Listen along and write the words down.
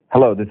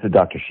Hello, this is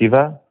Dr.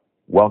 Shiva.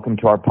 Welcome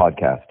to our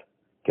podcast,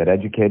 Get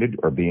Educated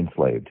or Be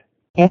Enslaved.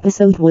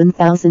 Episode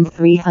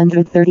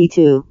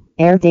 1332,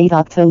 air date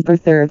October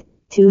 3rd,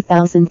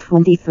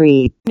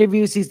 2023.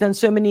 Interviews. He's done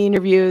so many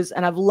interviews,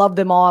 and I've loved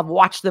them all. I've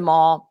watched them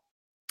all.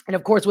 And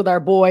of course, with our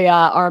boy,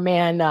 our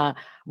man,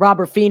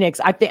 Robert Phoenix,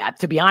 I think,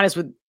 to be honest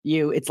with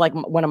you, it's like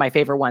one of my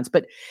favorite ones.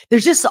 But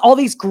there's just all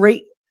these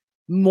great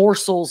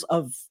morsels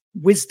of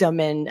wisdom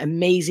and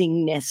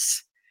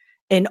amazingness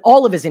in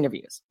all of his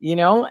interviews, you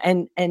know,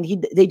 and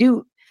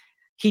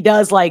he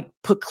does like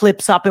put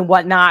clips up and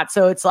whatnot.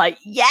 So it's like,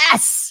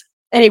 yes.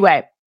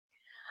 Anyway,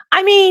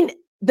 I mean,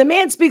 the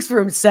man speaks for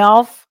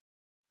himself,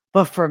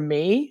 but for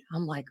me,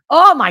 I'm like,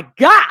 oh my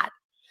God,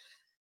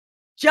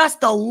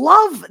 just the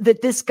love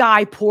that this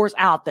guy pours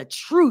out, the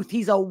truth.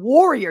 He's a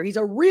warrior. He's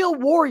a real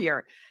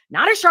warrior,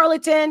 not a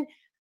charlatan,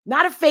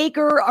 not a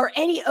faker or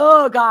any,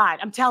 oh God,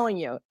 I'm telling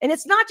you. And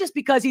it's not just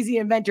because he's the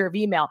inventor of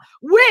email,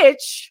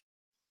 which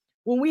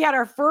when we had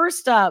our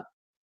first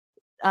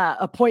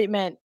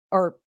appointment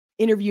or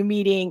interview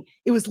meeting,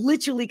 it was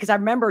literally because I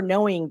remember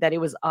knowing that it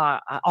was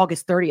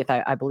August 30th,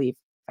 I believe,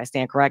 if I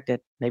stand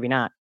corrected, maybe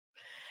not.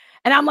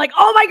 And I'm like,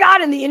 oh my God.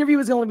 And the interview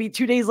was going to be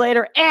 2 days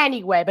later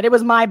anyway, but it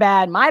was my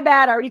bad. My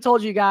bad. I already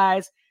told you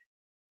guys,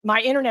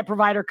 my internet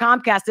provider,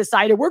 Comcast,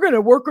 decided we're going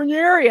to work on your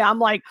area. I'm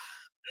like,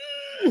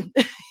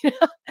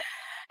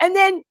 And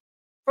then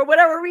for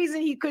whatever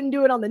reason, he couldn't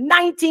do it on the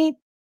 19th.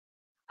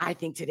 I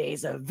think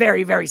today's a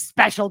very, very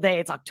special day.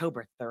 It's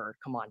October 3rd.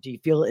 Come on. Do you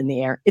feel it in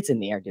the air? It's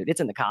in the air, dude.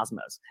 It's in the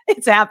cosmos.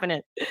 It's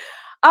happening.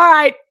 All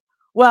right.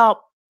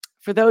 Well,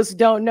 for those who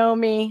don't know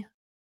me,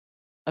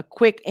 a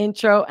quick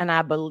intro, and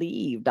I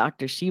believe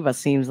Dr. Shiva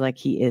seems like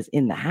he is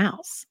in the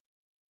house.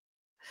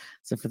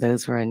 So for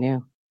those who are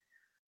new,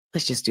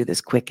 let's just do this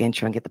quick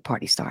intro and get the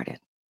party started.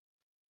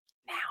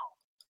 Now.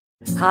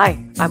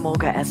 Hi, I'm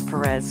Olga S.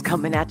 Perez,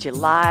 coming at you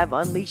live,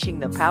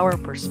 unleashing the power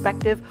of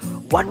perspective,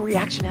 one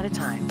reaction at a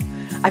time.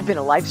 I've been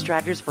a life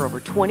strategist for over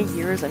 20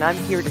 years, and I'm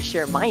here to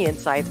share my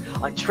insights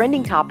on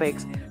trending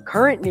topics,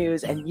 current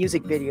news, and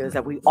music videos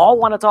that we all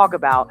want to talk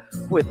about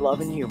with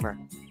love and humor.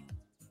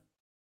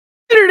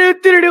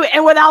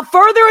 And without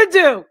further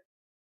ado,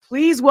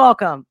 please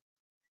welcome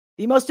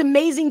the most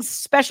amazing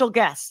special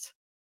guest,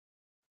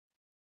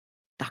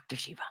 Dr.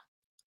 Shiva.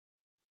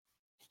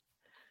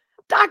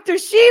 Dr.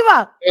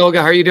 Shiva! Hey, Olga,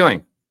 how are you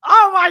doing?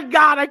 Oh my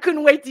God, I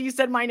couldn't wait till you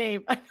said my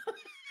name.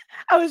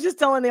 I was just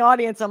telling the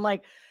audience, I'm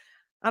like,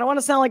 I don't want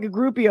to sound like a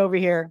groupie over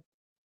here,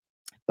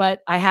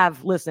 but I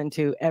have listened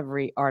to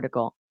every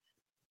article.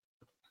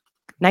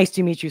 Nice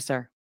to meet you,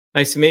 sir.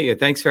 Nice to meet you.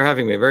 Thanks for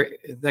having me.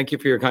 Thank you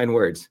for your kind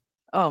words.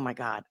 Oh my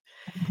God.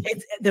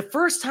 It's the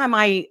first time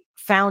I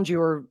found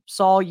you or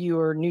saw you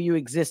or knew you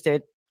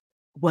existed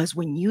was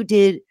when you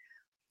did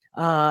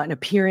an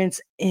appearance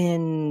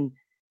in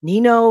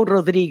Nino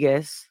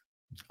Rodriguez.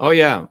 Oh,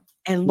 yeah.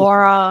 And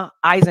Laura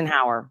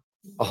Eisenhower.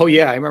 Oh,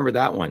 yeah. I remember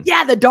that one.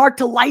 Yeah. The Dark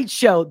to Light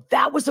show.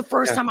 That was the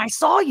first time I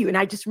saw you. And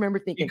I just remember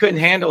thinking. You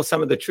couldn't handle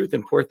some of the truth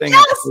and poor things.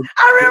 Yes.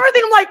 I remember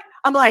thinking,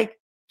 I'm like.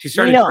 She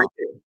started Nino.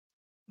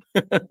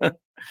 But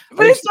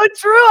it's so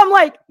true. I'm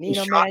like,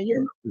 Nino, man.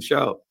 You're the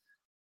show.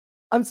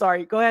 I'm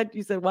sorry. Go ahead.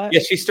 You said what?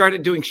 Yeah. She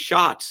started doing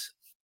shots.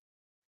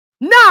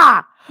 Nah.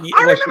 I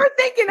remember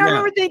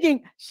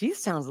thinking, she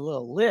sounds a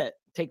little lit.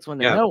 Takes one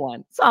to know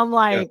one. So I'm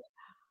like,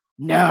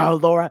 no,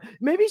 Laura.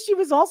 Maybe she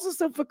was also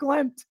so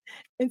verklempt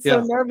and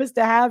so nervous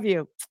to have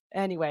you.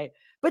 Anyway,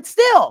 but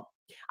still,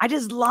 I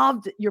just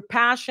loved your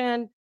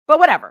passion. But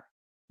whatever.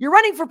 You're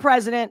running for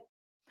president.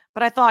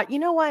 But I thought, you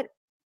know what?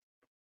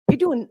 You're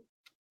doing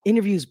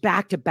interviews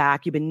back to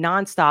back. You've been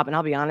nonstop. And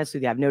I'll be honest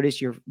with you, I've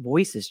noticed your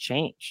voice has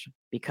changed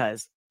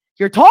because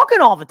you're talking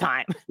all the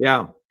time.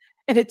 Yeah.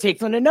 And it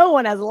takes one to know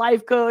one as a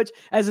life coach,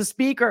 as a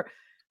speaker.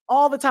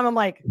 All the time, I'm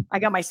like, I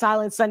got my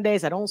silent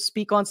Sundays. I don't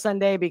speak on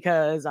Sunday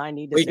because I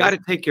need to. Well, you got to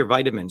take your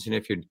vitamins, and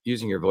if you're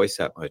using your voice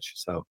that much,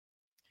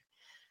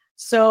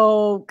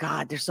 so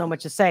God, there's so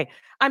much to say.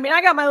 I mean,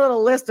 I got my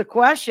little list of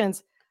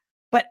questions,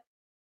 but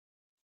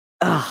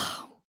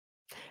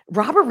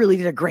Robert really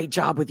did a great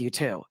job with you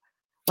too.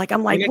 Like,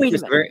 I'm like, wait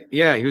a minute.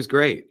 He was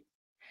great.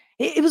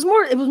 It was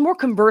more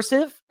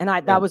conversive, and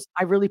I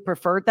really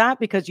preferred that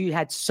because you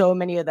had so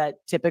many of that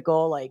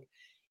typical, like,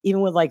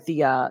 even with like the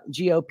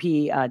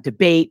GOP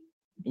debate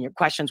and your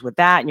questions with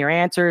that and your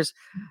answers.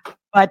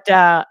 But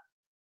I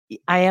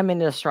am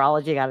into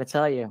astrology, I got to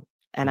tell you.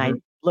 And I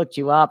looked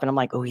you up and I'm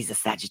like, oh, he's a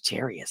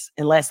Sagittarius,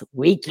 unless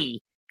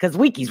Wiki, because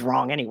Wiki's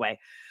wrong anyway.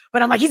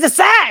 But I'm like, he's a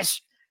Sag.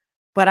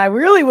 But I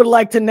really would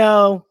like to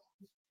know,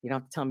 you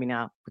don't have to tell me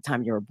now what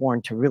time you were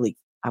born to really,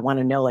 I want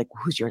to know, like,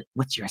 what's your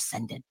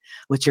ascendant?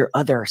 What's your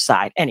other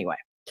side? Anyway.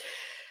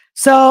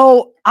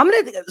 So I'm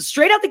going to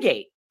straight out the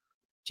gate.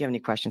 Do you have any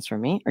questions for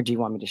me or do you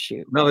want me to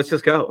shoot? No, let's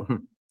just go.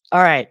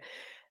 All right.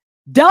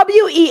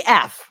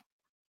 WEF.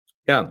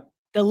 Yeah.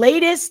 The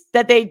latest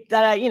that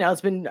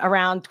it's been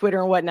around Twitter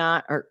and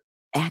whatnot, or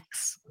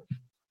X,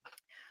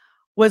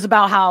 was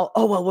about how,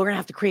 we're going to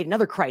have to create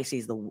another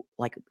crisis. We're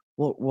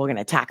going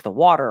to attack the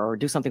water or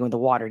do something with the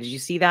water. Did you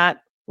see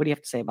that? What do you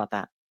have to say about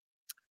that?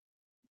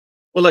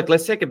 Well, look,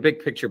 let's take a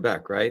big picture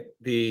back, right?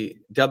 The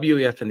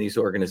WEF and these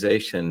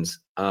organizations,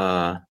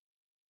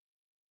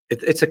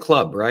 it's a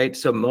club, right?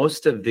 So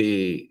most of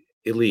the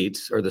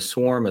elites, or the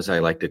swarm, as I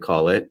like to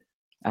call it,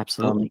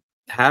 Absolutely.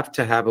 have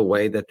to have a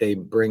way that they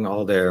bring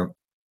all their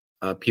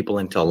people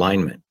into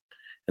alignment.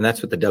 And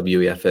that's what the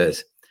WEF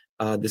is.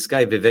 This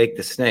guy, Vivek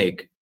the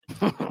Snake,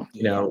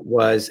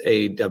 was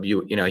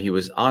he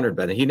was honored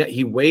by them.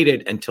 He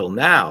waited until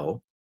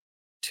now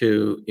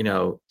to,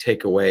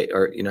 take away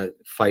or,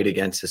 fight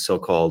against the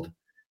so-called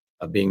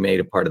being made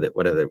a part of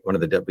one of the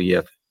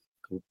WEF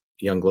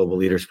Young Global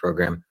Leaders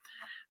Program.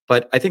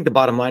 But I think the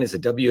bottom line is the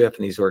WEF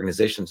and these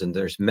organizations, and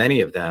there's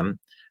many of them,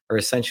 are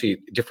essentially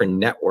different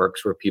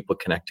networks where people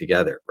connect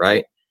together,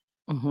 right?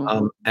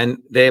 Mm-hmm. And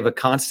they have a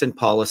constant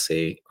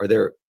policy, or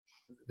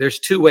there's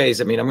two ways.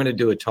 I mean, I'm going to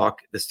do a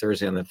talk this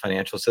Thursday on the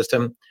financial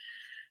system.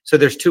 So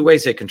there's two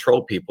ways they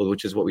control people,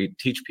 which is what we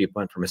teach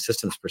people, and from a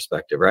systems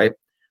perspective, right?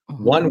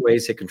 Mm-hmm. One way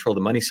is they control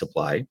the money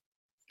supply,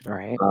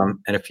 right?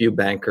 And a few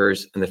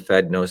bankers and the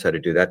Fed knows how to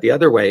do that. The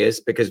other way is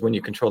because when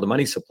you control the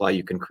money supply,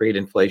 you can create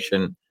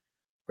inflation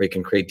or you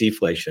can create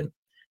deflation.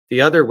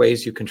 The other way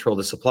is you control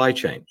the supply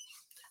chain,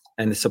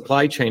 and the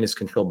supply chain is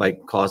controlled by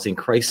causing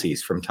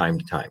crises from time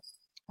to time.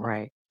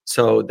 Right.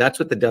 So that's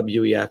what the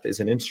WEF is,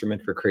 an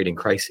instrument for creating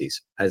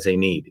crises as they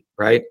need,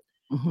 right?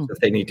 Mm-hmm. So if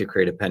they need to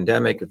create a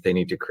pandemic, if they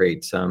need to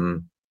create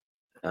some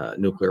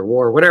nuclear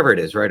war, whatever it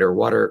is, right? Or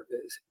water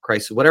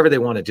crisis, whatever they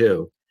want to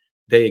do,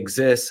 they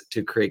exist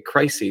to create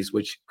crises,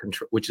 which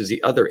is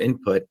the other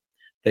input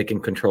they can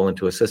control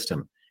into a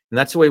system. And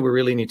that's the way we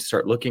really need to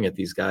start looking at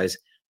these guys.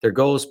 Their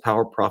goal is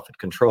power, profit,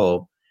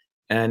 control.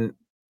 And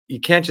you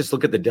can't just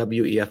look at the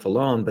WEF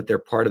alone, but they're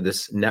part of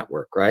this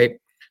network, right?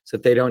 So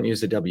if they don't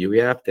use the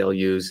WEF, they'll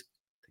use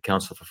the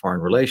Council for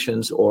Foreign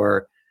Relations,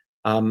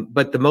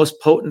 but the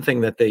most potent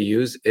thing that they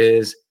use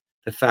is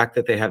the fact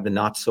that they have the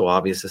not so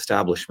obvious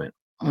establishment.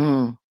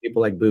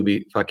 People like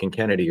Booby fucking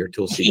Kennedy or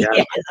Tulsi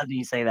Gabbard, how do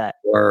you say that?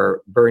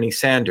 or Bernie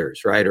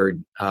Sanders, right? Or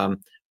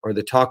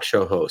the talk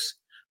show hosts,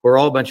 who are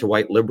all a bunch of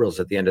white liberals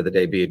at the end of the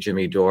day, be it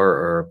Jimmy Dore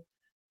or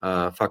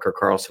Fucker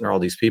Carlson, or all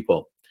these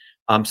people.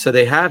 So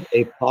they have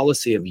a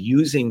policy of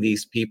using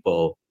these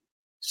people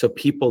so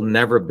people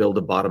never build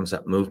a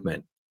bottoms-up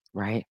movement.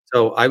 Right.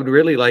 So I would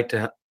really like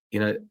to,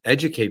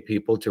 educate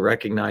people to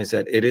recognize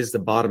that it is the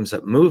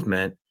bottoms-up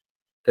movement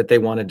that they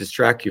want to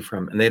distract you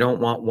from. And they don't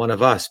want one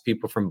of us,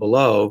 people from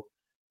below,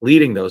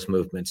 leading those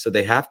movements. So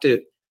they have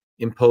to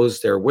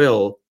impose their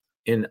will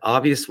in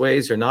obvious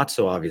ways or not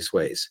so obvious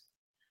ways.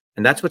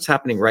 And that's what's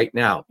happening right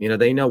now.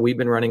 They know we've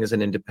been running as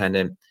an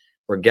independent.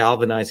 We're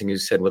galvanizing, you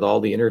said, with all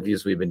the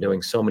interviews we've been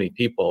doing, so many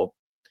people,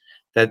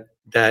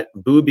 that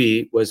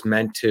Booby was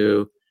meant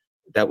to,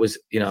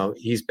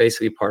 he's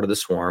basically part of the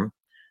swarm.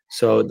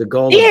 So the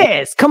goal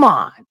is, come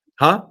on.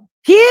 Huh?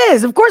 He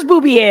is. Of course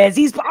Booby is.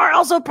 He's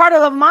also part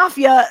of the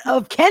mafia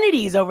of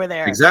Kennedy's over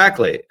there.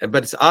 Exactly.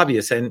 But it's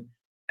obvious. And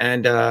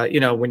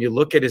when you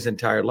look at his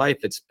entire life,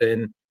 it's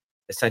been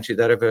essentially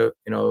that of a,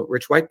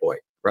 rich white boy,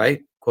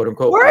 right? Quote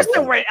unquote. Where's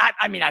the way?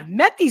 I mean, I've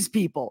met these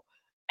people,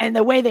 and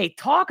the way they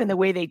talk and the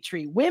way they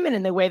treat women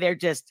and the way they're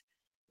just,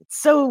 it's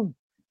so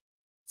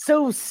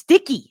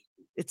sticky.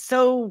 It's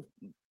so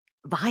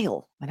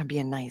vile, and I'm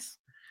being nice.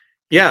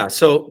 Yeah.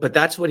 But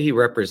that's what he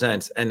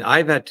represents. And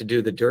I've had to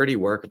do the dirty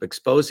work of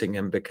exposing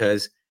him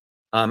because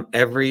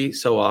every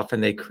so often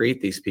they create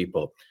these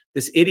people.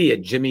 This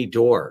idiot, Jimmy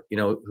Dore,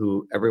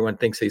 who everyone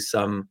thinks he's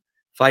some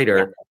fighter.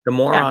 Yeah. The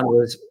moron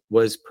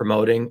was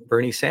promoting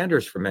Bernie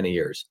Sanders for many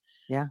years.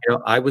 Yeah.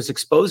 I was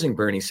exposing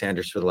Bernie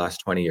Sanders for the last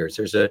 20 years.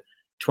 There's a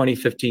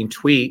 2015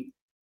 tweet,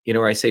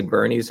 where I say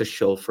Bernie's a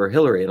shill for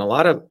Hillary. And a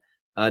lot of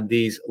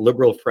these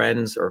liberal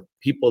friends or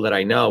people that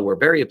I know were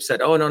very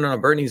upset. Oh, no,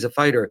 Bernie's a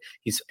fighter.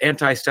 He's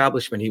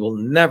anti-establishment. He will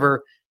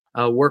never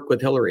work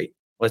with Hillary.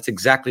 Well, that's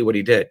exactly what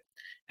he did.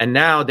 And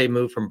now they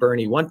moved from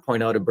Bernie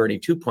 1.0 to Bernie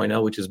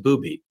 2.0, which is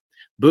Booby.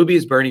 Booby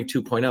is Bernie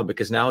 2.0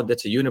 because now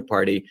that's a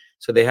uniparty.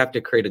 So they have to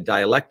create a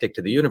dialectic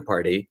to the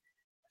uniparty.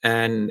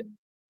 And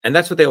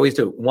that's what they always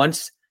do.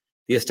 Once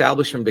the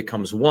establishment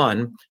becomes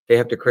one, they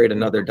have to create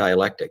another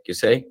dialectic, you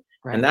see?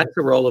 Right. And that's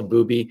the role of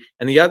Booby.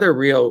 And the other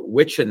real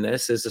witch in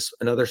this is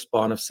another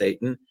spawn of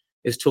Satan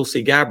is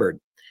Tulsi Gabbard.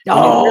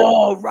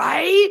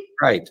 Right.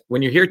 Right.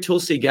 When you hear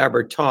Tulsi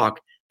Gabbard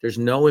talk, there's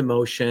no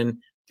emotion.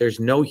 There's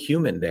no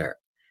human there.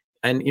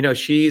 And,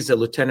 she's a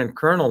lieutenant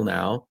colonel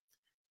now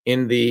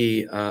in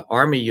the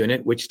Army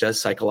unit, which does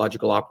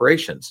psychological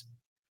operations.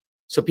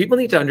 So people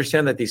need to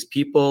understand that these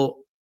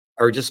people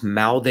are just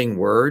mouthing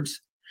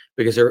words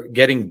because they're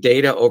getting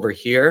data over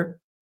here.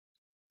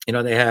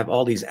 They have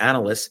all these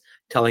analysts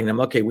telling them,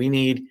 okay,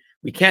 we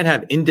can't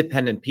have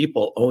independent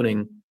people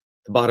owning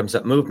the bottoms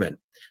up movement.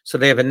 So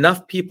they have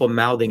enough people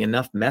mouthing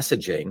enough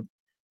messaging.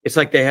 It's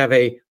like they have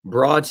a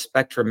broad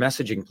spectrum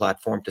messaging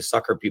platform to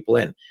sucker people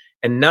in.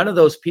 And none of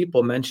those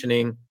people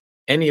mentioning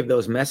any of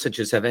those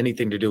messages have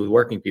anything to do with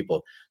working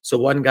people. So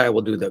one guy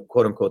will do the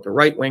quote unquote, the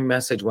right wing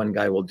message. One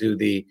guy will do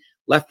the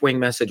left wing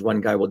message.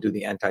 One guy will do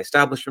the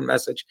anti-establishment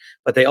message,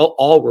 but they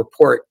all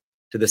report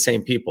to the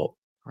same people,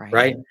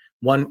 right?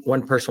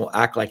 One person will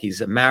act like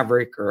he's a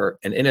maverick or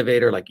an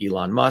innovator like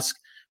Elon Musk,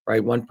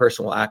 right? One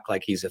person will act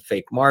like he's a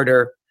fake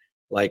martyr,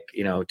 like,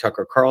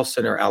 Tucker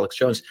Carlson or Alex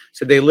Jones.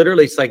 So they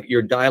literally, it's like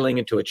you're dialing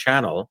into a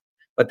channel,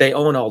 but they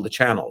own all the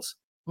channels.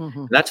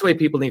 And that's the way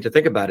people need to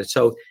think about it.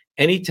 So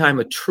anytime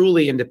a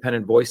truly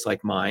independent voice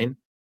like mine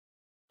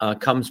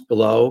comes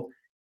below,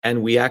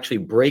 and we actually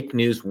break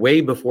news way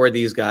before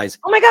these guys.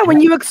 Oh my God,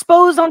 when you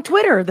exposed on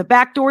Twitter, the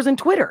back doors in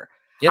Twitter.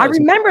 Yeah, I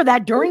remember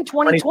that during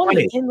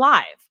 2020 in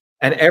live.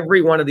 And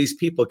every one of these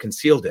people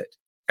concealed it.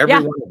 Every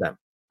one of them,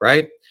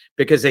 right?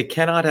 Because they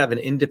cannot have an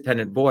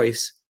independent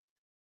voice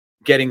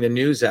getting the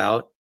news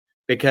out,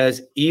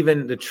 because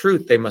even the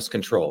truth they must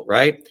control,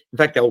 right? In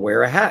fact, they'll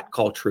wear a hat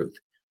called Truth.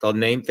 They'll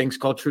name things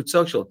called Truth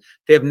Social.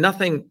 They have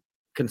nothing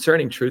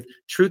concerning truth.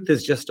 Truth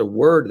is just a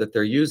word that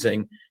they're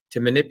using to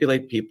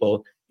manipulate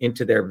people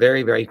into their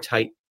very, very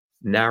tight,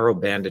 narrow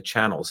banded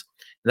channels.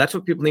 And that's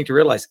what people need to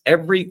realize.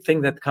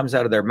 Everything that comes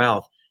out of their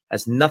mouth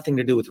has nothing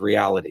to do with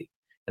reality.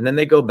 And then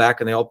they go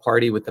back and they all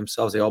party with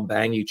themselves. They all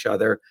bang each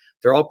other.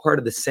 They're all part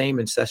of the same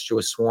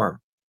incestuous swarm.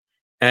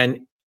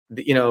 And,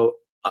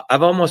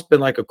 I've almost been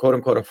like a quote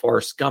unquote a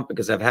Forrest Gump,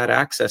 because I've had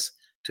access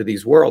to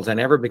these worlds. I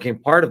never became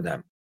part of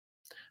them.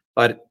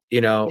 But,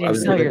 I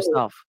was sell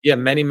yourself. Yeah,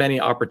 many, many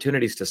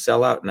opportunities to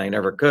sell out, and I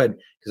never could,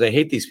 because I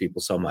hate these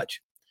people so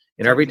much.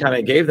 And every time I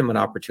gave them an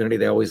opportunity,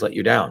 they always let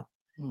you down.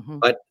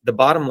 But the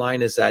bottom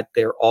line is that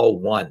they're all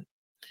one.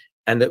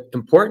 And the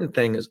important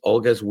thing is,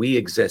 Olga, is we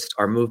exist.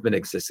 Our movement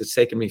exists. It's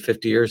taken me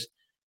 50 years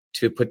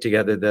to put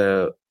together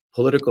the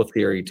political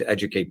theory to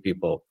educate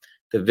people,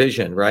 the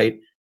vision, right?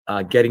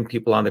 Getting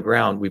people on the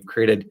ground. We've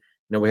created,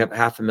 we have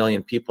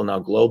 500,000 people now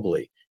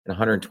globally in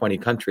 120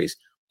 countries.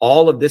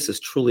 All of this is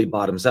truly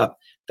bottoms up.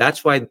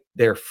 That's why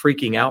they're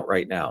freaking out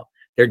right now.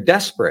 They're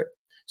desperate.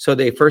 So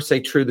they first say,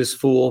 True, this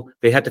fool.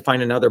 They had to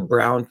find another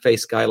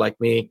brown-faced guy like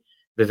me,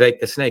 Vivek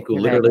the Snake, who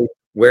literally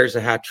wears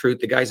a hat. Truth.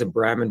 The guy's a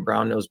Brahmin,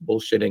 brown-nosed,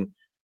 bullshitting,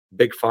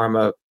 big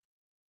pharma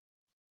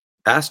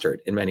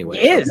bastard in many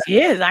ways. He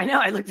is. I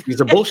know.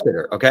 He's a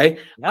bullshitter. Okay.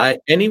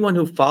 Yep. Anyone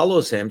who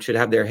follows him should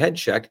have their head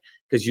checked,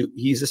 because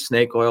he's a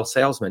snake oil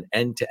salesman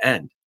end to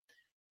end.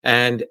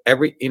 And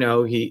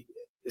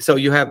so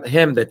you have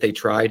him that they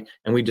tried,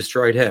 and we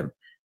destroyed him.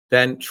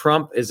 Then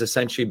Trump is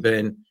essentially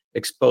been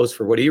exposed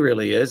for what he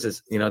really is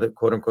the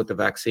quote unquote the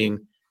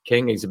vaccine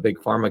king. He's a big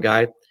pharma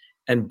guy.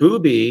 And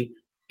Booby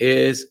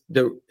is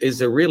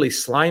a really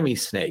slimy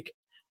snake,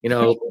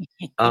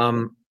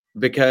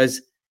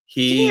 because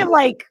he have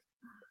like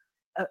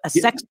a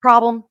sex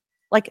problem.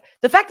 Like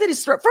the fact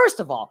that first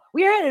of all,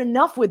 we had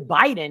enough with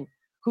Biden,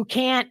 who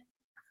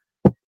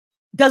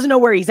doesn't know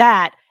where he's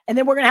at. And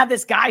then we're going to have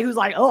this guy who's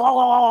like,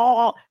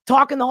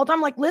 talking the whole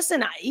time. Like,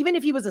 listen, even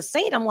if he was a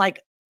saint, I'm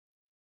like,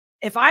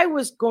 if I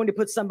was going to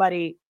put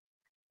somebody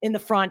in the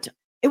front,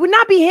 it would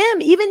not be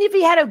him. Even if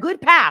he had a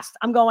good past,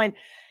 I'm going,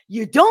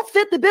 you don't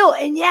fit the bill.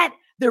 And yet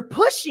they're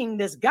pushing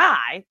this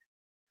guy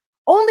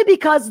only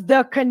because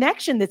the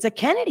connection, that's a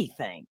Kennedy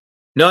thing.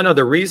 No,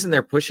 the reason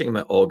they're pushing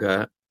him,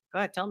 Olga. Go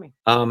ahead, tell me.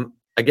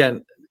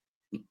 Again,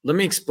 let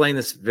me explain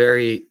this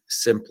very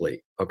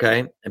simply,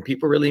 okay? And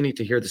people really need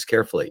to hear this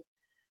carefully.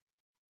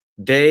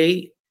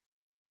 They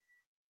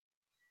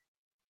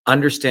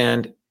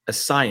understand a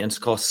science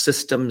called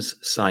systems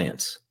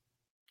science.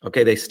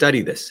 Okay, they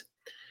study this.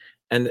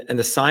 And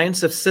the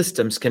science of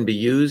systems can be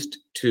used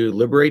to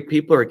liberate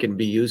people, or it can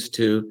be used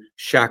to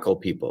shackle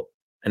people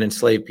and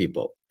enslave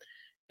people.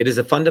 It is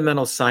a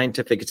fundamental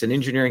scientific, it's an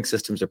engineering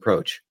systems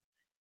approach.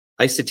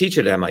 I used to teach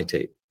it at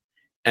MIT.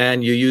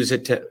 And you use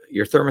it to,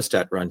 your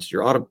thermostat runs,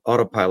 your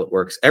autopilot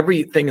works.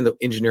 Everything in the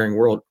engineering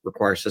world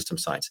requires system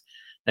science.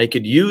 Now you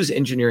could use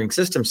engineering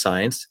system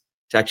science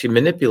to actually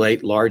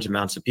manipulate large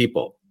amounts of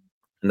people.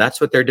 And that's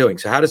what they're doing.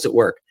 So how does it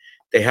work?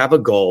 They have a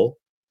goal,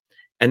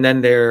 and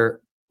then they're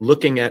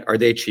looking at, are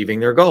they achieving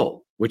their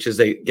goal? Which is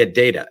they get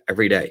data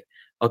every day.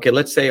 Okay,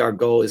 let's say our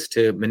goal is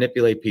to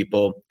manipulate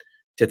people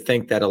to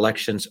think that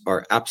elections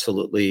are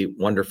absolutely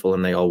wonderful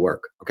and they all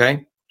work,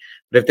 okay?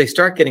 But if they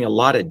start getting a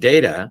lot of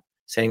data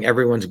saying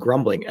everyone's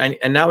grumbling,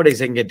 and nowadays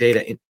they can get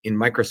data in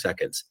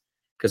microseconds,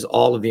 because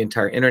all of the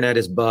entire internet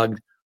is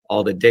bugged,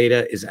 all the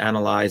data is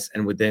analyzed,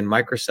 and within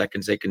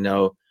microseconds they can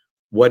know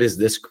what is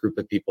this group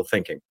of people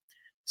thinking.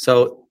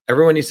 So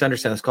everyone needs to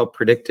understand it's called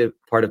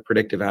part of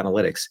predictive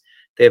analytics.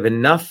 They have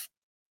enough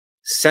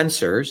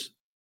sensors,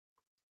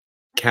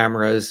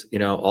 cameras,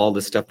 all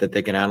the stuff that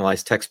they can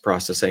analyze, text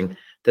processing,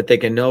 that they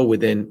can know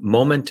within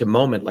moment to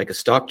moment, like a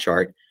stock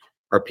chart,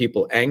 are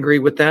people angry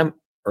with them?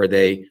 Are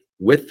they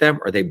with them?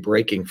 Are they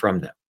breaking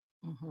from them?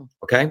 Mm-hmm.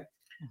 Okay.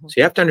 Mm-hmm. So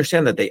you have to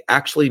understand that they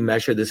actually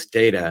measure this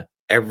data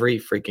every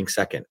freaking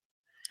second.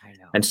 I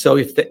know. And so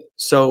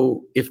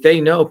if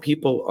they know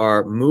people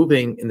are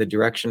moving in the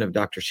direction of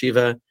Dr.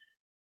 Shiva,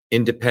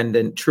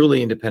 independent,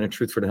 truly independent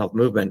Truth for the Health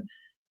movement,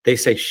 they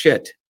say,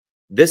 shit,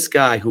 this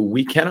guy who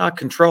we cannot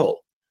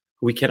control,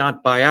 who we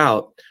cannot buy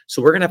out.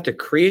 So we're going to have to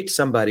create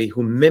somebody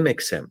who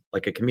mimics him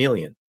like a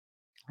chameleon.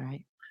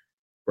 Right.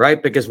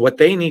 Right. Because what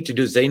they need to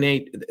do is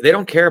they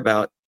don't care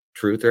about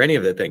truth or any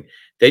of that thing.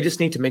 They just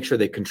need to make sure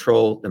they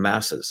control the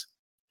masses.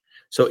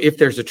 So if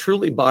there's a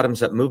truly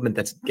bottoms up movement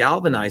that's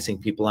galvanizing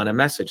people on a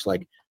message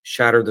like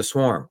shatter the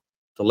swarm,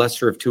 the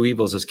lesser of two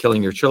evils is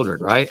killing your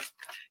children, right?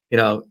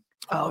 And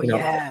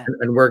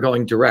we're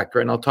going direct,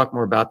 right? And I'll talk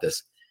more about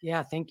this.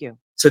 Yeah, thank you.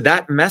 So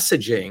that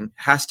messaging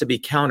has to be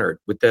countered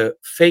with the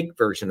fake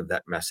version of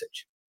that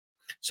message.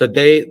 So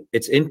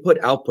it's input,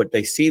 output.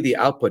 They see the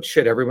output.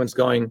 Shit, everyone's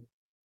going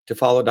to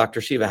follow Dr.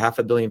 Shiva.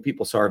 500 million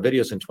people saw our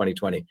videos in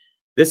 2020.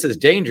 This is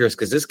dangerous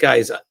because this guy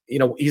is,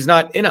 he's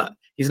not in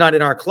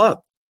our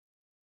club.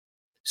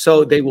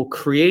 So they will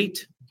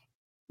create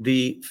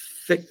the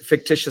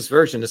fictitious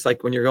version. It's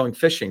like when you're going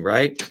fishing,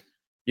 right?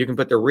 You can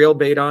put the real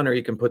bait on, or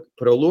you can put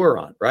a lure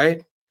on,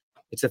 right?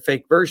 It's a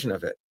fake version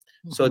of it.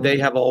 Mm-hmm. So they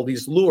have all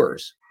these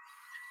lures,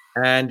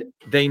 and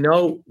they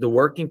know the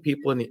working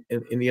people in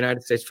the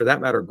United States, for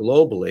that matter,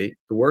 globally,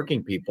 the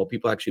working people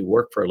actually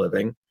work for a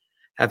living,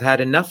 have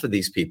had enough of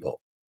these people.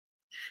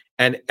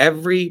 And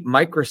every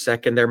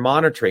microsecond, they're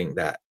monitoring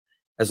that.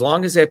 As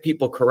long as they have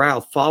people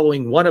corralled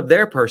following one of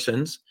their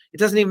persons, it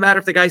doesn't even matter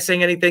if the guy's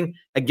saying anything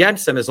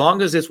against them, as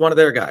long as it's one of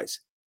their guys.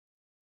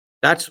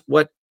 That's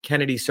what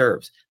Kennedy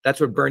serves. That's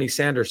what Bernie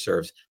Sanders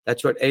serves.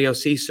 That's what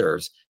AOC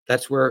serves.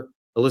 That's where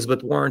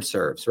Elizabeth Warren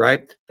serves,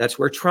 right? That's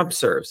where Trump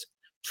serves.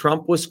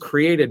 Trump was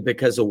created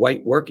because the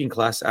white working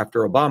class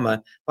after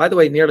Obama, by the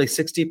way, nearly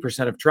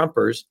 60% of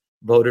Trumpers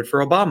voted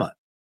for Obama.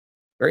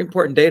 Very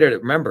important data to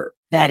remember.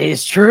 That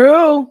is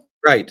true.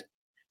 Right.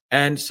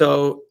 And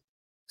so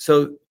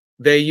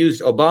they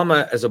used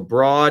Obama as a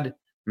broad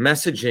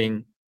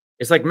messaging.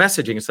 It's like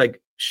messaging. It's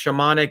like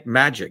shamanic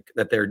magic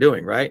that they're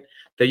doing, right?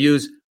 They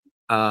use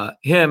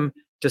him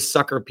to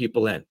sucker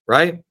people in,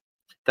 right?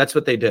 That's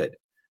what they did.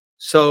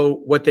 So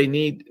what they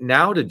need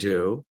now to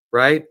do,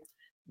 right?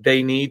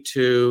 They need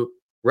to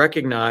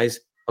recognize,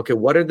 okay,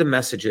 what are the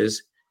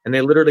messages? And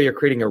they literally are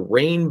creating a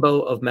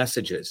rainbow of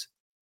messages,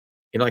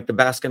 like the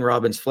Baskin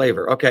Robbins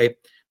flavor. Okay,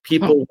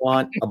 people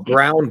want a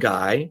brown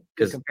guy,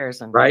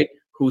 right?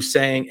 Who's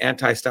saying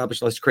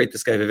anti-establishment. Let's create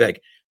this guy Vivek.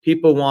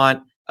 People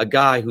want a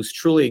guy who's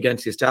truly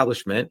against the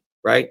establishment,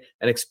 right?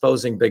 And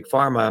exposing big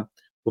pharma.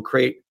 Will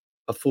create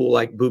a fool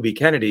like Booby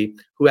Kennedy,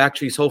 who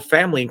actually his whole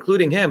family,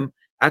 including him,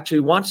 actually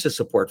wants to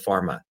support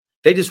pharma.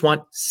 They just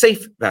want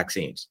safe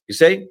vaccines. You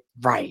see?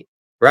 Right.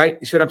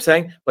 You see what I'm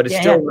saying? But it's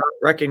still not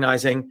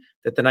recognizing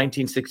that the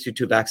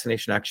 1962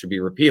 Vaccination Act should be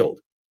repealed,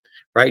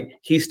 right?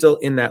 He's still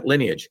in that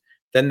lineage.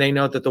 Then they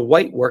know that the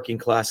white working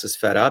class is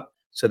fed up,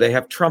 so they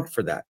have Trump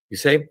for that, you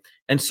see?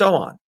 And so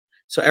on.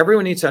 So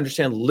everyone needs to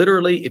understand,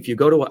 literally, if you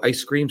go to an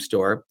ice cream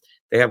store,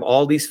 they have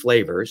all these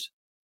flavors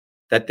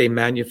that they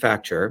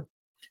manufacture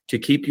to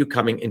keep you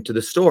coming into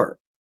the store.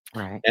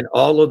 Right. And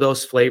all of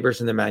those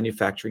flavors in the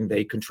manufacturing,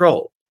 they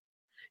control.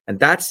 And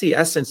that's the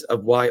essence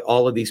of why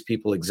all of these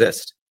people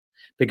exist.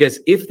 Because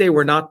if they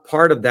were not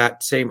part of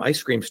that same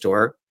ice cream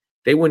store,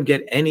 they wouldn't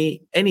get any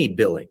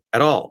billing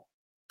at all,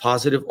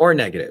 positive or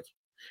negative.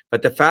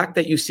 But the fact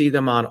that you see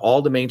them on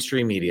all the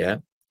mainstream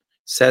media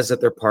says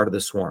that they're part of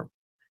the swarm.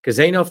 Because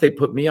they know if they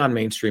put me on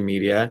mainstream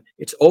media,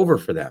 it's over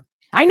for them.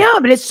 I know,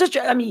 but it's such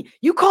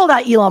you called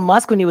out Elon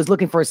Musk when he was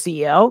looking for a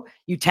CEO.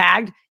 You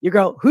tagged, you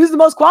go, who's the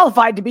most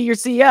qualified to be your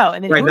CEO?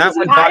 And then who does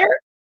he hire?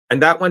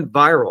 And that went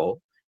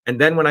viral.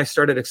 And then when I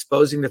started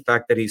exposing the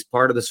fact that he's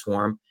part of the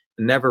swarm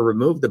and never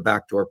removed the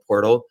backdoor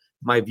portal,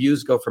 my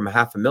views go from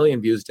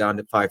 500,000 views down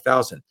to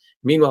 5,000.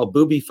 Meanwhile,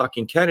 Booby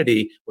fucking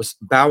Kennedy was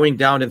bowing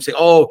down and saying,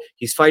 oh,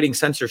 he's fighting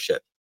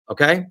censorship.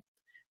 Okay.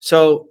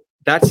 So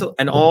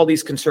and all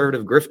these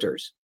conservative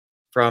grifters,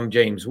 from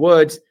James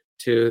Woods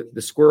to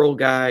the squirrel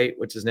guy,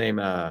 what's his name?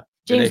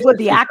 James Wood,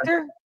 the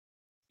actor?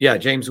 Yeah,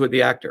 James Wood,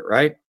 the actor,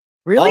 right?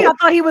 Really? I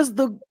thought he was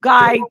the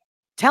guy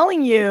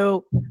telling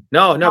you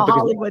no, how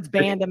Hollywood's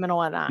banned him and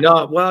whatnot.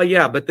 No, well,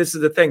 yeah, but this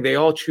is the thing. They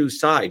all choose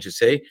sides, you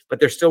see,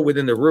 but they're still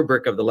within the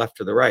rubric of the left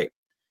or the right.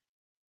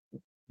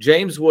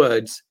 James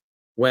Woods,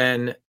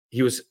 when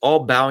he was all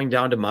bowing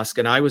down to Musk,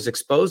 and I was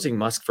exposing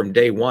Musk from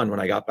day one when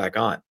I got back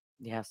on.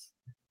 Yes.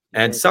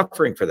 And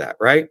suffering for that,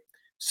 right?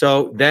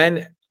 So then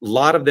a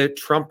lot of the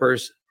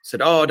Trumpers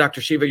said, oh,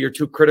 Dr. Shiva, you're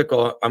too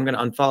critical. I'm going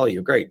to unfollow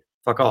you. Great.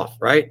 Fuck off.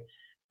 Right.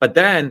 But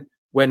then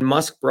when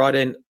Musk brought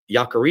in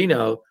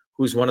Yacarino,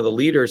 who's one of the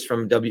leaders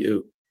from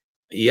WEF,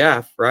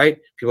 right?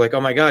 People are like,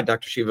 oh my God,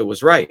 Dr. Shiva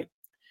was right.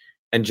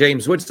 And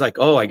James Woods like,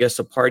 oh, I guess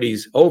the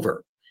party's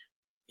over.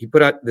 He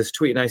put out this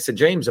tweet and I said,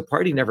 James, the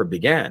party never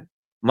began.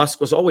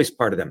 Musk was always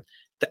part of them.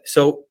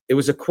 So it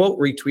was a quote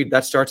retweet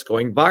that starts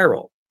going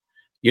viral.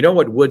 You know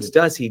what Woods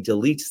does? He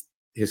deletes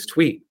his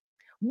tweet.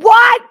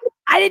 What?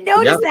 I didn't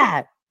notice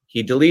that.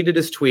 He deleted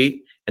his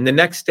tweet. And the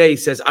next day he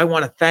says, I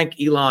want to thank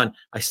Elon.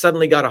 I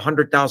suddenly got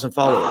 100,000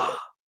 followers.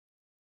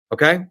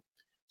 Okay.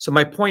 So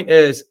my point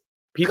is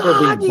people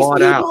are being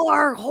bought out. People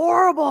are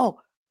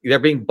horrible. They're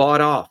being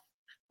bought off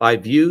by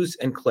views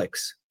and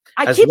clicks.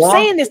 I keep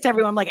saying this to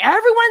everyone. I'm like,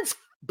 everyone's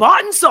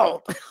bought and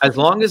sold. As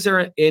long as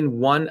they're in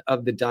one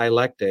of the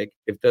dialectic,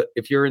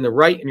 if you're in the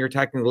right and you're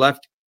attacking the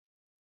left,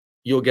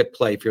 you'll get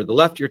play. If you're the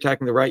left, you're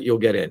attacking the right, you'll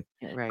get in.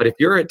 Right. But if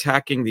you're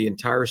attacking the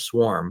entire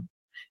swarm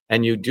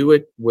and you do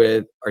it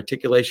with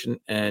articulation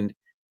and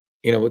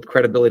with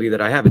credibility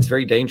that I have. It's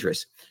very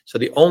dangerous. So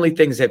the only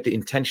things they have to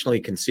intentionally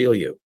conceal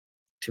you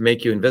to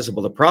make you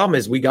invisible. The problem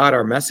is we got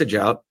our message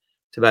out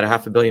to about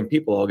 500 million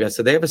people, I guess.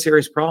 So they have a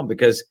serious problem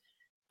because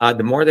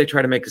the more they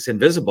try to make us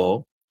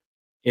invisible,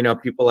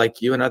 people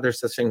like you and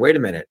others are saying, wait a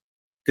minute,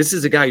 this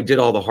is a guy who did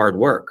all the hard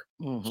work.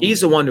 Mhm.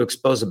 He's the one who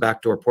exposed the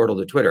backdoor portal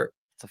to Twitter,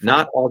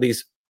 not all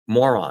these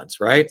morons,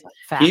 right?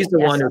 He's the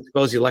one who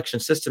exposed the election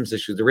systems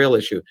issue, the real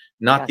issue,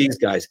 not these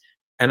guys.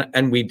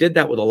 And we did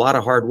that with a lot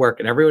of hard work,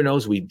 and everyone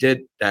knows we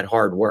did that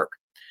hard work.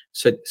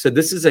 So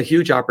this is a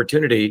huge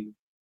opportunity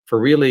for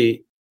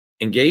really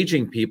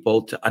engaging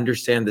people to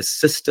understand the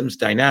systems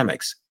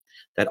dynamics,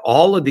 that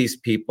all of these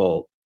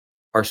people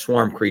are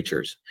swarm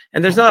creatures.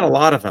 And there's not a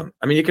lot of them.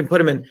 I mean, you can put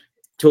them in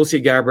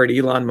Tulsi Gabbard,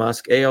 Elon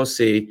Musk,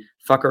 AOC,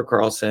 Fucker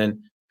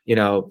Carlson,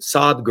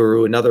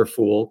 Sadhguru, another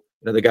fool,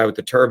 the guy with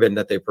the turban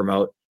that they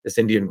promote, this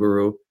Indian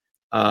guru,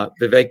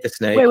 Vivek the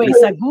Snake. Wait,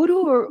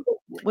 Sadhguru or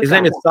his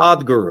name is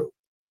Sadhguru.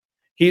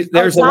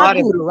 There's a lot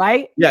of,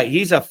 right? Yeah,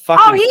 he's a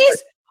fucking.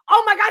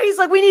 Oh my God, he's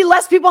like, we need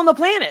less people on the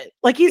planet.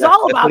 Like he's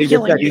all about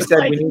killing you. He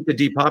said we need to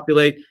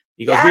depopulate.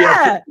 He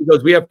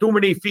goes, we have too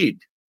many feet.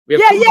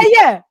 We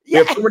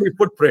have too many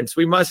footprints.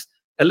 We must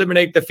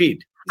eliminate the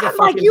feet. I'm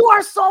like, you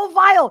are so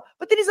vile.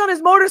 But then he's on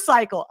his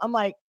motorcycle. I'm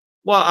like,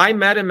 well, I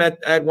met him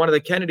at one of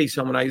the Kennedys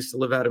home when I used to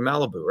live out in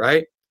Malibu,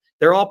 right?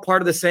 They're all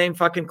part of the same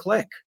fucking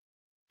clique.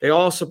 They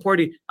all support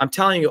you. I'm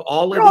telling you,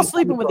 they're all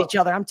sleeping with each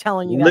other. I'm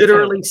telling you,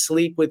 literally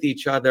sleep with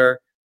each other.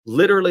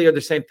 Literally are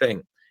the same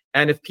thing.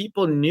 And if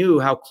people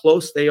knew how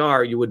close they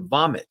are, you would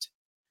vomit.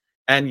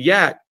 And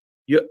yet,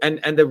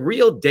 and the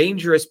real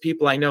dangerous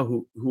people I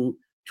know who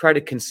try to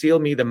conceal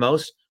me the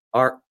most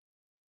are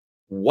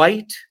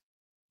white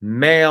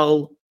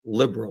male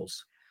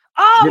liberals.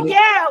 Oh,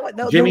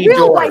 the real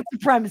Dore. White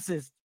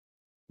supremacists.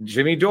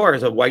 Jimmy Dore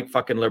is a white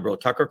fucking liberal.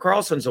 Tucker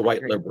Carlson's a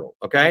white liberal.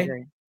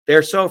 Okay.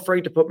 They're so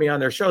afraid to put me on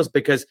their shows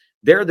because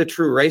they're the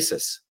true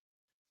racists.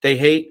 They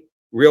hate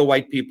real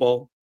white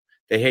people.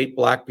 They hate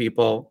black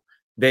people.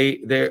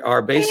 They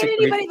are basically they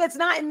hate anybody that's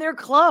not in their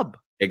club.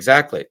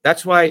 Exactly.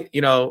 That's why,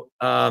 we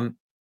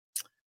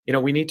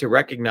need to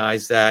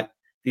recognize that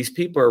these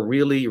people are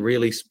really,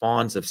 really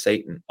spawns of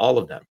Satan. All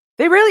of them.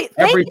 They really,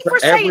 thank you for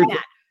saying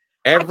that.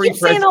 I keep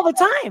saying all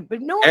the time,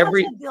 but no one else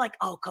would be like,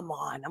 oh, come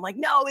on. I'm like,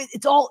 no,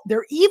 it's all,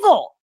 they're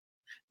evil.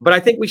 But I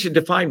think we should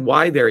define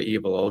why they're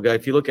evil, Olga.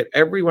 If you look at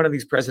every one of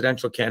these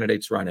presidential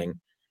candidates running,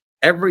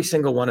 every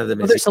single one of them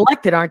they're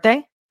selected, aren't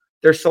they?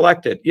 They're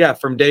selected. Yeah.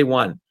 From day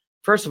one.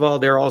 First of all,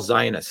 they're all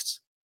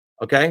Zionists.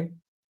 Okay.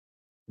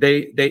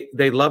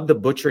 They love the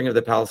butchering of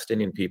the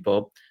Palestinian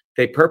people.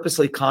 They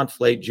purposely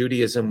conflate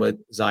Judaism with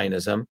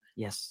Zionism.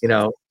 Yes.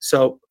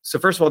 So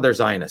first of all, they're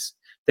Zionists.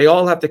 They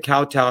all have to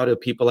kowtow to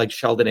people like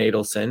Sheldon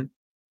Adelson.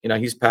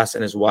 He's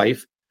passing his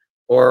wife,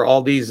 or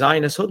all these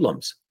Zionist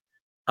hoodlums.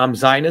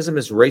 Zionism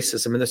is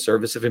racism in the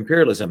service of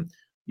imperialism.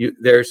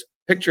 There's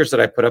pictures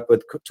that I put up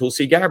with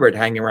Tulsi Gabbard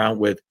hanging around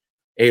with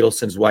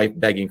Adelson's wife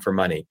begging for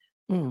money.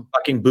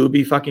 Fucking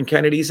booby fucking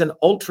Kennedy's an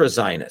ultra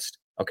Zionist.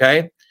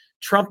 Okay.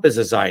 Trump is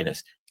a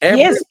Zionist.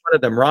 Every one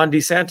of them. Ron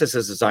DeSantis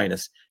is a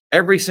Zionist.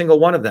 Every single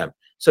one of them.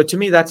 So to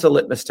me, that's a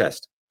litmus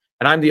test.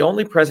 And I'm the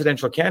only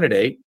presidential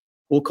candidate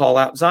who will call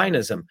out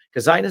Zionism,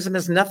 because Zionism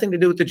has nothing to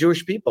do with the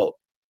Jewish people.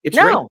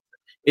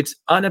 It's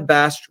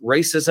unabashed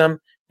racism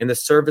in the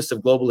service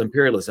of global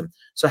imperialism.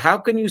 So how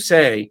can you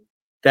say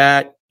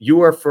that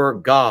you are for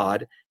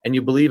God and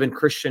you believe in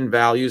Christian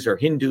values or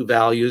Hindu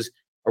values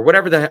or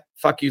whatever the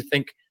fuck you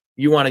think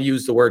you want to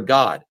use the word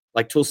God,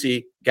 like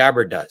Tulsi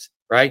Gabbard does,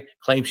 right?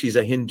 Claims she's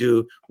a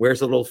Hindu,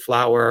 wears a little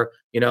flower,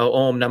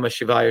 Om Namah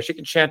Shivaya. She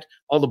can chant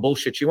all the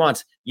bullshit she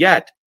wants.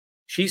 Yet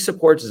she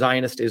supports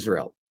Zionist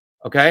Israel.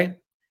 Okay.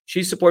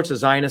 She supports the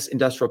Zionist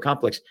industrial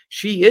complex.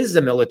 She is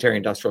the military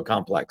industrial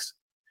complex.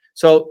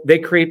 So they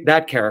create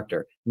that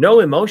character. No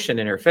emotion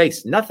in her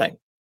face, nothing.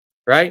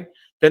 Right.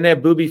 Then they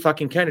have Booby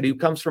fucking Kennedy, who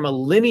comes from a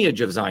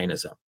lineage of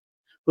Zionism,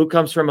 who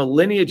comes from a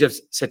lineage of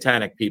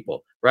satanic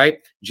people. Right.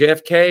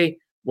 JFK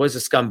was a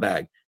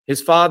scumbag.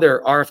 His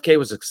father, RFK,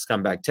 was a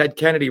scumbag. Ted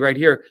Kennedy right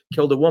here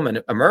killed a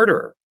woman, a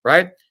murderer,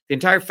 right? The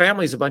entire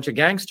family is a bunch of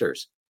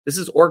gangsters. This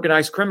is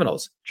organized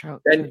criminals.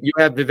 Then you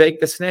have Vivek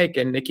the Snake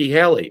and Nikki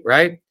Haley,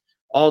 right?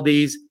 All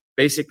these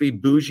basically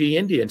bougie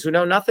Indians who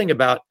know nothing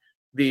about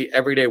the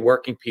everyday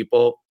working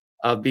people,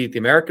 the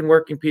American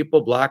working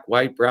people, black,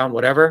 white, brown,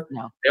 whatever.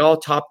 No. They all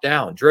top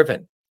down,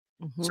 driven.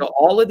 Mm-hmm. So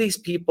all of these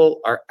people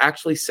are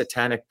actually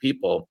satanic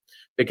people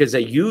because they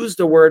use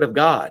the word of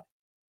God.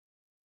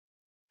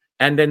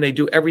 And then they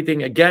do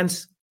everything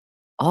against.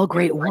 All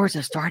great wars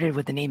have started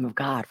with the name of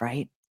God,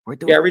 right?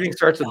 Everything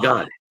starts with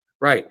God.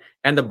 Right.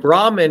 And the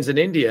Brahmins in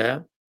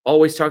India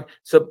always talk.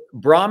 So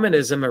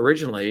Brahmanism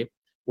originally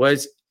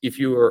was if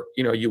you were,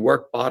 you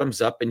worked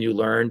bottoms up and you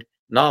learned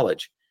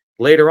knowledge.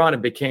 Later on,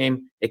 it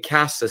became a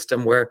caste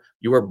system where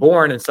you were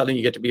born and suddenly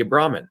you get to be a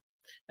Brahmin.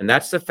 And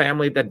that's the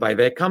family that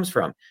Vivek comes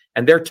from.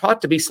 And they're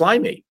taught to be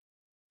slimy.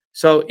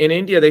 So in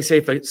India, they say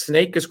if a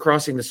snake is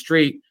crossing the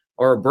street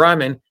or a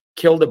Brahmin,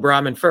 kill the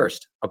Brahmin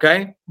first,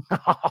 okay?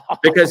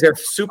 Because they're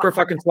super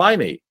fucking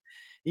slimy.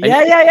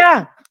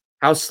 Yeah.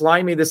 How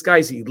slimy this guy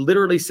is. He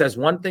literally says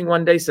one thing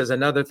one day, says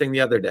another thing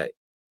the other day.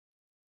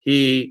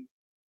 He,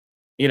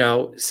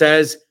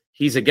 says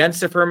he's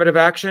against affirmative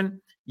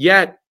action,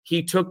 yet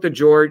he took the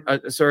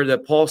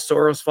Paul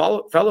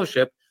Soros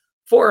Fellowship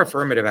for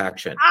affirmative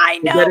action. I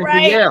know,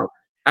 right? Yale.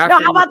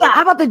 No,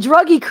 how about the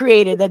drug he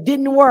created that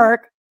didn't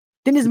work?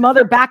 Didn't his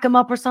mother back him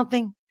up or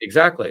something?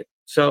 Exactly.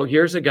 So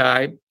here's a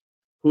guy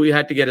who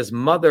had to get his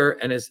mother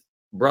and his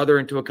brother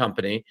into a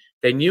company.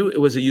 They knew it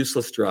was a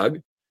useless drug.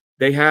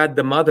 They had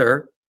the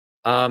mother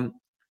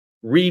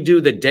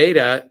redo the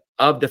data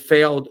of the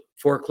failed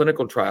 4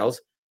 clinical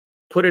trials,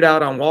 put it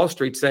out on Wall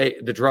Street, say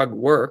the drug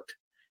worked.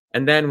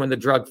 And then when the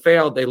drug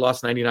failed, they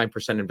lost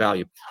 99% in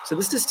value. So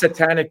this is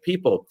satanic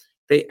people.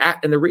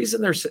 And the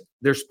reason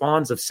they're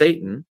spawns of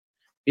Satan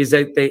is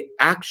that they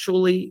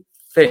actually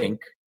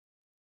think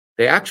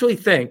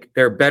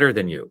they're better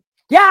than you.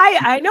 Yeah,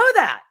 I know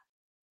that.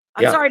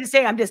 I'm Yeah. sorry to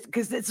say, I'm just,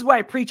 because this is what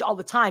I preach all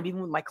the time,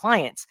 even with my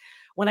clients.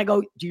 When I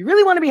go, do you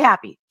really want to be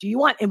happy? Do you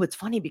want, and what's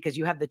funny, because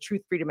you have the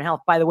Truth, Freedom, and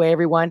Health. By the way,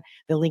 everyone,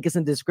 the link is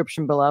in the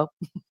description below.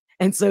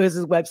 And so is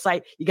his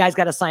website. You guys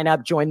got to sign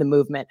up, join the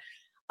movement.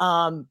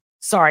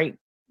 Sorry,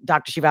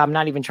 Dr. Shiva, I'm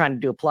not even trying to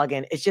do a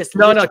plug-in. It's just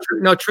No,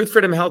 Truth,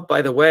 Freedom, Health,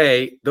 by the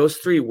way, those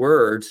 3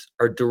 words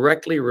are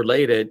directly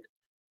related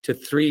to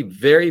 3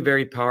 very,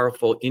 very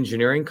powerful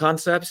engineering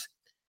concepts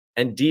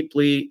and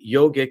deeply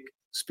yogic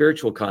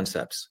spiritual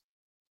concepts.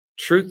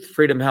 Truth,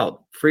 freedom, health.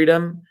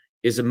 Freedom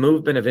is a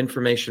movement of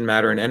information,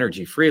 matter, and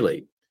energy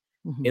freely.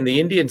 Mhm. In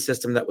the Indian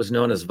system, that was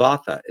known as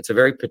Vata. It's a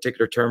very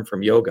particular term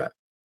from yoga.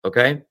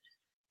 Okay.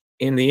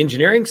 In the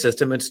engineering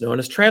system, it's known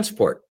as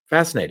transport.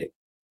 Fascinating,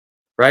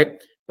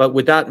 right? But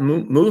without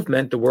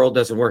movement, the world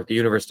doesn't work. The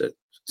universe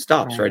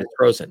stops, right? It's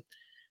frozen.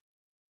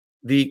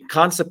 The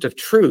concept of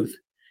truth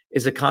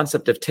is a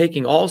concept of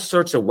taking all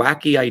sorts of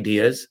wacky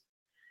ideas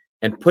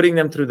and putting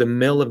them through the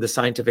mill of the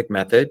scientific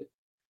method.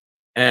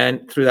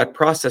 And through that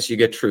process, you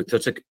get truth. So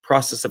it's a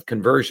process of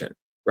conversion,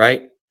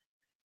 right?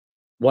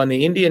 Well, in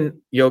the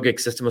Indian yogic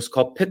system, it was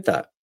called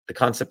Pitta, the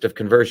concept of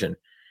conversion.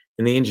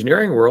 In the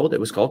engineering world, it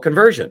was called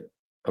conversion,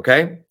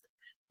 okay?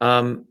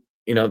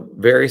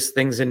 Various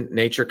things in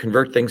nature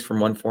convert things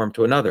from one form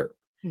to another.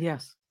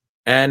 Yes.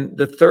 And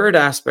the third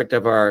aspect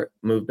of our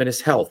movement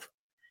is health.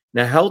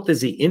 Now, health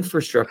is the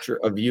infrastructure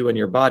of you and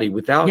your body.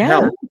 Without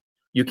health,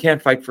 you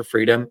can't fight for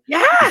freedom.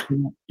 Yeah.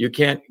 You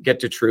can't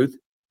get to truth.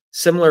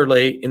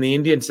 Similarly, in the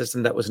Indian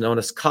system, that was known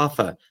as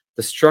kapha,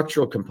 the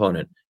structural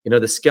component,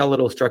 the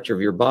skeletal structure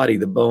of your body,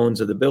 the bones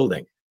of the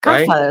building.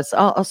 Right? Kapha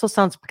also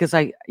sounds, because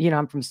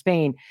I'm from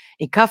Spain.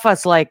 And kapha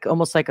is like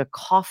almost like a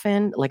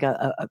coffin, like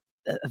a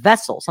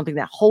vessel, something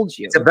that holds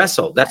you. It's a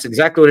vessel. That's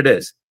exactly what it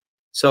is.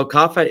 So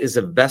kapha is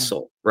a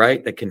vessel,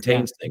 right, that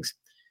contains things.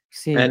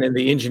 See. And in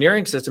the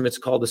engineering system, it's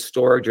called the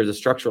storage or the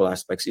structural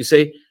aspects. You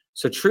see,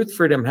 so truth,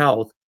 freedom,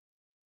 health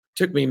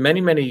took me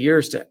many, many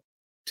years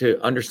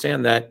to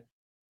understand that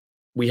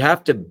we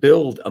have to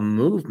build a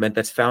movement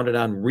that's founded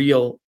on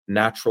real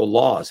natural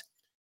laws.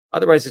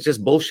 Otherwise, it's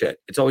just bullshit.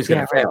 It's always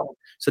going to fail. Right.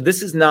 So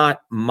this is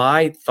not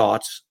my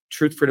thoughts.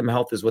 Truth, freedom,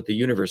 health is what the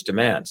universe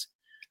demands.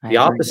 The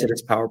opposite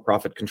is power,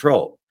 profit,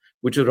 control,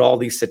 which is what all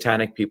these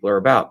satanic people are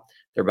about.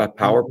 They're about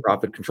power,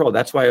 profit, control.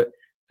 That's why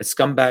a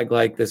scumbag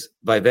like this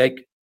Vivek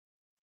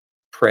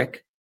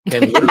prick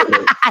can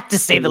literally, to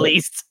say the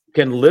least,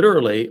 can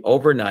literally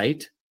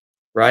overnight,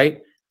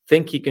 right,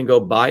 think he can go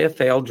buy a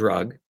failed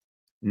drug,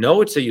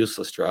 know it's a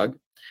useless drug,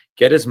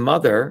 get his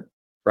mother,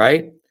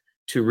 right,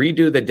 to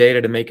redo the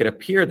data to make it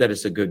appear that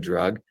it's a good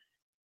drug,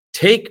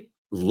 take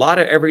a lot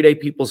of everyday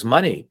people's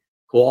money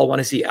who all want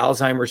to see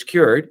Alzheimer's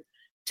cured,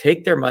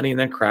 take their money and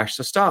then crash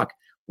the stock,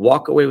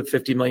 walk away with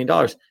 $50 million.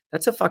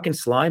 That's a fucking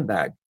slime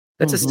bag.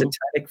 That's a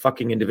satanic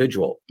fucking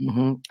individual.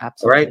 Absolutely.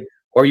 All right.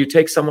 Or you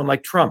take someone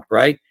like Trump,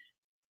 right?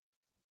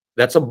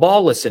 That's a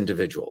ballless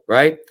individual,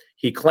 right?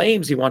 He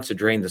claims he wants to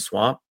drain the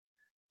swamp.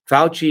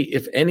 Fauci,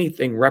 if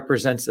anything,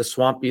 represents the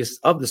swampiest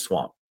of the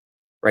swamp,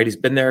 right? He's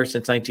been there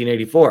since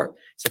 1984.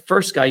 It's the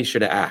first guy you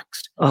should have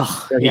asked.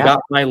 He got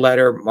my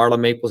letter. Marla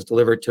Maples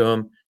delivered to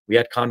him. We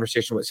had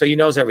conversation with, so he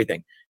knows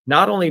everything.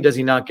 Not only does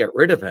he not get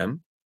rid of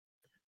him,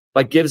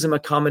 but gives him a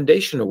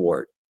commendation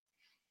award.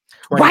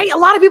 Right? A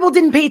lot of people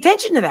didn't pay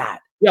attention to that.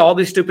 Yeah, all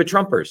these stupid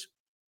Trumpers.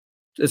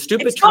 The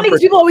stupid it's funny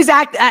because people always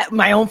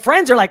my own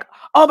friends are like,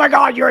 oh my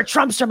God, you're a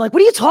Trumpster. I'm like,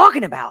 what are you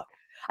talking about?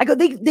 I go,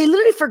 they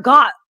literally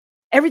forgot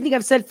everything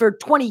I've said for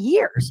 20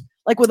 years.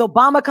 Like with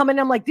Obama coming in,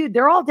 I'm like, dude,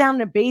 they're all down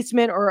in a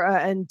basement or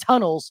in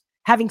tunnels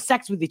having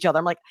sex with each other.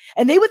 I'm like,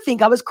 and they would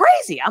think I was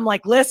crazy. I'm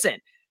like, listen,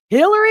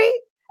 Hillary,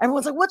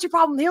 everyone's like, what's your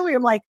problem with Hillary?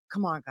 I'm like,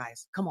 come on,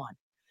 guys, come on.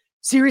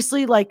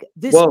 Seriously, like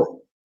this.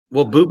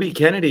 Well, Booby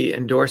Kennedy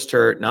endorsed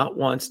her not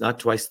once, not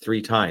twice,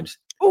 3 times.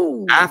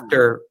 Ooh.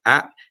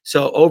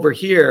 So over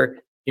here,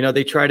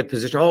 they try to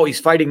position, he's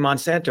fighting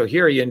Monsanto.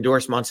 Here he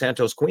endorsed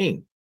Monsanto's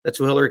queen. That's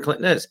who Hillary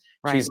Clinton is.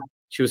 Right.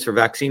 She was for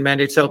vaccine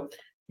mandates. So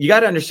you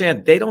got to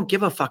understand, they don't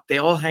give a fuck. They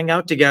all hang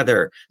out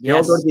together. They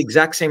all go to the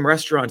exact same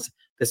restaurants,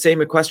 the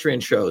same equestrian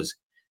shows.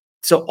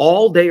 So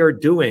all they are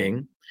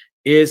doing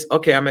is,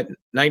 okay, I'm at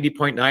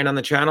 90.9 on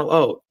the channel.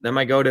 Oh, then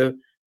I go to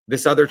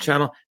this other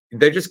channel.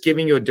 They're just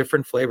giving you a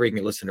different flavor. You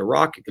can listen to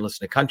rock, you can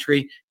listen to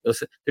country. They're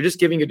just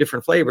giving you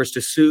different flavors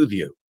to soothe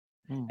you.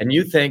 And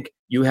you think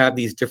you have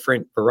these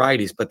different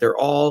varieties, but they're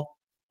all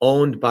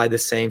owned by the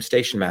same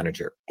station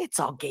manager.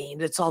 It's all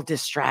games. It's all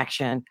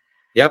distraction.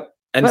 Yep.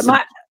 And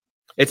But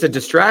it's a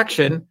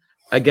distraction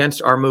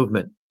against our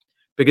movement,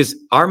 because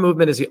our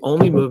movement is the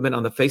only movement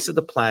on the face of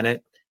the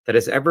planet that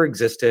has ever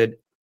existed,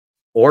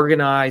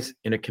 organized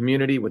in a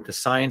community with the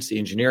science, the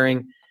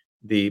engineering,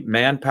 the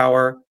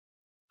manpower,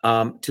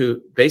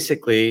 to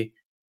basically,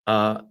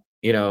 end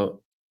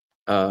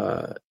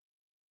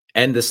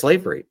the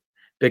slavery.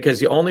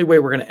 Because the only way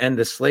we're going to end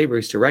the slavery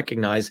is to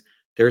recognize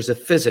there's a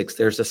physics,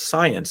 there's a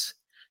science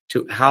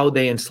to how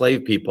they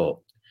enslave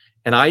people.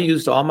 And I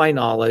used all my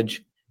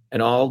knowledge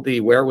and all the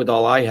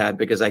wherewithal I had,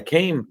 because I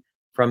came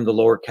from the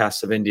lower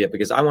castes of India,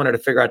 because I wanted to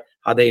figure out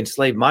how they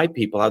enslaved my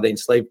people, how they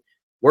enslaved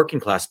working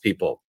class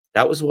people.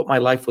 That was what my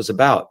life was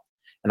about.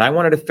 And I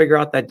wanted to figure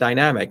out that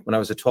dynamic when I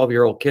was a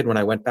 12-year-old kid, when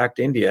I went back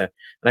to India.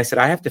 And I said,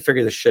 I have to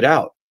figure this shit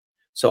out.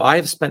 So I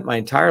have spent my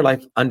entire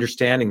life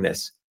understanding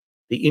this,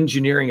 the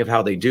engineering of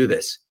how they do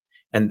this.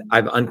 And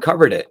I've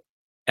uncovered it.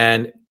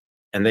 And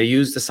they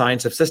use the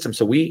science of systems.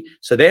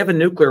 So they have a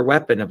nuclear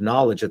weapon of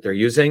knowledge that they're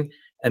using,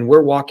 and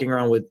we're walking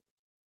around with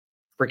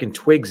freaking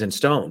twigs and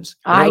stones.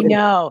 I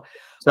know.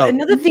 So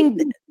another thing,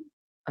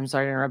 I'm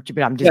sorry to interrupt you,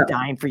 but I'm just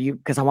dying for you,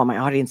 because I want my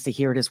audience to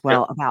hear it as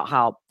well, about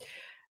how,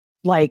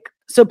 like,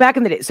 so back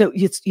in the day, so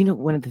it's,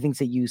 one of the things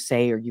that you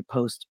say or you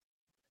post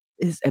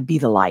is be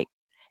the light.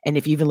 And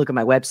if you even look at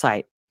my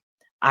website,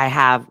 I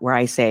have where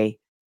I say,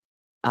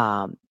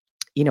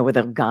 with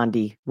a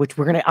Gandhi, which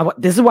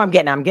this is what I'm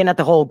getting at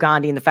the whole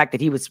Gandhi and the fact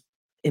that he was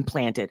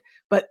implanted.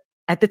 But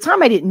at the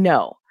time I didn't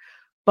know.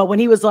 But when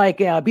he was like,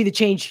 be the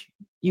change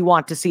you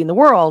want to see in the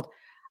world,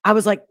 I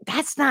was like,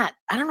 that's not,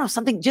 I don't know,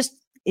 something just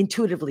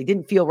intuitively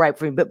didn't feel right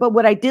for me. But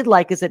what I did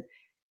like is that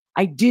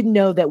I did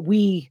know that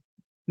we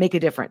make a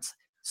difference.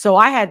 So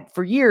I had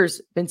for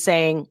years been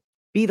saying,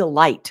 be the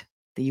light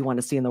that you want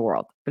to see in the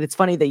world. But it's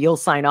funny that you'll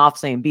sign off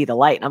saying be the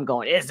light. And I'm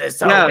going, is this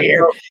so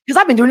weird? Because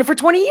I've been doing it for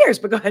 20 years,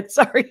 but go ahead.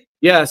 Sorry.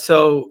 Yeah.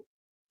 So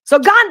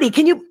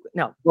Gandhi,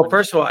 no. Well,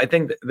 first of all, I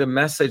think the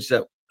message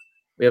that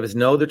we have is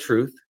know the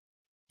truth,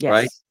 yes.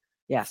 right?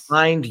 Yes.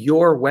 Find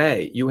your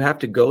way. You have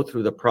to go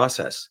through the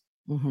process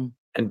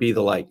and be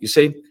the light. You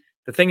see,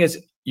 the thing is,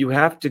 you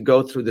have to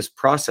go through this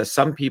process.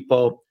 Some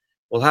people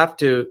will have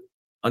to,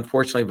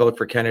 unfortunately, vote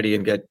for Kennedy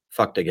and get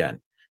fucked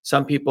again.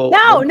 Some people.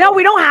 No,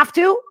 we don't have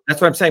to. That's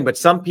what I'm saying. But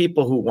some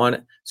people who want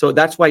it. So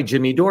that's why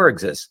Jimmy Dore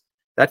exists.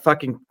 That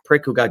fucking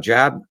prick who got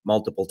jabbed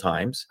multiple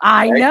times.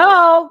 I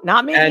know.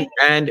 Not me.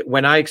 And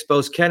when I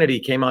exposed Kennedy,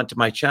 came onto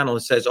my channel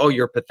and says, oh,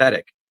 you're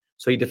pathetic.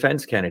 So he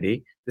defends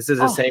Kennedy. This is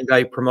the same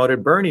guy who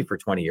promoted Bernie for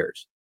 20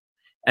 years.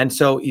 And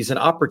so he's an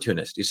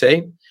opportunist, you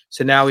see?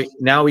 So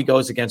now he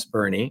goes against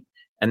Bernie,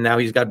 and now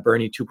he's got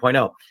Bernie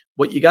 2.0.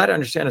 What you got to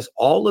understand is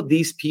all of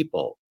these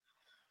people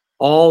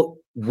all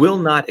will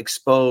not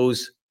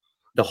expose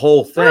the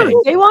whole thing.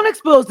 They won't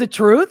expose the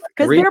truth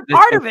because they're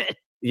part of it.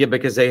 Yeah,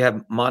 because they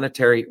have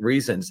monetary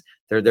reasons.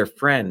 They're their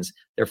friends.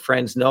 Their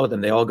friends know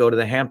them. They all go to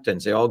the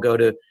Hamptons. They all go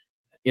to,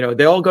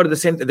 they all go to the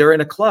same. They're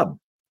in a club.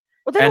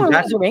 Well, they don't want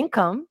to lose their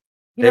income.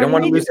 They don't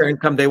want to lose their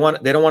income. They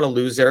don't want to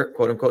lose their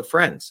quote unquote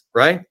friends,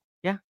 right?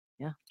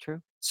 Yeah,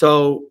 true.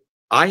 So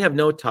I have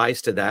no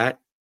ties to that.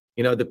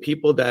 The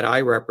people that I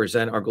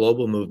represent, our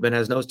global movement,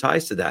 has no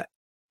ties to that.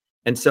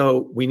 And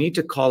so we need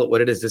to call it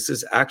what it is. This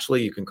is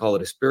actually, you can call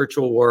it a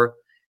spiritual war,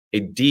 a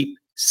deep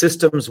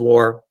systems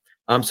war.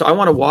 So I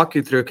want to walk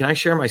you through. Can I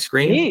share my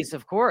screen? Please,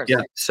 of course.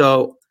 Yeah.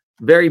 So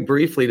very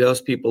briefly, to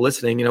those people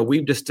listening,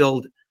 we've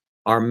distilled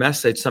our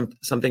message,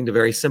 something to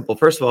very simple.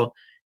 First of all,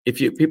 if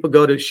people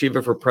go to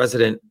Shiva for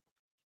President,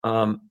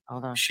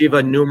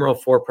 Shiva numeral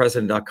for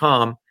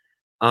president.com,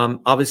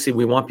 obviously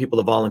we want people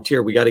to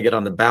volunteer. We got to get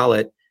on the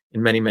ballot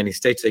in many, many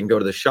states. They can go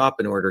to the shop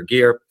and order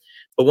gear.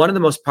 But one of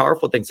the most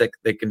powerful things that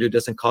they can do,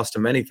 doesn't cost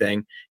them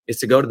anything, is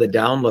to go to the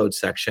download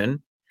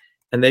section,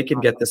 and they can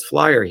get this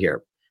flyer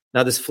here.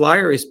 Now, this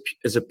flyer is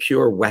a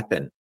pure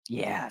weapon.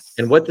 Yes.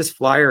 And what this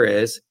flyer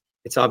is,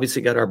 it's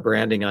obviously got our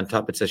branding on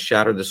top. It says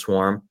Shatter the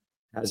Swarm,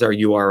 has our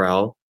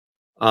URL.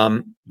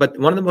 But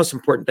one of the most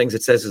important things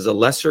it says is a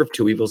lesser of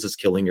two evils is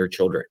killing your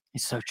children.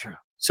 It's so true.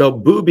 So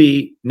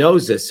Booby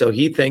knows this. So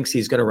he thinks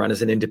he's going to run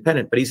as an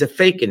independent, but he's a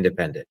fake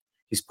independent.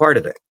 He's part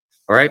of it.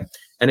 All right.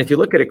 And if you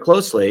look at it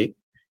closely,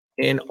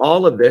 in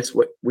all of this,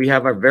 what we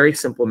have a very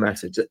simple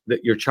message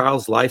that your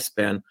child's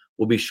lifespan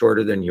will be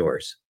shorter than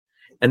yours.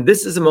 And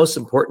this is the most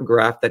important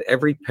graph that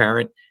every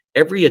parent,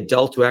 every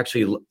adult who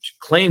actually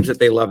claims that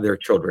they love their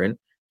children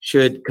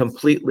should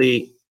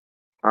completely,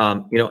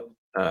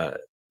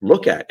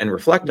 look at and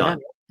reflect on.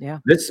 Yeah.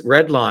 This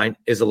red line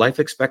is the life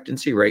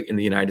expectancy rate in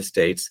the United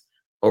States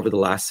over the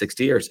last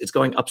 60 years. It's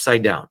going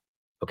upside down.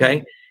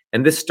 Okay.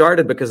 And this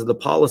started because of the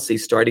policy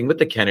starting with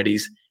the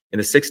Kennedys in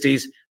the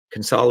 60s,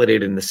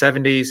 consolidated in the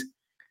 70s.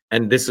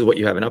 And this is what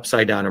you have, an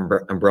upside down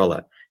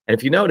umbrella. And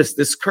if you notice,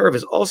 this curve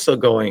is also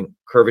going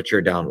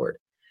curvature downward.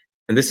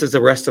 And this is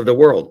the rest of the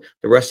world.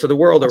 The rest of the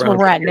world That's around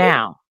where we're at here,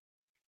 now.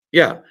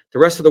 yeah, the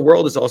rest of the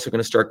world is also going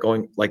to start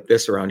going like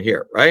this around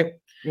here, right?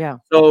 Yeah.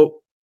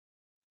 So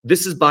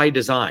this is by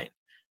design.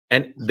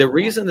 And the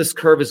reason this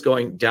curve is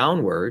going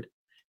downward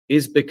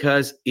is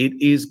because it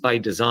is by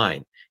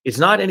design. It's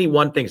not any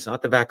one thing. It's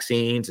not the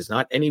vaccines. It's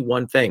not any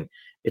one thing.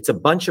 It's a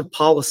bunch of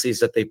policies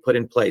that they put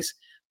in place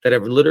that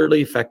have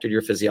literally affected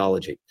your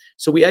physiology.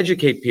 So we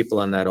educate people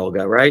on that,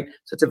 Olga, right?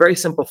 So it's a very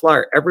simple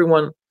flyer.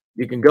 Everyone,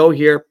 you can go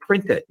here,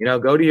 print it,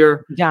 go to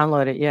your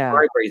Download it. Yeah.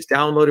 libraries,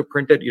 download it,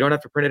 print it. You don't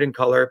have to print it in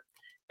color.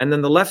 And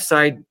then the left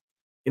side,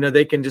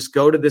 they can just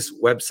go to this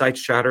website,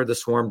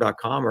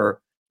 shattertheswarm.com, or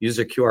use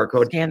a QR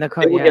code. Scan the They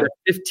code. will Yeah. get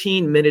a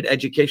 15-minute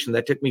education.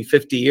 That took me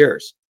 50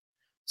 years.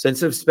 So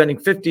instead of spending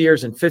 50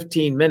 years in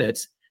 15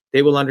 minutes,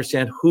 they will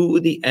understand who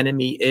the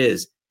enemy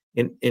is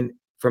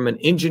from an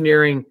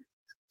engineering,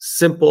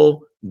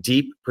 simple,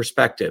 deep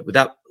perspective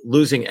without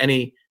losing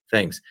any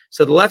things.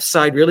 So the left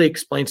side really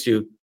explains to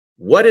you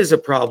what is a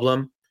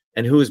problem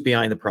and who is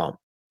behind the problem,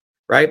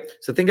 right?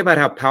 So think about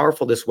how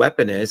powerful this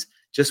weapon is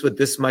just with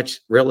this much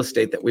real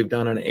estate that we've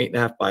done on an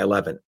 8.5 by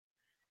 11.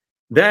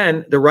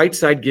 Then the right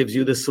side gives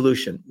you the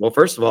solution. Well,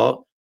 first of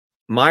all,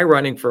 my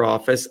running for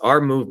office, our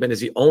movement is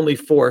the only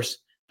force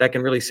that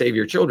can really save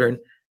your children.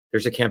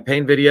 There's a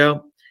campaign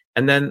video.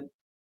 And then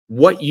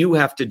what you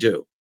have to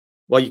do.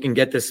 Well, you can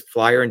get this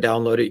flyer and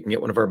download it. You can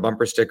get one of our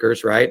bumper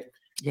stickers, right?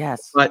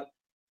 Yes. But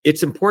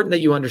it's important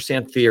that you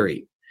understand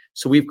theory.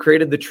 So we've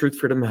created the Truth,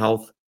 Freedom,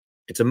 Health.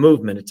 It's a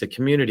movement. It's a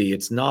community.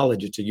 It's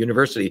knowledge. It's a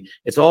university.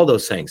 It's all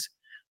those things.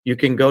 You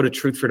can go to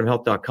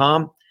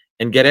truthfreedomhealth.com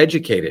and get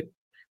educated,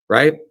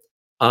 right?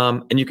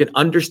 And you can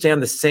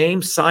understand the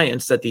same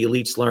science that the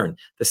elites learn.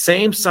 The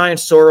same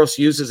science Soros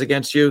uses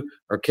against you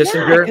or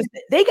Kissinger.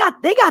 Yeah,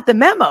 they got the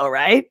memo,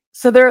 right?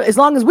 So they're, as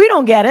long as we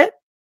don't get it,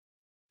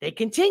 they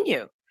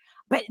continue.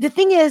 But the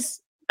thing is,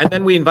 and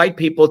then we invite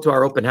people to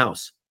our open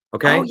house.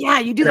 Okay. Oh yeah,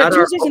 you do that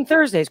Tuesdays and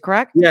Thursdays,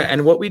 correct? Yeah.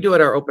 And what we do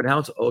at our open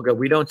house, Olga,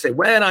 we don't say,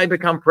 when I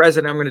become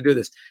president, I'm going to do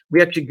this.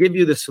 We actually give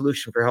you the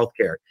solution for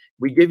healthcare.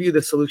 We give you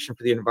the solution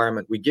for the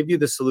environment. We give you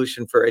the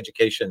solution for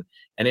education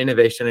and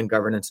innovation and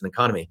governance and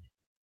economy,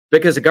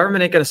 because the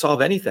government ain't going to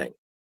solve anything.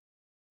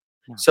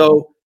 No.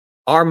 So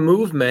our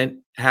movement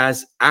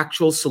has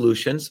actual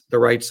solutions. The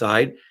right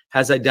side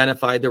has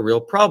identified the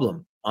real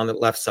problem on the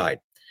left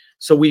side.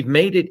 So we've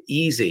made it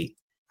easy.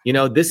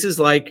 This is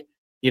like,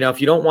 if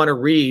you don't want to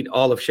read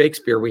all of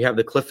Shakespeare, we have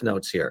the Cliff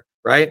Notes here,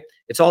 right?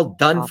 It's all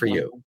done for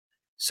you.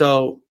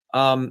 So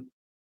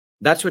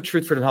that's what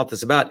Truth, Freedom, Health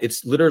is about.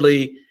 It's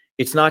literally,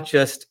 it's not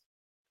just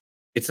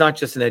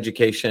an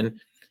education.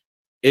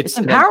 It's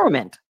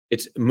empowerment.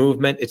 It's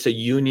movement. It's a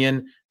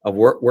union of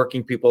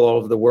working people all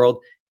over the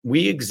world.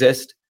 We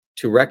exist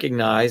to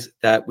recognize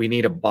that we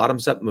need a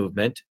bottoms-up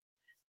movement,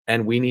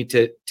 and we need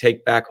to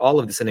take back all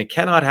of this. And it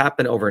cannot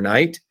happen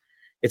overnight.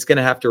 It's going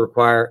to have to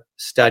require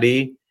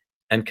study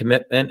and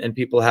commitment, and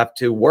people have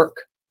to work.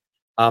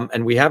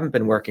 And we haven't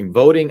been working.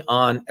 Voting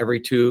on every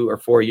 2 or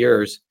 4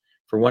 years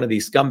for one of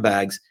these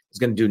scumbags is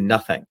going to do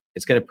nothing.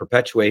 It's going to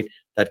perpetuate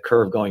that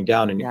curve going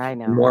down,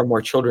 and more and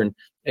more children.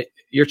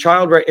 Your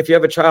child, right? If you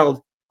have a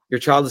child, your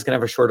child is going to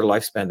have a shorter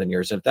lifespan than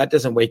yours. And if that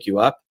doesn't wake you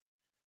up,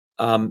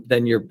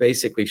 then you're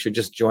basically should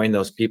just join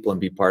those people and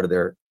be part of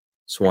their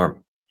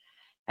swarm.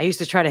 I used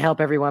to try to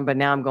help everyone, but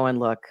now I'm going,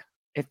 look,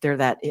 if they're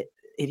that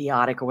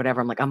idiotic or whatever,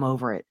 I'm like, I'm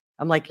over it.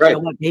 I'm like, right. You know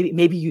what?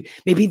 Maybe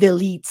the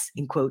elites,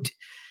 in quote,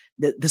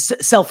 the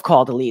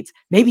self-called elites,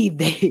 maybe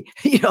they,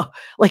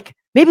 like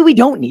maybe we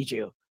don't need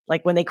you.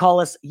 Like when they call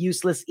us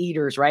useless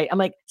eaters, right? I'm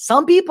like,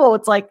 some people,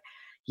 it's like,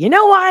 you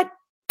know what?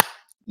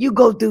 You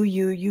go do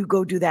you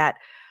go do that.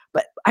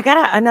 But I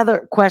got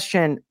another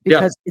question,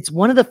 because it's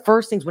one of the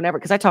first things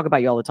because I talk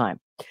about you all the time.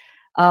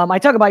 I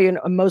talk about you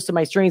in most of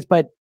my streams,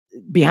 but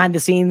behind the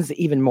scenes,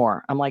 even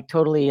more. I'm like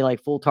totally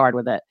like full tard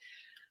with it,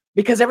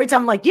 because every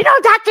time I'm like,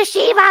 Dr.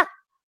 Shiva,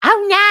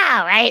 oh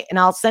no, right? And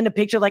I'll send a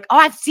picture like, oh,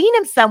 I've seen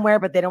him somewhere,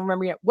 but they don't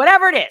remember it.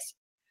 Whatever it is.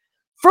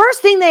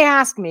 First thing they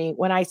ask me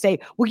when I say,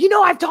 well,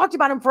 I've talked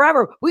about him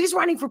forever. Well, he's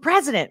running for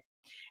president.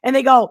 And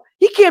they go,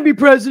 he can't be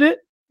president.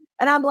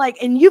 And I'm like,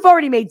 and you've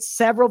already made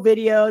several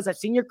videos. I've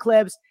seen your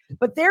clips,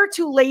 but they're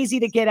too lazy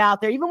to get out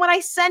there. Even when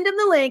I send them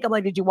the link, I'm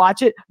like, did you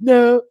watch it?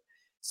 No.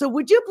 So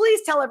would you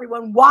please tell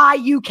everyone why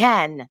you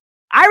can?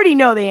 I already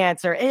know the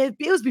answer. And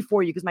it was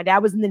before you, because my dad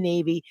was in the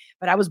Navy,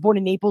 but I was born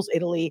in Naples,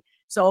 Italy.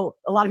 So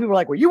a lot of people are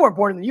like, well, you weren't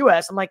born in the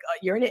US. I'm like,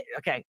 you're in it.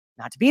 Okay.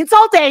 Not to be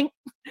insulting.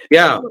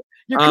 Yeah.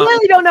 You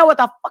clearly don't know what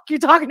the fuck you're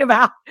talking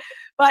about.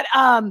 But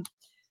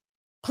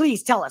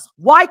please tell us,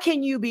 why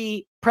can you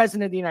be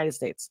president of the United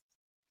States?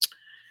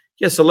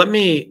 Yeah. So let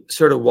me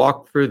sort of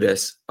walk through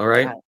this. All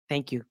right.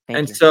 Thank you.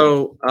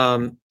 So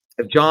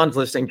if John's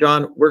listening,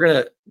 John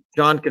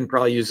can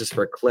probably use this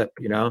for a clip,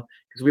 because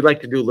we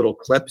like to do little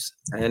clips.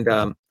 And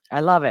I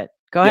love it.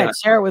 Go ahead.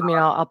 Share it with me.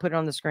 And I'll put it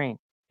on the screen.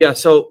 Yeah.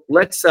 So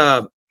let's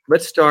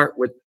start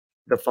with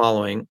the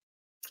following.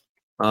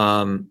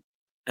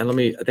 And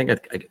I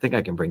think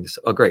I can bring this.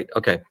 Oh, great.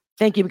 Okay.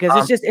 Thank you.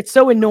 Because it's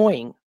so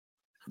annoying.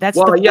 That's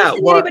the first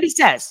thing anybody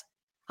says.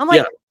 I'm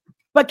like,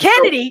 But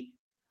Kennedy,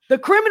 the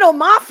criminal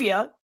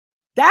mafia,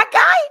 that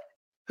guy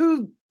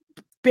who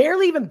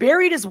barely even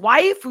buried his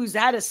wife, who's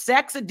had a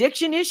sex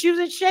addiction issues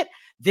and shit.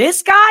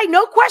 This guy,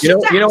 no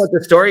questions asked. You know what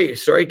the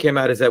story came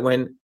out is that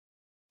when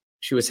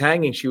she was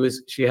hanging,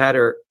 she had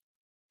her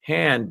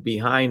hand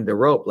behind the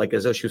rope, like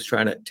as though she was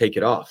trying to take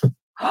it off.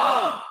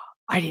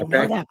 I didn't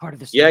know that part of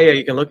the story. Yeah,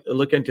 you can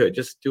look into it.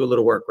 Just do a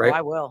little work, right?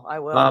 Oh, I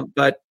will.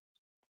 But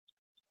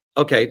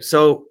okay,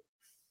 so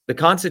the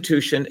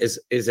Constitution is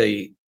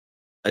a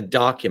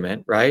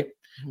document, right?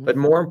 Mm-hmm. But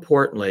more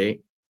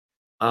importantly,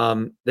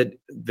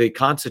 the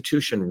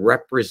Constitution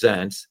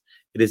represents,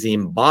 it is the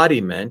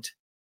embodiment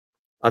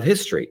of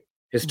history,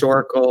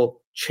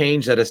 historical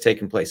change that has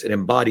taken place. It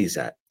embodies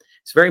that.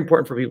 It's very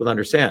important for people to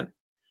understand.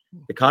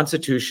 The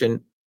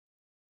Constitution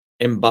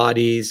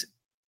embodies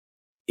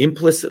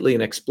implicitly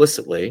and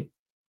explicitly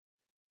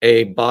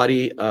a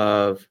body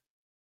of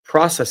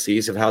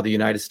processes of how the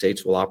United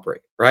States will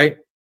operate, right?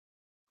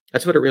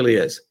 That's what it really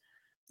is.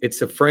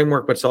 It's a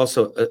framework, but it's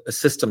also a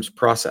systems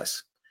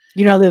process.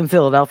 You know, I live in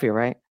Philadelphia,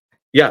 right?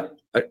 Yeah.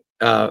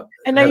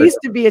 And I used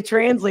to be a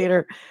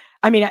translator.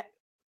 I mean,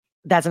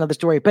 that's another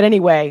story. But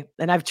anyway,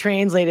 and I've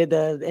translated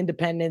the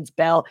Independence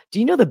Bell. Do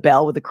you know the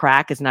bell with the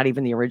crack is not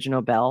even the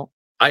original bell?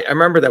 I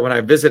remember that when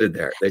I visited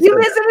there. You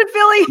visited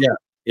Philly?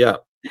 Yeah.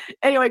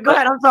 Anyway, go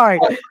ahead. I'm sorry.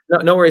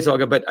 No worries,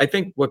 Olga. But I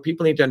think what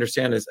people need to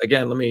understand is,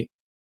 again, let me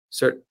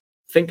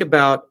think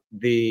about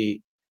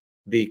the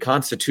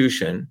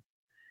Constitution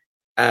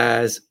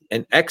as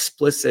an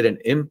explicit and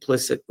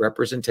implicit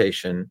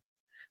representation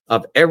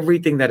of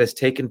everything that has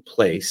taken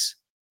place,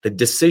 the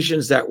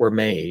decisions that were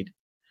made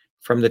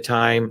from the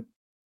time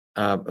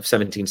of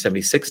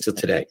 1776 till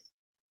today.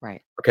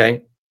 Right.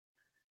 Okay.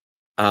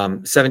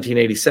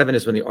 1787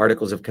 is when the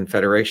Articles of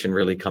Confederation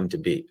really come to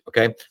be.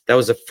 Okay. That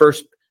was the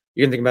first,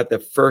 you can think about the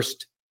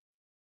first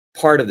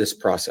part of this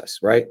process,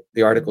 right?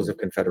 The Articles of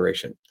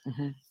Confederation.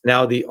 Mm-hmm.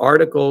 Now, the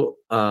article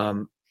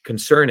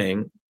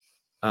concerning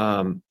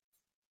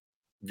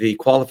the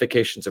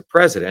qualifications of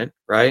president,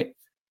 right?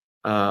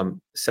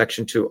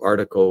 Section 2,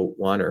 Article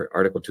 1, or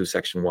Article 2,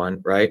 Section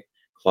 1, right?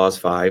 Clause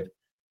 5,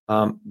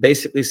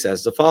 basically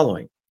says the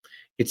following.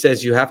 It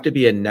says you have to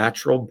be a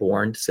natural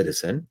born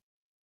citizen.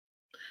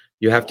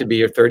 You have to be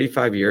here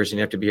 35 years, and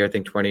you have to be here, I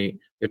think, you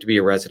have to be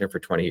a resident for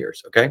 20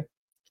 years, okay?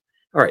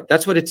 All right,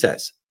 that's what it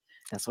says.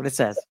 That's what it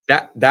says.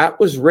 That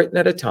was written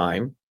at a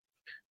time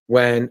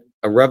when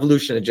a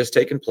revolution had just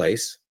taken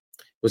place.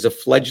 It was a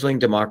fledgling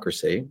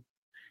democracy,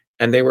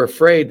 and they were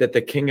afraid that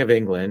the King of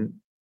England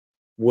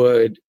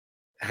would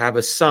have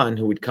a son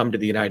who would come to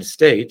the United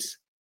States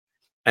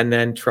and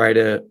then try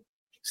to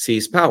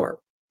seize power.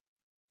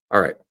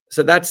 All right.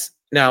 So that's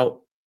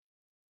now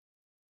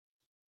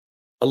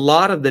a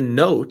lot of the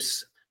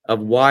notes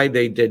of why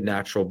they did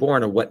natural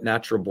born or what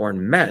natural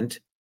born meant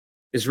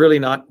is really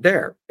not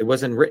there. It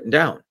wasn't written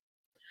down.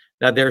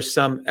 Now, there's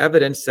some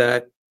evidence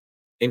that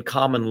in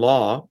common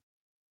law,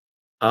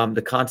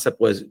 the concept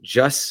was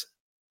jus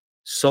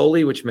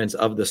soli, which means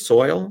of the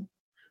soil,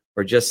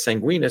 or jus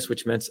sanguinis,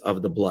 which means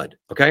of the blood.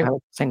 Okay.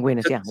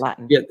 Sanguinis, yeah,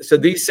 Latin. Yeah. So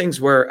these things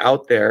were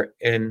out there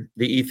in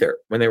the ether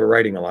when they were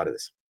writing a lot of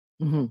this,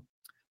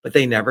 but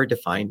they never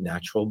defined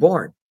natural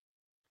born.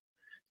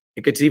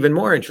 It gets even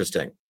more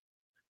interesting.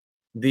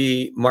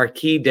 The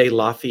Marquis de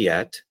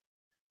Lafayette,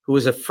 who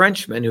was a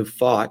Frenchman who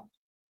fought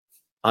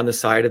on the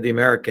side of the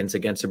Americans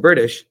against the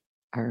British,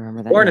 I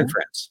remember that. Born in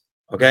France.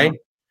 Okay.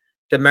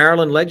 The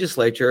Maryland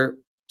legislature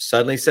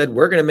suddenly said,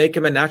 we're going to make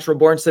him a natural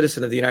born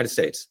citizen of the United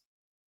States.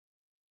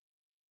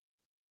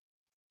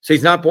 So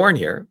he's not born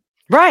here.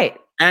 Right.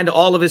 And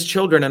all of his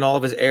children and all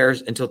of his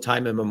heirs until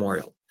time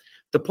immemorial.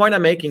 The point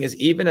I'm making is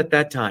even at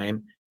that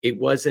time, it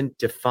wasn't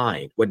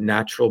defined what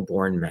natural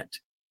born meant.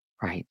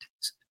 Right.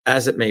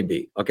 As it may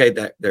be. Okay,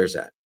 there's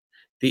that.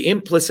 The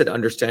implicit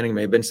understanding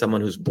may have been someone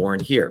who's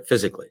born here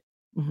physically.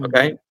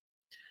 Okay.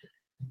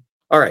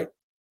 All right.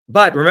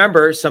 But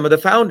remember, some of the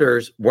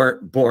founders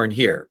weren't born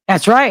here.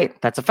 That's right.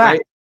 That's a fact.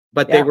 Right?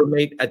 But they were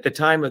made, at the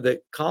time of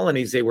the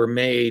colonies, they were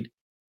made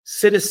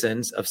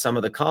citizens of some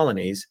of the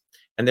colonies.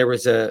 And there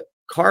was a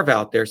carve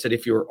out there said,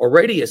 if you were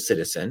already a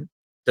citizen,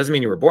 doesn't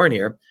mean you were born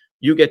here,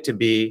 you get to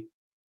be,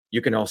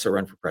 you can also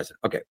run for president.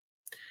 Okay.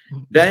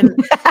 Then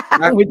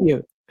I'm with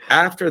you.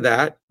 After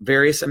that,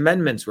 various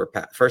amendments were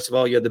passed. First of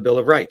all, you had the Bill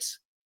of Rights.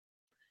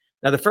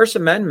 Now, the First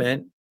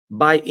Amendment,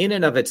 by in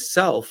and of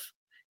itself,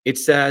 it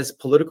says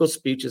political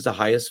speech is the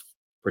highest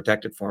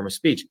protected form of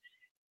speech.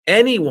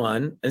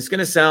 Anyone, and it's going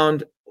to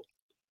sound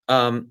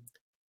a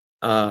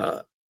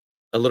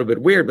little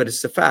bit weird, but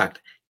it's the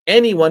fact.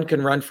 Anyone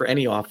can run for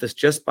any office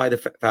just by the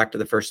fact of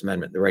the First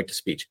Amendment, the right to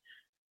speech.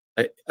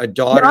 A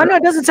daughter. No,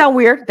 it doesn't sound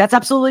weird. That's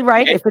absolutely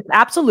right. If it's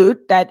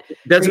absolute, that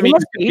doesn't mean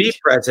you can be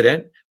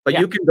president, but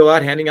you can go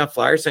out handing out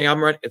flyers saying,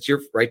 I'm running. It's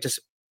your right to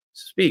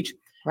speech.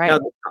 Right. Now,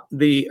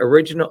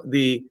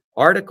 the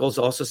articles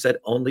also said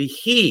only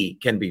he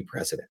can be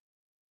president.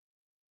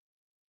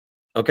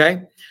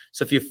 Okay.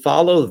 So if you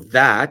follow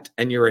that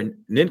and you're a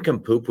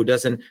nincompoop who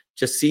doesn't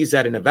just sees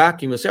that in a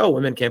vacuum, you'll say, oh,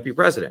 women can't be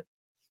president.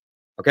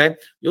 Okay.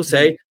 You'll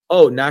say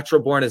oh,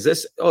 natural born is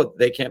this. Oh,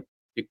 they can't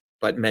be,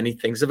 but many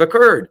things have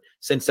occurred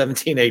since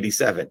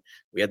 1787.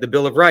 We had the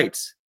Bill of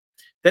Rights.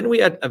 Then we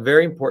had a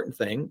very important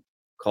thing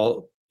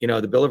called,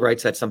 the Bill of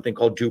Rights had something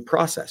called due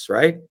process,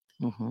 right?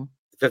 Mm-hmm.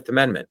 The Fifth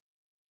Amendment.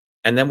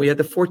 And then we had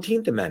the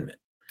 14th Amendment.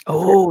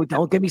 Oh,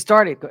 don't get me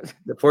started.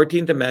 The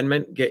 14th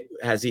Amendment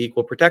has the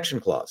Equal Protection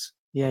Clause.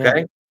 Yeah.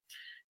 Okay.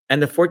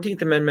 And the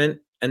 14th Amendment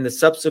and the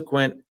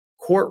subsequent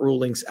court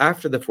rulings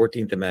after the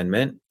 14th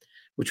Amendment,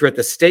 which were at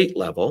the state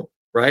level,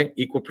 right?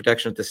 Equal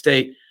protection at the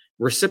state,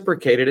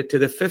 reciprocated it to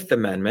the Fifth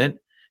Amendment,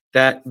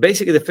 that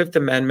basically the Fifth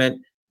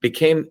Amendment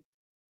became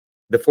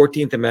the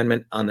 14th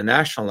Amendment on the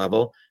national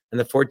level. And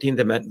the 14th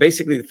Amendment,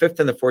 basically the Fifth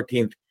and the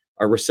 14th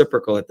are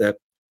reciprocal at the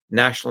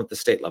national, at the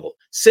state level.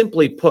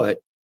 Simply put,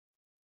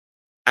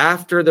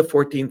 after the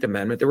 14th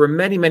Amendment, there were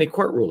many, many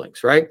court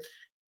rulings, right?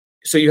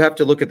 So you have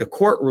to look at the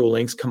court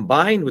rulings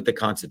combined with the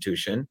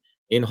Constitution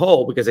in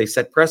whole, because they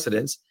set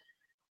precedents,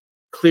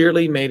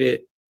 clearly made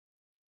it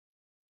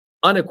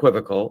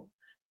unequivocal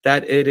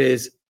that it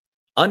is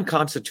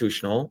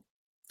unconstitutional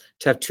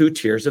to have two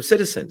tiers of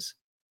citizens.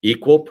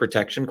 Equal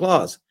protection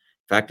clause.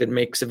 In fact, it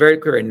makes it very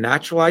clear a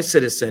naturalized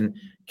citizen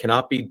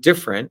cannot be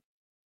different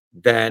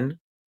than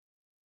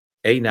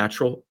a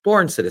natural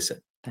born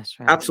citizen. That's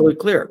right. Absolutely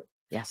clear.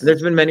 Yes. And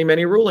there's been many,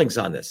 many rulings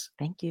on this.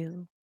 Thank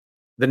you.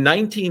 The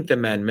 19th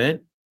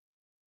Amendment,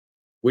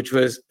 which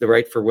was the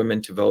right for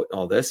women to vote and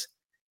all this,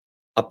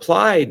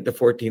 applied the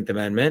 14th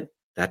Amendment.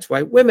 That's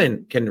why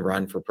women can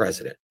run for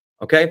president.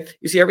 Okay.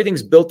 You see,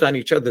 everything's built on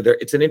each other there.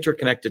 It's an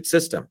interconnected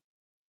system.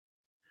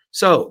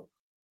 So,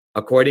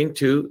 according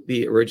to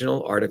the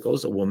original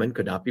articles, a woman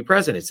could not be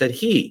president. It said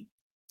he.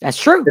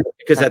 That's true.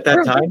 Because That's at that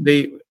true.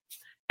 time,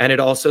 and it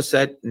also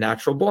said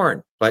natural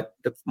born. But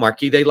the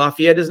Marquis de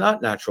Lafayette is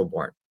not natural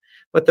born.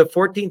 But the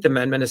 14th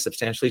Amendment has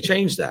substantially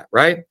changed that,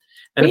 right?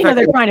 And But,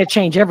 they're trying to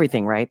change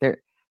everything, right? They're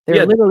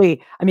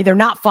literally, they're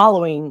not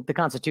following the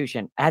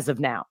Constitution as of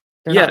now.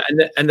 They're not.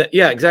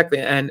 Yeah, exactly.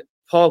 And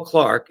Paul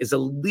Clark is a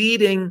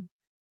leading,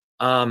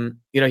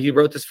 he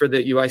wrote this for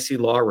the UIC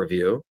Law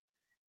Review,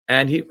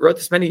 and he wrote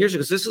this many years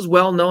ago. This is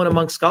well known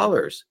among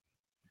scholars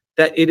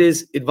that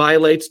it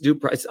violates due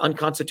process, it's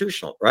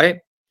unconstitutional, right?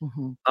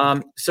 Mm-hmm.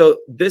 So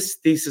this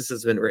thesis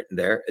has been written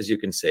there, as you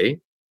can see.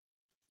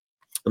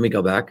 Let me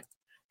go back,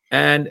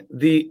 and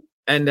we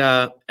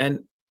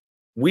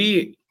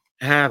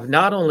have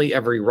not only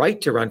every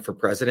right to run for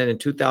president. In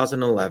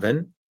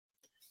 2011,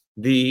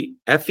 the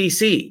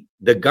FEC,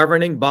 the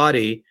governing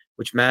body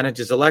which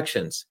manages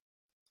elections,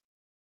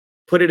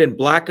 put it in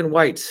black and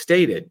white,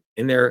 stated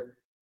in their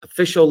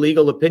official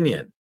legal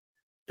opinion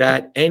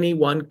that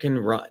anyone can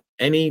run,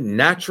 any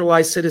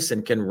naturalized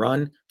citizen can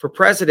run for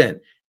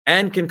president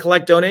and can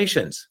collect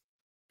donations,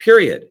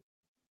 period.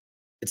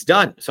 It's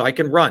done. So I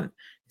can run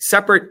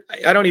separate.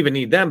 I don't even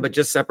need them, but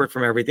just separate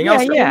from everything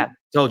else. Yeah.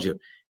 Told you.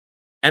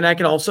 And I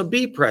can also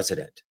be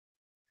president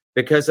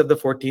because of the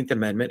 14th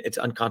Amendment. It's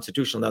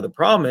unconstitutional. Now, the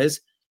problem is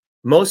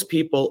most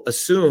people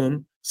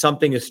assume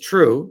something is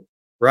true,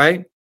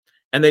 right?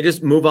 And they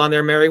just move on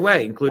their merry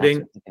way,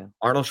 including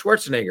Arnold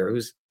Schwarzenegger,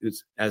 who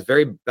has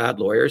very bad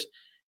lawyers,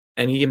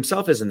 and he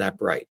himself isn't that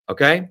bright,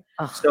 okay?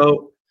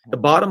 So the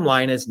bottom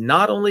line is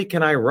not only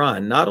can I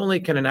run, not only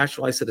can a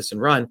naturalized citizen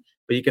run,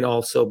 but you can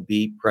also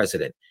be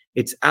president.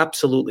 It's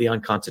absolutely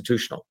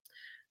unconstitutional.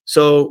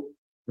 So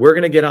we're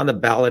going to get on the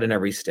ballot in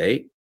every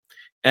state.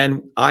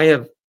 And I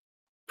have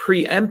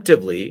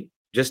preemptively,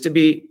 just to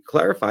be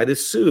clarified,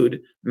 has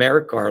sued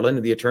Merrick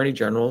Garland, the Attorney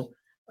General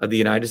of the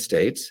United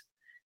States.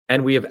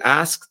 And we have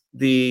asked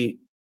the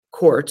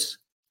courts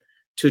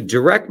to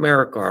direct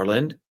Merrick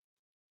Garland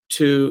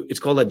to, it's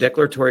called a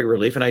declaratory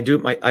relief. And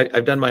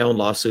I've done my own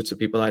lawsuits with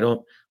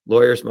people.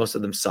 Lawyers, most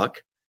of them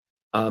suck.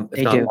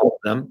 If not all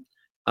of them.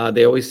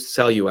 They always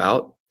sell you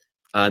out.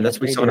 And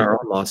that's what we saw in our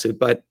own lawsuit,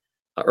 but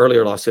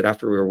earlier lawsuit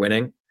after we were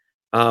winning.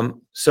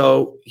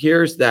 So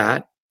here's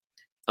that.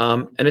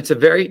 And it's a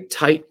very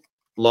tight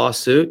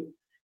lawsuit,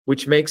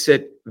 which makes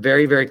it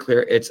very, very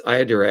clear. It's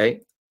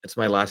Ayadure. It's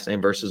my last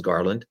name versus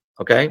Garland.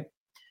 Okay.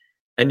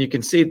 And you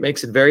can see it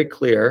makes it very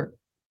clear.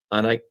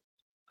 And I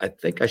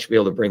think I should be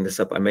able to bring this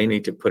up. I may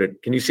need to put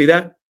it. Can you see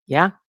that?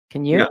 Yeah.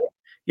 Can you?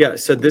 Yeah.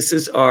 So this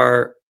is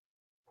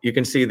you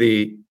can see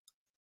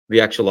the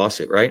actual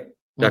lawsuit, right?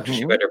 Dr.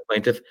 Shiva,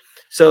 plaintiff.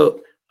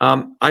 So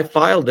I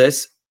filed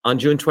this on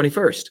June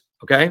 21st.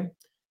 Okay.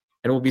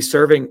 And we'll be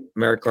serving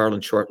Merrick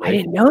Garland shortly. I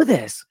didn't know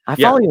this. I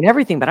follow you in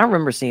everything, but I don't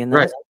remember seeing this.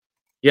 Right.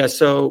 Yeah.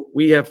 So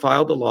we have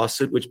filed a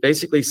lawsuit, which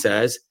basically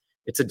says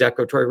it's a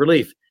declaratory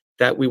relief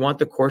that we want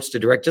the courts to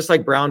direct, just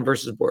like Brown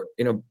versus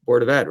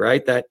Board of Ed,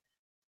 right? That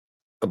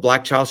a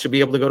black child should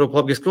be able to go to a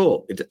public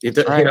school.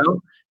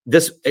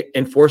 This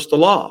enforce the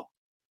law.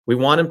 We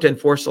want them to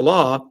enforce the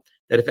law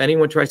that if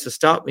anyone tries to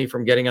stop me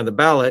from getting on the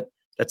ballot,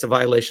 that's a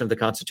violation of the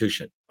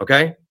Constitution.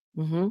 Okay.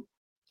 Mm-hmm.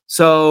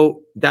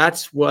 So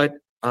that's what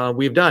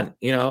we've done.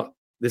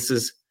 This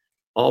is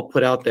all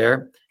put out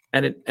there,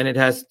 and it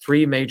has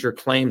three major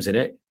claims in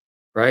it,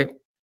 right?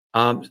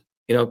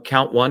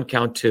 Count one,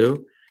 count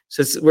two.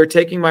 So we're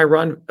taking my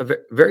run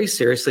very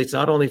seriously. It's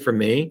not only for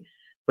me,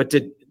 but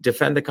to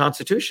defend the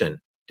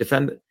Constitution,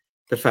 defend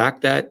the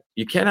fact that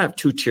you can't have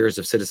 2 tiers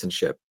of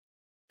citizenship.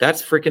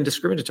 That's freaking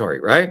discriminatory,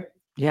 right?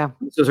 Yeah.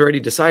 This was already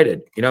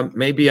decided.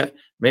 Maybe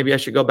I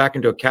should go back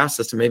into a caste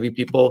system. Maybe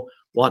people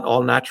want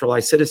all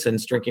naturalized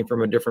citizens drinking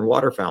from a different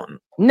water fountain.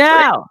 No,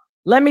 right?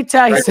 Let me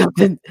tell you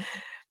something.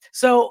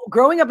 So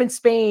growing up in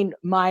Spain,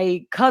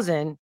 my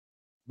cousin,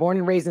 born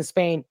and raised in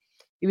Spain,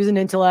 he was an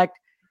intellect.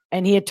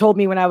 And he had told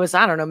me when I was,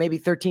 I don't know, maybe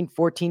 13,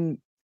 14.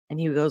 And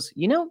he goes,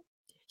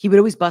 he would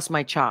always bust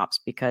my chops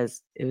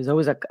because it was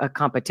always a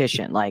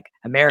competition. Like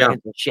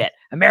Americans are shit.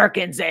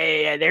 Americans,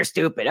 they're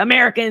stupid.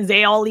 Americans,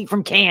 they all eat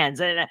from cans.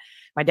 And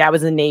my dad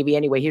was in the Navy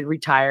anyway. He had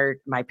retired.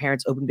 My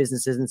parents opened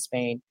businesses in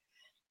Spain.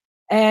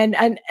 And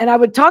I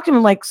would talk to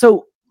him like,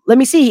 so let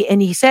me see. And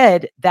he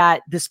said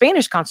that the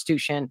Spanish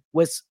Constitution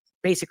was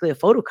basically a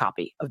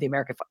photocopy of the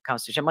American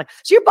Constitution. I'm like,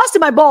 so you're busting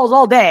my balls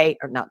all day,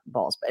 or not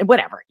balls, but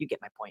whatever. You get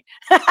my point.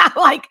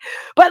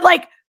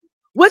 But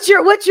what's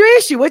your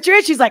issue? What's your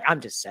issue? He's like,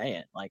 I'm just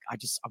saying, like, I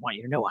want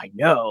you to know, I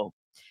know.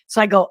 So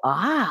I go,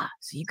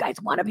 so you guys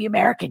want to be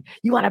American.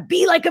 You want to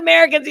be like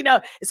Americans,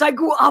 So I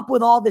grew up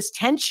with all this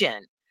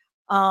tension.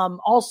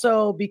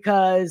 Also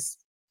because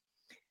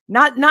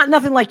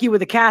nothing like you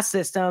with the caste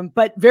system,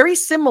 but very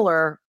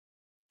similar.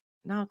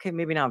 No, okay,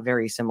 maybe not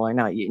very similar.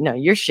 No,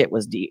 your shit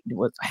was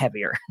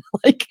heavier.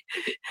 But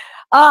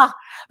I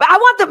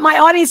want my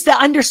audience to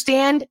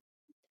understand,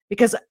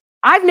 because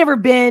I've never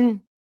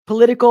been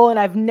political and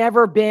I've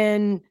never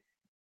been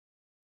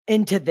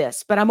into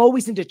this, but I'm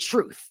always into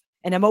truth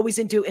and I'm always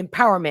into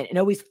empowerment and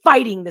always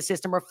fighting the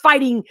system or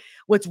fighting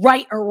what's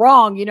right or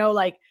wrong,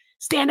 like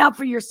stand up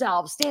for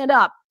yourself, stand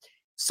up.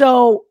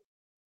 So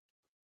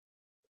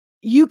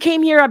you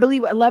came here, I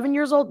believe, 11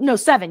 years old? No,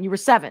 7. You were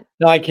 7.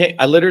 No,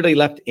 I literally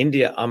left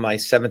India on my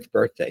 7th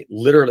birthday.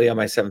 Literally on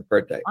my 7th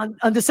birthday. On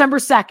December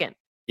 2nd.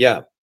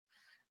 Yeah.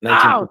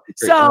 Oh,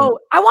 so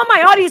I want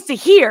my audience to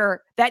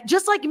hear that,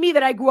 just like me,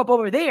 that I grew up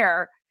over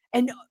there.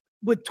 And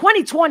with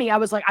 2020, I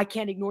was like, I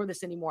can't ignore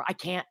this anymore. I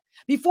can't.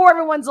 Before,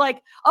 everyone's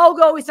like, oh,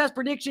 Go always has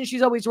predictions.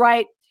 She's always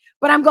right.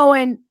 But I'm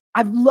going,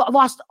 I've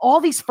lost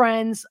all these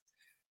friends.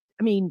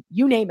 I mean,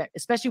 you name it,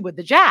 especially with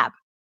the jab.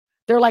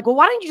 They're like, well,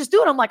 why don't you just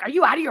do it? I'm like, are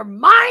you out of your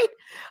mind?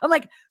 I'm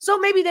like, so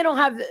maybe they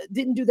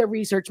didn't do their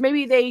research.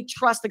 Maybe they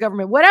trust the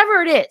government,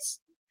 whatever it is.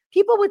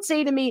 People would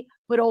say to me,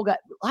 but Olga,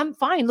 I'm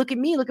fine. Look at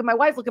me. Look at my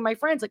wife. Look at my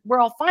friends. Like, we're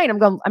all fine.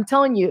 I'm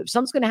telling you, if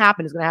something's going to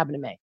happen, it's going to happen to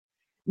me.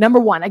 Number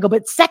one, I go,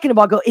 but second of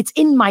all, I go, it's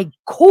in my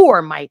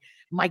core, my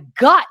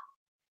gut,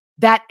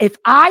 that if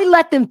I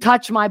let them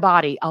touch my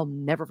body, I'll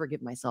never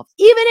forgive myself,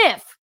 even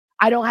if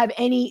I don't have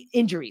any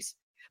injuries.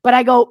 But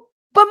I go,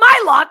 but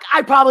my luck,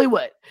 I probably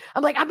would.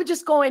 I'm like, I've been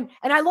just going,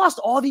 and I lost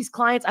all these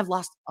clients. I've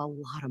lost a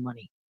lot of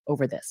money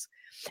over this.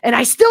 And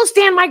I still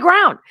stand my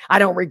ground. I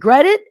don't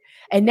regret it.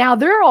 And now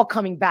they're all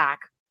coming back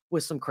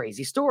with some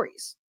crazy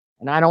stories.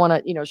 And I don't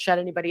want to, shut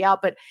anybody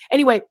out. But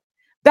anyway,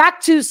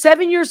 back to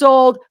 7 years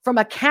old from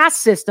a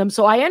caste system.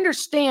 So I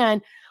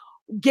understand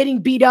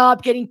getting beat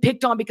up, getting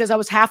picked on because I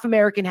was half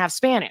American, half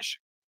Spanish.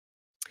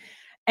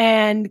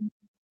 And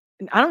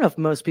I don't know if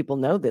most people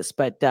know this,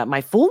 but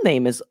my full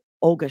name is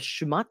Olga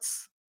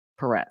Schmutz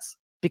Perez,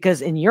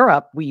 because in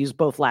Europe we use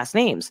both last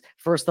names,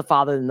 first the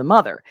father and the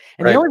mother.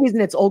 And the only reason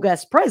it's Olga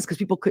S. Perez because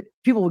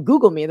people would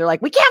Google me and they're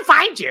like, we can't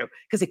find you,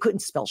 because they couldn't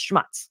spell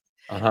Schmutz.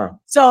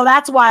 So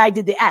that's why I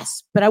did the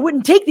S, but I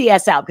wouldn't take the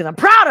S out because I'm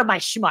proud of my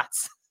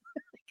Schmutz.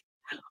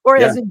 Or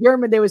as in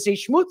German they would say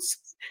Schmutz.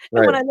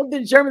 And when I lived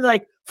in German, they're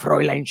like,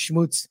 Fräulein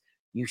Schmutz,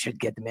 you should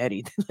get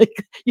married.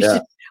 Like you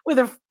should,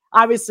 with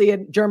obviously a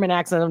German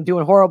accent. I'm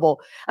doing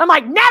horrible. I'm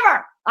like,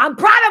 never. I'm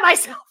proud of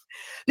myself.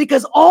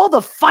 Because all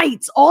the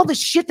fights, all the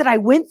shit that I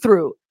went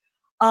through,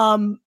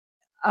 that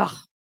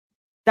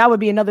would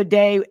be another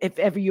day if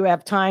ever you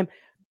have time.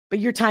 But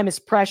your time is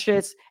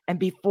precious. And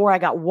before I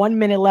got 1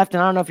 minute left,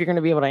 and I don't know if you're going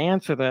to be able to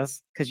answer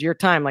this, because your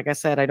time, like I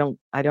said, I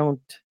don't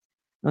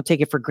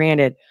take it for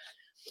granted.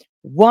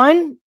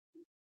 One,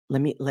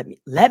 let me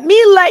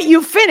let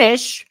you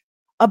finish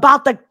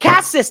about the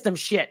caste system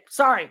shit.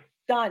 Sorry,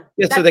 done.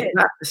 Yeah.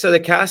 So the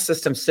caste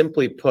system,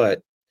 simply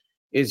put,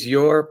 is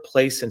your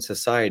place in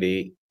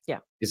society.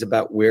 Is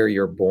about where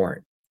you're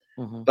born,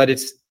 but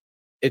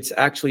it's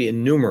actually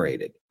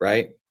enumerated,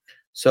 right?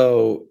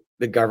 So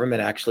the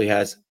government actually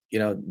has,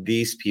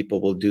 these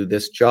people will do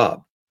this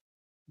job.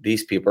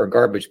 These people are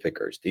garbage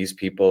pickers. These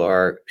people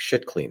are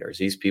shit cleaners.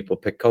 These people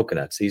pick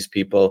coconuts. These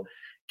people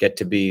get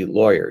to be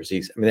lawyers.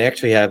 They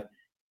actually have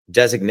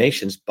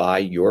designations by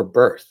your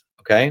birth.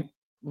 Okay.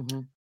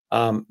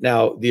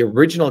 Now the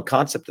original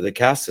concept of the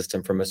caste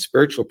system from a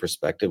spiritual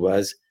perspective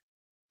was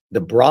the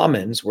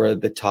Brahmins were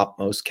the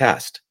topmost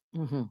caste.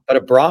 But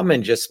a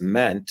Brahmin just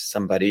meant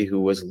somebody who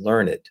was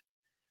learned,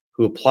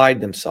 who applied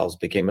themselves,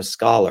 became a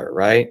scholar,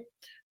 right?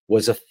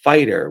 Was a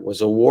fighter, was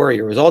a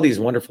warrior, was all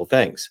these wonderful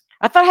things.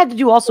 I thought it had to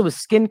do also with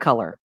skin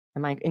color.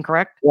 Am I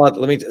incorrect? Well,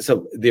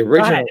 so the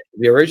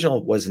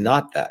original was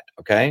not that,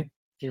 okay?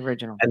 The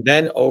original. And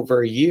then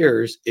over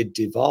years, it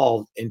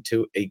devolved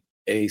into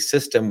a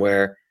system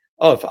where,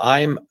 oh, if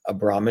I'm a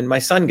Brahmin, my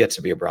son gets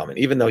to be a Brahmin,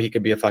 even though he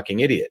could be a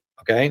fucking idiot.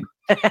 Okay.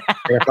 And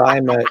if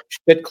I'm a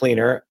shit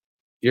cleaner,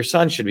 your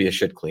son should be a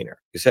shit cleaner.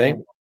 You say?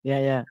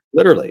 Yeah.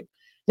 Literally.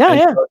 Yeah, And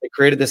yeah. so they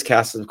created this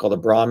caste system called the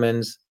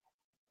Brahmins.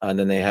 And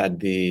then they had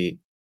the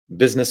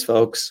business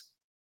folks.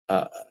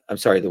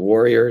 The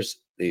warriors,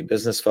 the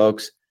business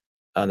folks,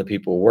 and the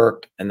people who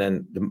worked, and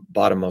then the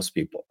bottommost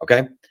people.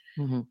 Okay.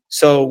 Mm-hmm.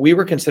 So we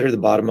were considered the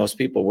bottommost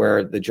people,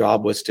 where the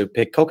job was to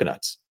pick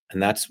coconuts.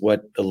 And that's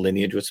what the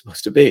lineage was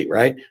supposed to be,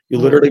 right? You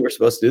literally were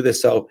supposed to do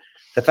this. So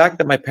the fact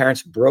that my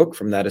parents broke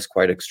from that is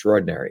quite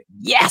extraordinary.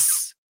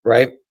 Yes.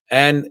 Right.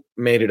 And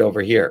made it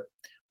over here.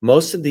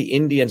 Most of the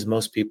Indians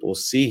most people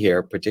see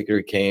here,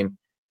 particularly came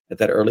at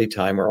that early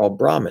time, are all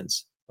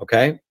Brahmins.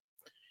 Okay.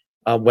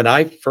 When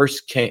I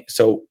first came,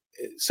 so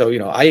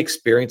I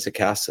experienced the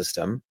caste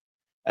system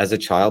as a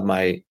child.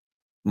 My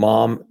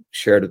mom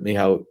shared with me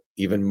how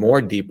even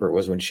more deeper it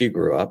was when she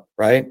grew up,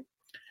 right?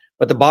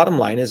 But the bottom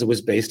line is, it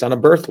was based on a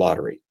birth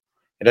lottery.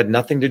 It had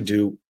nothing to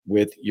do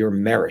with your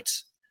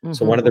merits. Mm-hmm.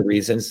 So one of the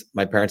reasons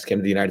my parents came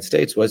to the United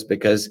States was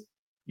because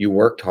you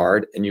worked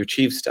hard and you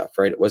achieved stuff,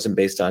 right? It wasn't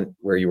based on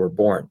where you were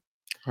born.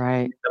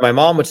 Right. And my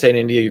mom would say in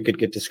India, you could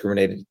get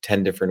discriminated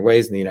 10 different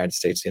ways. In the United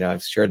States,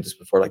 I've shared this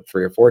before, like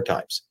 3 or 4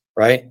 times,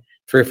 right?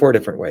 3 or 4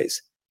 different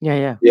ways.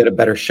 Yeah. You had a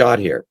better shot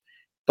here.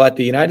 But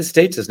the United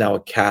States is now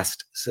a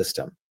caste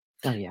system.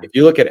 Oh, yeah. If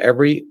you look at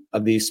every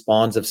of these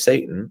spawns of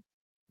Satan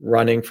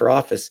running for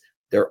office,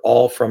 they're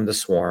all from the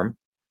swarm.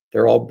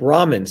 They're all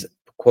Brahmins,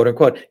 quote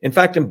unquote. In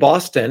fact, in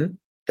Boston,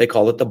 they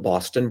call it the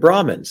Boston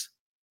Brahmins,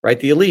 right?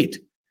 The elite.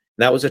 And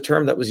that was a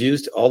term that was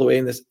used all the way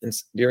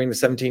during the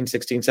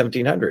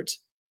 1700s,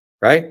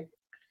 right?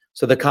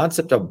 So the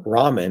concept of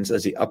Brahmins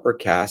as the upper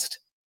caste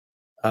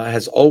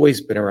has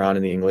always been around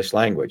in the English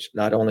language,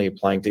 not only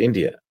applying to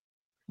India.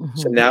 Mm-hmm.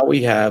 So now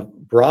we have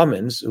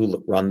Brahmins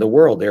who run the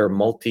world. They're a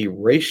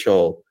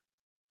multiracial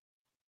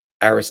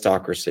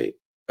aristocracy,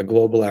 a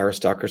global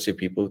aristocracy,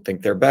 people who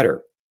think they're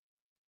better.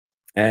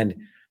 And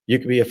you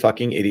could be a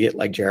fucking idiot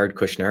like Jared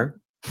Kushner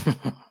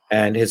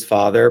and his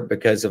father,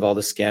 because of all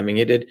the scamming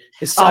he did,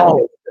 his son.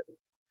 Oh.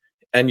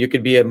 And you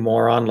could be a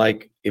moron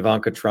like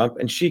Ivanka Trump,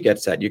 and she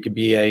gets that. You could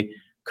be a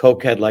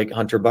cokehead like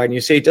Hunter Biden.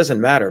 You say it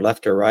doesn't matter,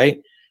 left or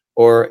right,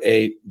 or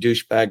a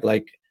douchebag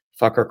like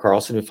Fucker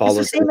Carlson who follows.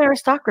 It's the same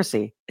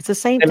aristocracy. It's the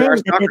same thing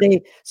that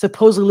they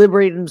supposedly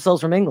liberated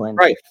themselves from England.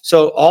 Right.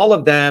 So all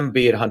of them,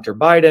 be it Hunter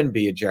Biden,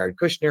 be it Jared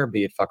Kushner,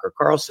 be it Fucker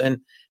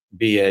Carlson,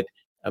 be it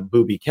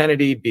Booby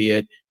Kennedy, be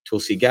it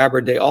Tulsi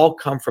Gabbard, they all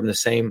come from the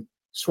same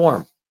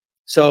swarm.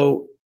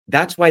 So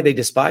that's why they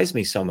despise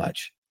me so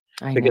much,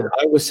 because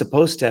I was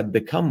supposed to have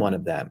become one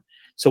of them.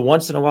 So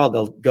once in a while,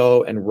 they'll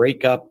go and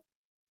rake up,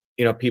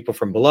 people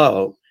from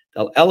below.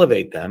 They'll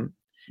elevate them,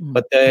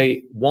 but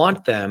they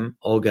want them,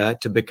 Olga,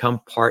 to become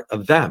part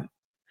of them.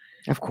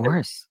 Of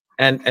course.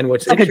 And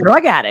what's like a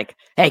drug addict.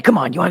 Hey, come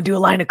on, you want to do a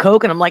line of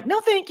coke? And I'm like,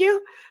 no, thank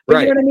you. But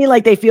right. You know what I mean?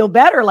 Like they feel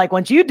better, like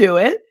once you do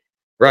it.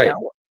 Right.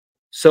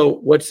 So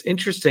what's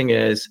interesting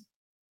is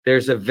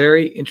there's a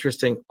very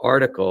interesting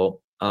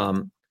article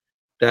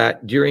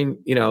that during,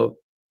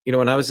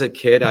 when I was a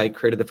kid, I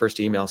created the first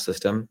email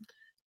system,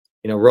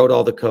 wrote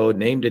all the code,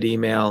 named it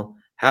email,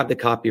 have the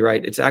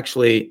copyright. It's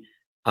actually,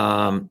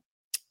 there's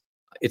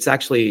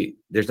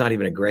not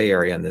even a gray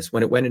area on this.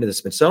 When it went into the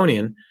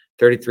Smithsonian,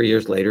 33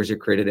 years later, it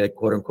created a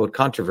quote unquote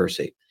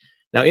controversy.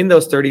 Now, in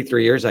those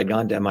 33 years, I'd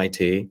gone to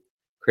MIT,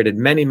 created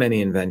many,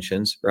 many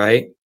inventions,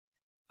 right?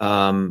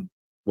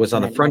 Was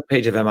on the front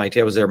page of MIT.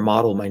 I was their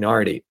model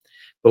minority.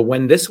 But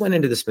when this went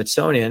into the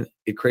Smithsonian,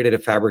 it created a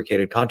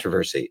fabricated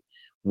controversy.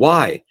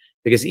 Why?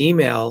 Because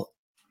email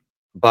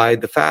by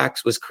the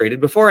fax was created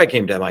before I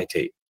came to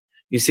MIT.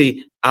 You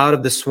see, out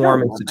of the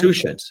swarm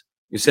institutions,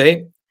 you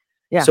see?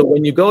 Yeah. So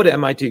when you go to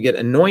MIT, you get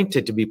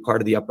anointed to be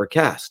part of the upper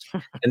caste.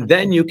 And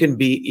then you can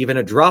be even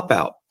a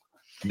dropout.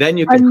 Then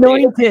you can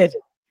anointed.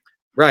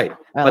 Right.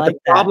 But like the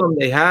problem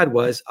they had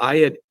was I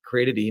had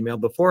created email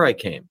before I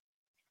came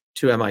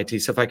to MIT.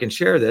 So if I can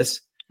share this,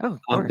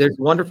 there's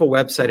a wonderful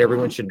website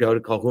everyone should go to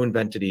called Who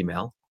Invented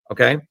Email.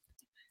 Okay.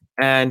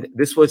 And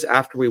this was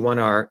after we won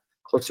our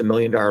close to $1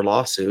 million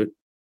lawsuit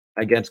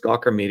against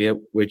Gawker Media,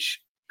 which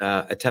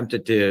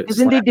attempted to.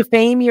 Didn't they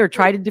defame you or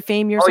try to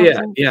defame you or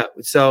something? Yeah.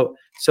 So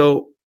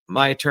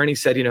my attorney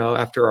said,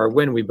 after our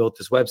win, we built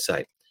this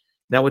website.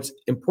 Now, what's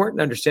important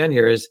to understand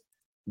here is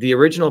the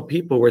original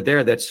people were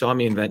there that saw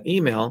me invent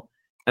email.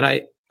 And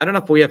I don't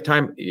know if we have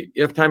time. You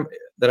have time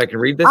that I can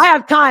read this? I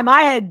have time.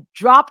 I had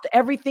dropped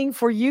everything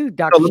for you,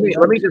 Dr. So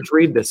let me just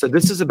read this. So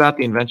this is about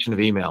the invention of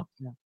email.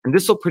 Yeah. And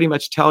this will pretty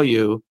much tell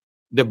you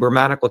the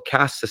grammatical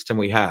caste system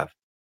we have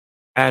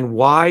and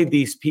why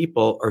these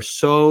people are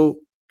so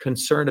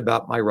concerned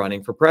about my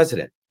running for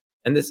president.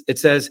 And it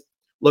says,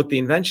 look, the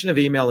invention of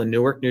email in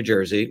Newark, New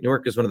Jersey,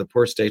 Newark is one of the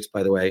poor states,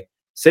 by the way,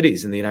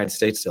 cities in the United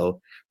States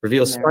still,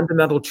 reveals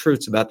fundamental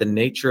truths about the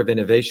nature of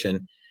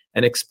innovation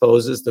and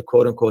exposes the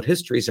quote unquote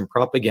histories and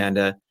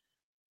propaganda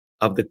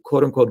of the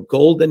quote unquote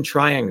golden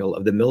triangle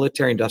of the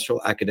military industrial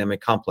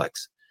academic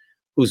complex,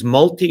 whose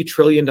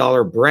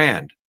multi-trillion-dollar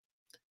brand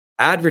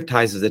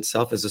advertises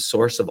itself as a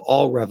source of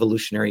all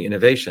revolutionary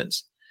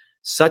innovations.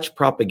 Such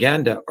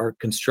propaganda are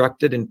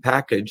constructed and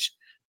packaged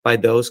by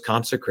those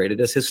consecrated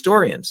as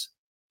historians,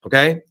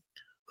 okay,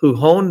 who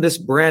hone this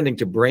branding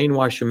to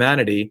brainwash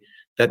humanity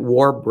that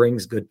war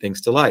brings good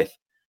things to life.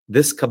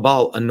 This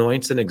cabal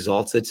anoints and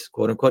exalts its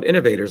quote-unquote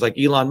innovators like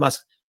Elon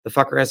Musk. The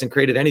fucker hasn't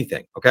created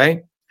anything,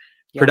 okay?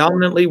 Yeah.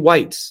 Predominantly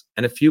whites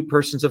and a few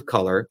persons of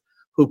color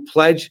who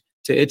pledge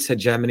to its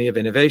hegemony of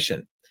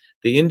innovation.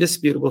 The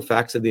indisputable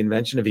facts of the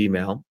invention of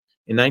email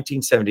in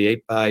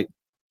 1978 by,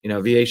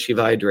 V.A.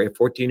 Shiva Ayyadurai, a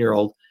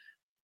 14-year-old,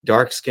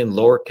 dark-skinned,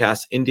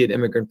 lower-caste Indian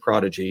immigrant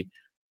prodigy,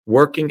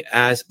 working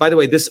as, by the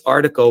way, this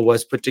article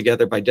was put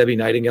together by Debbie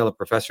Nightingale, a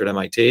professor at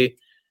MIT,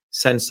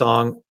 Sen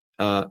Song,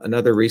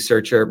 another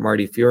researcher,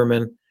 Marty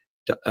Fuhrman,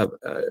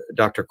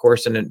 Dr.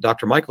 Corson, and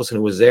Dr. Michelson,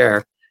 who was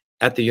there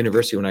at the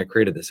university when I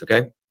created this,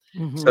 okay?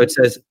 Mm-hmm. So it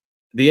says,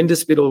 the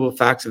indisputable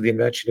facts of the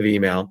invention of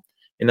email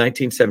in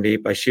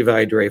 1978 by Shiva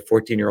Ayyadurai, a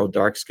 14-year-old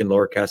dark-skinned,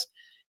 lower-caste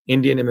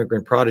Indian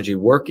immigrant prodigy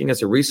working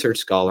as a research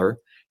scholar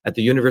at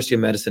the University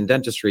of Medicine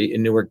Dentistry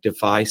in Newark,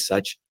 defy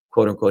such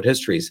quote-unquote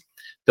histories.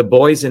 The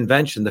boy's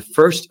invention, the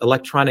first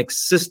electronic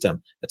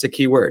system, that's a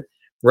key word,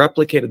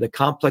 replicated the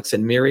complex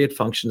and myriad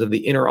functions of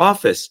the inner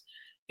office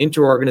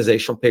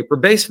interorganizational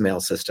paper-based mail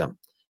system.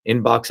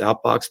 Inbox,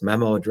 outbox,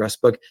 memo, address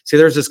book. See,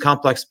 there's this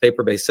complex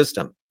paper-based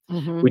system,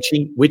 mm-hmm.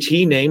 which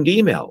he named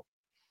email,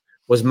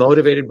 was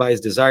motivated by his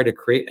desire to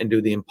create and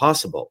do the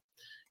impossible.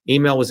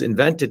 Email was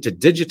invented to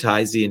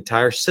digitize the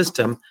entire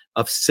system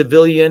of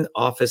civilian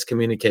office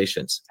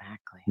communications,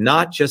 exactly.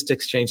 Not just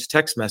exchange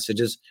text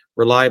messages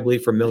reliably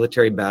for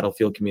military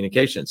battlefield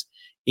communications.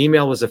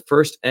 Email was the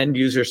first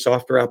end-user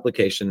software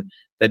application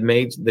that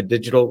made the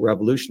digital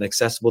revolution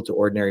accessible to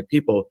ordinary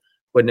people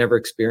who had never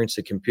experienced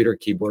a computer,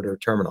 keyboard, or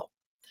terminal.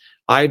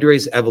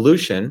 Ayyadurai's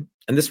evolution,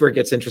 and this is where it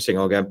gets interesting,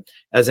 Olga,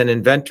 as an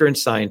inventor and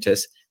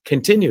scientist,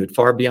 continued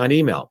far beyond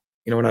email.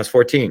 When I was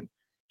 14,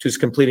 she was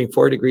completing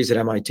 4 degrees at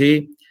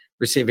MIT,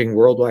 receiving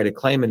worldwide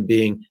acclaim and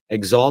being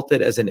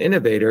exalted as an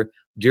innovator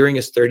during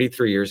his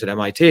 33 years at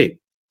MIT.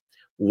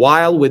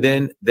 While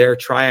within their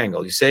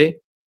triangle, you see?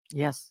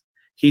 Yes.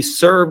 He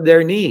served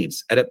their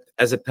needs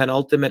as a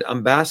penultimate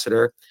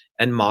ambassador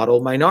and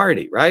model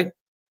minority, right?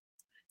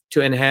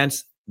 To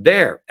enhance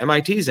their,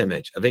 MIT's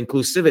image of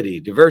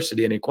inclusivity,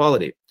 diversity, and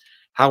equality.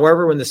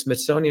 However, when the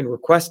Smithsonian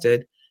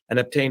requested and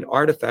obtained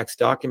artifacts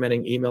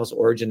documenting email's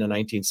origin in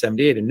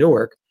 1978 in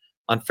Newark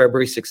on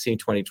February 16,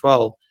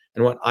 2012,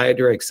 and when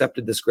Ayyadurai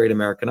accepted this great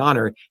American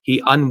honor,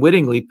 he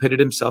unwittingly pitted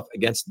himself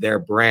against their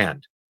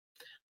brand.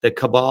 The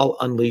cabal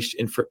unleashed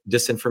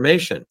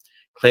disinformation,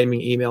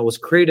 claiming email was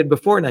created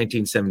before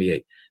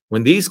 1978.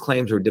 When these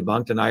claims were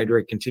debunked and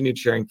Ayyadurai continued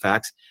sharing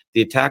facts,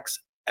 the attacks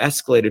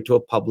escalated to a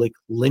public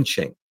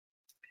lynching,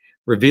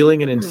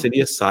 revealing an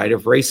insidious side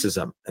of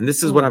racism. And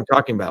this is what I'm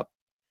talking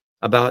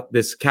about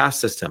this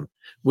caste system,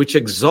 which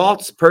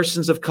exalts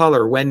persons of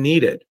color when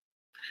needed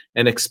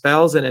and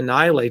expels and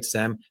annihilates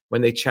them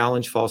when they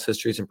challenge false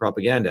histories and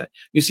propaganda.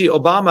 You see,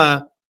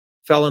 Obama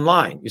fell in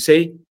line. You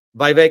see,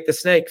 Vivek the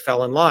Snake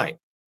fell in line.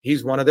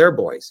 He's one of their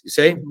boys. You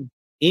see,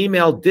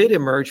 email did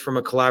emerge from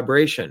a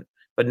collaboration,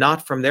 but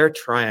not from their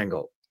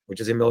triangle,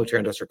 which is a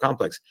military-industrial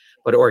complex,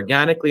 but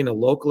organically in a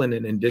local and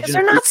an indigenous.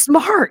 They're not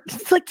smart.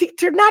 It's like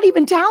they're not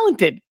even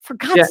talented. For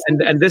God's sake.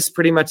 And this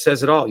pretty much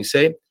says it all. You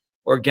say,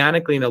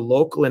 organically in a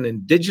local and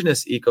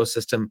indigenous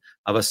ecosystem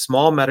of a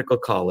small medical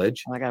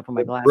college, I gotta put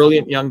my glasses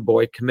brilliant young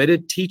boy,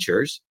 committed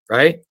teachers,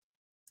 right?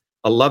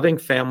 A loving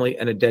family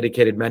and a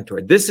dedicated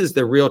mentor. This is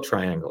the real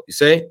triangle. You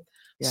say,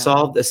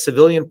 solved a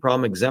civilian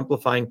problem,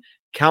 exemplifying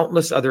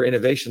countless other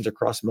innovations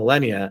across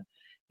millennia,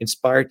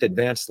 inspired to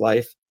advance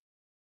life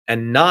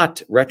and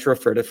not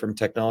retrofitted from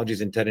technologies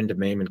intended to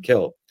maim and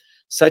kill.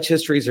 Such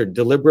histories are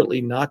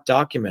deliberately not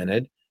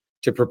documented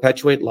to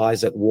perpetuate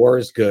lies that war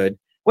is good.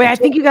 Wait, I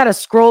think you got to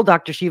scroll,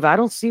 Dr. Shiva. I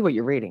don't see what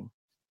you're reading.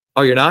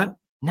 Oh, you're not?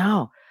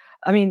 No.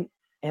 I mean,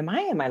 am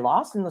I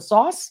lost in the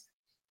sauce?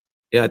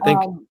 Yeah, I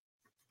think. Hold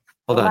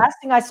on. The last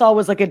thing I saw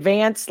was like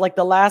advanced, like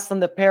the last on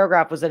the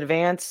paragraph was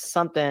advanced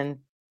something.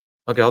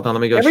 Okay, hold on.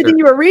 Let me go. Everything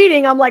you were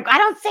reading, I'm like, I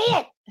don't see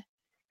it.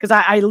 Because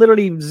I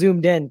literally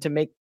zoomed in to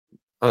make.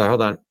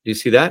 Hold on. Do you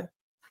see that?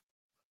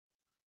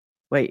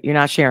 Wait, you're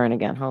not sharing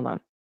again. Hold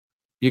on.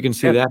 You can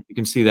see that. You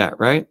can see that,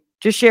 right?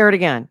 Just share it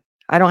again.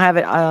 I don't have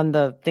it on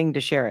the thing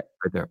to share it.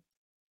 Right there.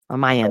 On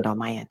my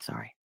end,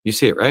 sorry. You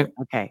see it, right?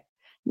 Okay.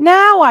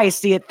 Now I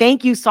see it.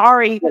 Thank you.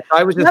 Sorry. Yes,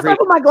 I was just reading. I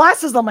put my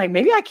glasses on. Like,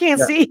 maybe I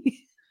can't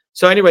see.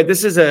 So anyway,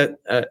 this is an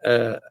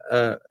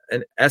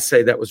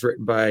essay that was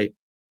written by a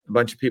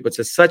bunch of people. It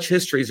says, such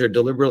histories are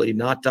deliberately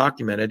not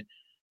documented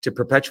to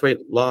perpetuate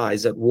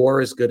lies that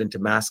war is good and to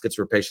mask its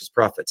rapacious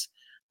profits.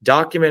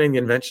 Documenting the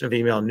invention of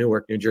email in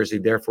Newark, New Jersey,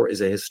 therefore,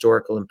 is a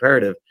historical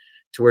imperative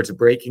towards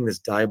breaking this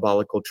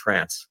diabolical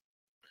trance.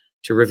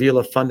 To reveal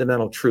a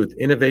fundamental truth,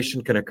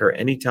 innovation can occur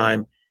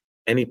anytime,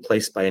 any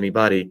place, by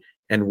anybody,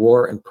 and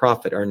war and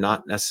profit are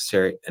not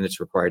necessary in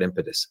its required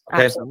impetus.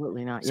 Okay?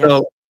 Absolutely not.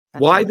 So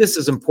yes. Why this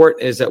is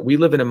important is that we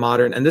live in a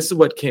modern, and this is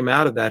what came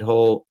out of that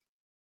whole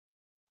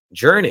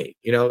journey,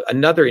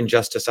 another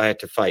injustice I had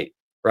to fight,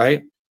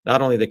 right?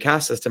 Not only the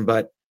caste system,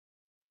 but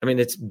I mean,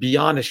 it's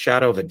beyond a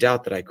shadow of a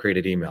doubt that I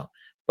created email.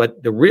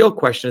 But the real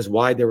question is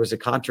why there was a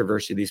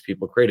controversy these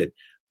people created,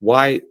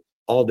 why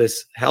all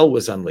this hell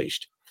was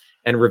unleashed,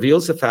 and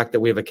reveals the fact that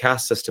we have a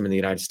caste system in the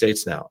United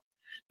States now,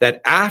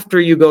 that after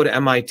you go to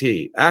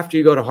MIT, after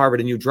you go to Harvard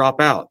and you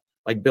drop out,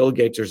 like Bill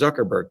Gates or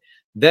Zuckerberg,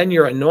 then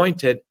you're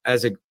anointed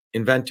as an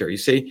inventor. You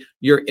see,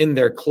 you're in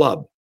their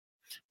club.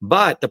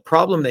 But the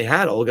problem they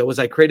had, Olga, was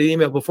I created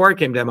email before I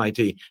came to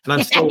MIT, and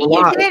I'm still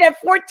alive. You did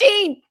at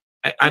 14.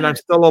 And I'm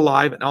still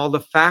alive, and all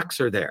the facts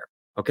are there.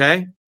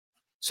 Okay?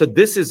 So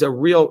this is a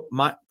real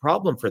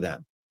problem for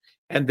them.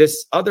 And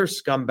this other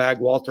scumbag,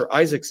 Walter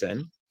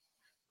Isaacson,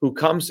 who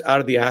comes out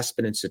of the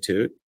Aspen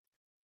Institute,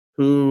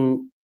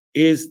 who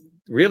is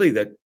really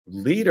the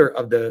leader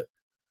of the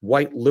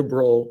white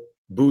liberal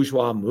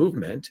bourgeois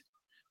movement.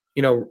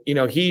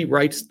 He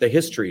writes the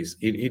histories.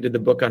 He did the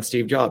book on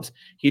Steve Jobs.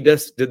 He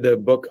just did the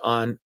book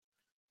on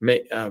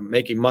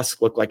making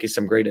Musk look like he's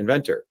some great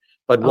inventor.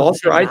 But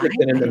Walter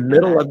Isaacson, in the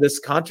middle of this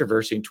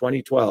controversy in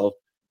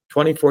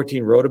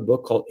 2014, wrote a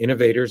book called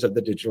Innovators of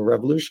the Digital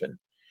Revolution.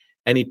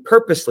 And he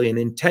purposely and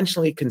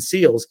intentionally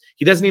conceals,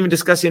 he doesn't even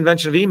discuss the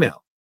invention of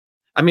email.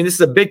 I mean, this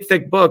is a big,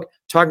 thick book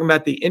talking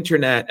about the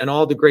internet and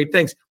all the great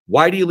things.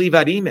 Why do you leave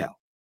out email?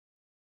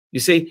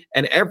 You see,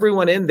 and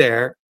everyone in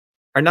there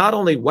are not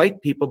only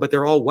white people, but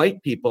they're all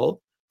white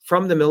people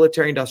from the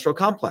military-industrial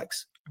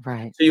complex.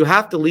 Right. So you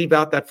have to leave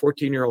out that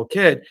 14-year-old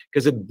kid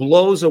because it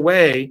blows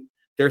away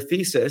their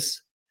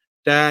thesis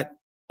that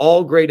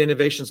all great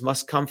innovations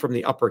must come from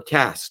the upper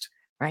caste.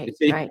 Right. You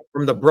see,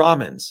 from the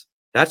Brahmins.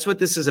 That's what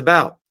this is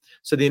about.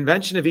 So the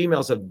invention of email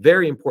is a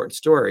very important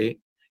story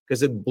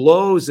because it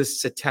blows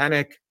this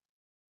satanic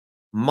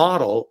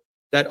model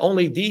that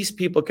only these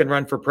people can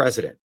run for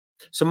president.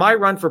 So my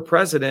run for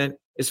president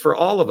is for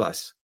all of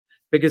us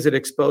because it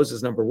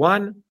exposes, number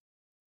one,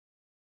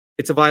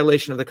 it's a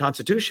violation of the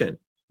Constitution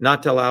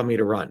not to allow me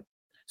to run.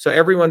 So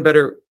everyone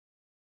better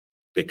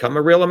become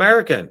a real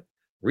American.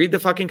 Read the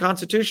fucking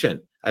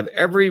Constitution. I have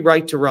every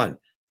right to run.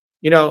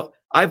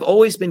 I've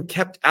always been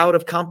kept out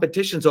of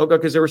competitions, Olga,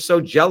 because they were so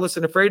jealous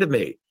and afraid of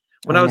me.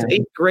 When I was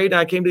 8th grade and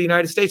I came to the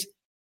United States,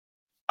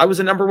 I was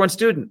a number one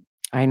student.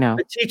 I know.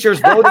 The teachers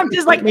voted I'm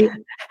just like,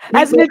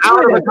 as me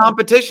out of a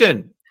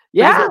competition.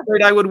 Yeah. Because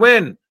afraid I would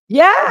win.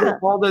 Yeah.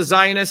 All the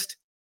Zionist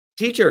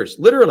teachers,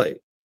 literally.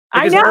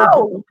 I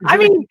know. I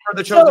mean, for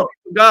the chosen of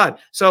God.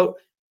 So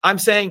I'm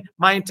saying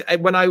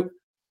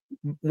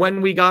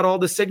when we got all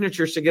the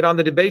signatures to get on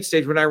the debate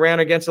stage, when I ran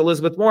against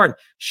Elizabeth Warren,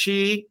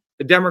 the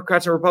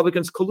Democrats and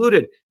Republicans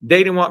colluded. They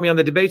didn't want me on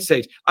the debate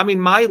stage. I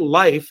mean, my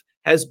life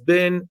has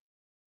been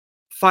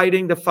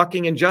fighting the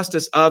fucking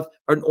injustice of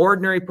an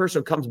ordinary person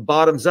who comes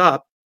bottoms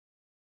up.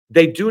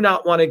 They do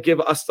not want to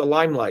give us the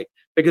limelight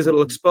because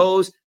it'll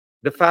expose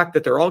the fact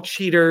that they're all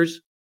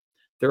cheaters.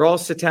 They're all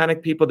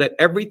satanic people, that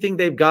everything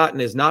they've gotten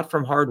is not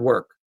from hard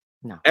work.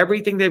 No.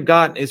 Everything they've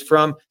gotten is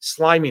from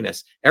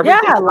sliminess.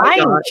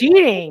 Lying,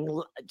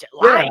 cheating.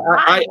 Lying.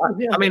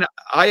 I mean,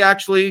 I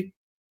actually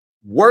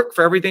work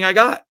for everything I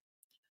got,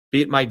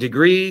 be it my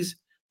degrees,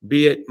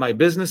 be it my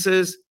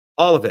businesses,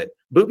 all of it.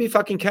 Booby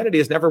fucking Kennedy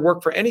has never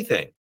worked for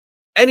anything.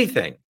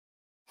 Anything.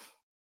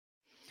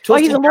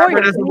 He's a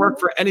lawyer. Doesn't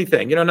work for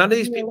anything. None of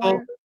these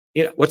people.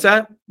 What's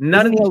that?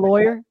 None of these. A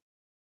lawyer.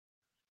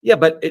 Yeah,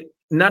 but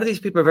none of these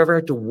people have ever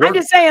had to work. I'm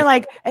just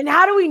saying, and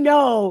how do we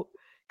know?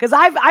 Because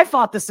I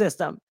fought the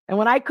system, and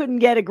when I couldn't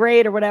get a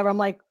grade or whatever, I'm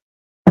like,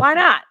 why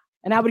not?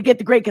 And I would get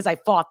the grade because I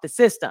fought the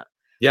system.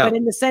 Yeah. But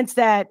in the sense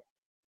that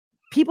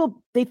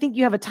people, they think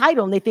you have a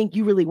title and they think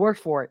you really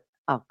worked for it.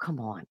 Oh, come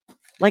on.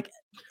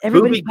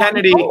 Booby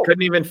Kennedy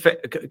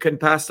couldn't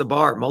pass the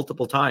bar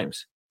multiple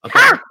times. Okay.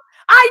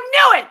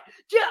 I knew it.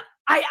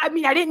 I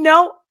mean, I didn't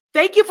know.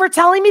 Thank you for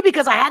telling me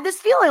because I had this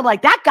feeling. I'm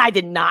like, that guy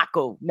did not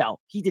go. No,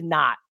 he did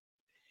not.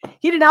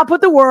 He did not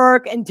put the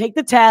work and take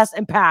the test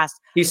and pass.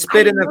 He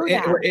spit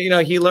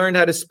he learned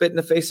how to spit in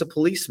the face of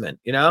policemen,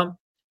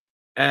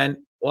 and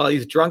while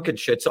he's drunk and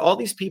shit. So all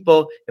these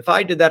people, if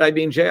I did that, I'd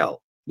be in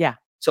jail. Yeah.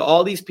 So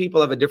all these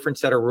people have a different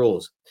set of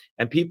rules.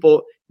 And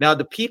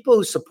the people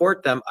who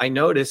support them, I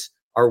notice,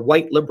 are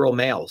white liberal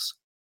males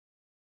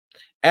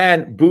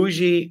and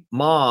bougie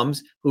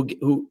moms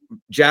who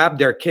jab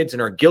their kids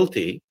and are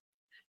guilty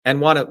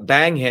and want to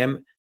bang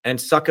him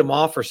and suck him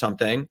off or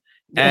something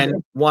and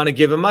want to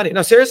give him money.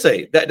 No,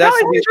 seriously. That's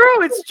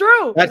true. It's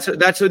true.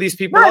 That's who these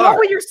people are. I love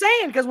what you're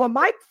saying, because when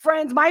my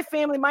friends, my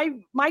family,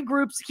 my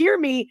groups hear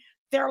me,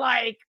 they're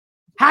like,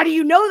 how do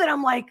you know that?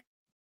 I'm like,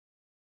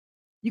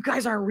 you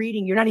guys aren't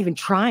reading. You're not even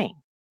trying.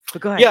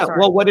 But go ahead. Yeah. Sorry.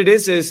 Well, what it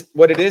is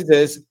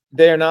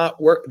they're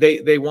not work.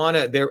 They want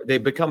to. They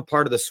become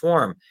part of the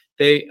swarm.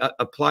 They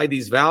apply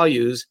these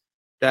values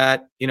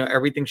that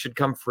everything should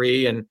come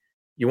free, and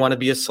you want to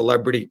be a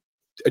celebrity,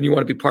 and you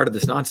want to be part of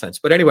this nonsense.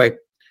 But anyway,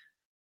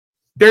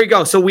 there you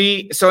go. So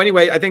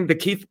anyway, I think the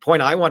key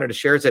point I wanted to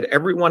share is that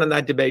everyone on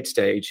that debate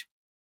stage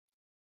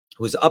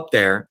who's up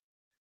there,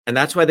 and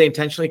that's why they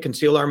intentionally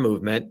conceal our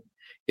movement,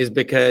 is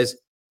because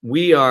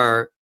we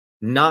are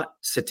not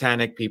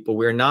satanic people.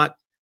 We're not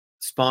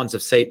spawns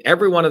of Satan.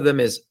 Every one of them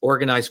is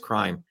organized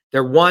crime.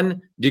 They're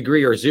 1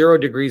 degree or 0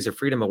 degrees of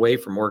freedom away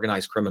from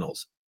organized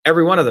criminals.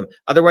 Every one of them.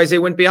 Otherwise, they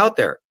wouldn't be out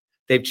there.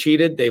 They've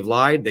cheated, they've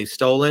lied, they've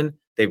stolen,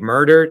 they've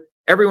murdered.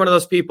 Every one of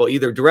those people,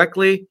 either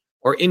directly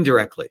or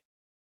indirectly.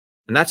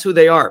 And that's who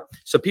they are.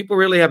 So people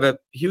really have a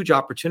huge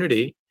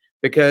opportunity,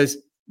 because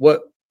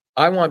what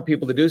I want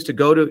people to do is to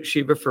go to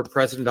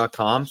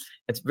shivaforpresident.com.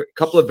 It's a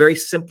couple of very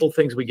simple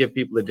things we give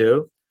people to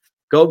do.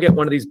 Go get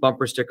one of these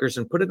bumper stickers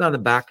and put it on the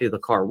back of the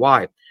car.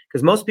 Why?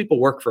 Because most people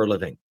work for a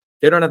living.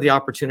 They don't have the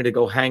opportunity to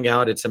go hang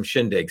out at some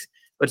shindigs,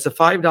 but it's a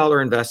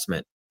 $5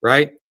 investment,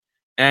 right?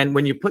 And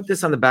when you put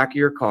this on the back of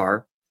your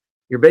car,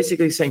 you're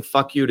basically saying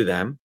fuck you to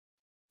them.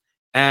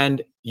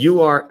 And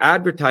you are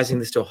advertising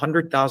this to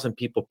 100,000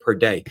 people per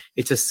day.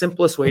 It's the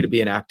simplest way to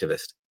be an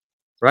activist,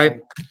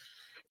 right?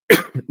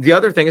 The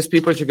other thing is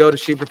people should go to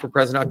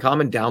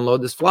shivaforpresident.com and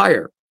download this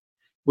flyer,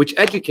 which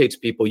educates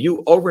people.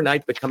 You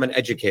overnight become an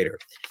educator.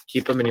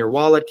 Keep them in your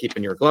wallet, keep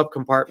in your glove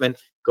compartment,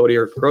 go to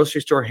your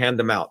grocery store, hand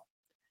them out.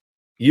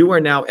 You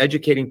are now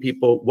educating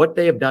people what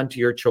they have done to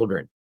your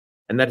children,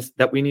 and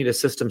that we need a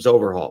systems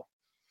overhaul.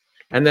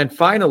 And then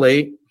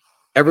finally,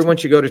 everyone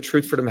should go to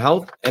Truth Freedom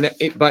Health. And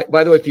by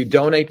the way, if you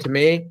donate to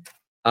me,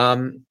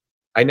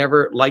 I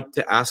never like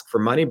to ask for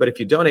money, but if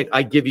you donate,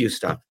 I give you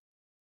stuff.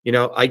 You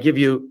know, I give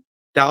you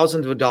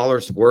thousands of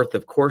dollars worth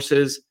of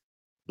courses,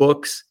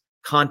 books,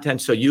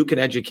 content, so you can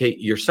educate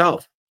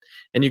yourself.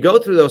 And you go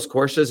through those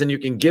courses and you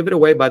can give it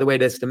away, by the way,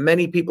 to as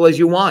many people as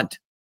you want,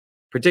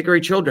 particularly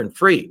children,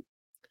 free.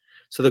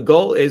 So the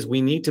goal is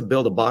we need to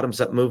build a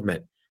bottoms-up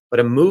movement, but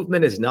a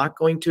movement is not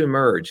going to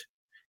emerge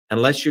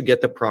unless you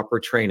get the proper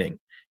training.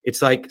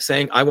 It's like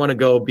saying, I want to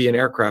go be an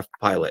aircraft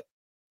pilot.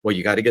 Well,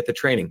 you got to get the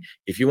training.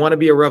 If you want to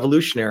be a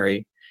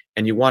revolutionary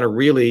and you want to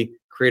really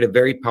create a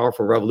very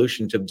powerful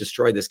revolution to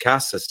destroy this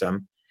caste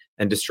system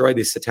and destroy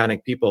these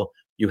satanic people,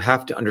 you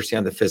have to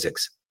understand the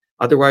physics.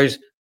 Otherwise,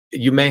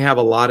 you may have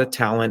a lot of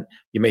talent.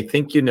 You may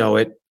think you know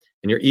it,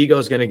 and your ego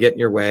is going to get in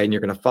your way, and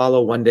you're going to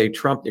follow one day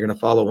Trump. You're going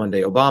to follow one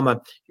day Obama.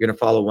 You're going to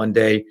follow one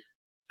day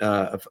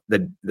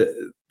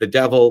the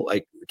devil,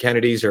 like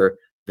Kennedy's or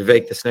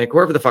Vivek the Snake,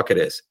 whoever the fuck it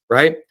is,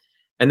 right?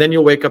 And then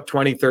you'll wake up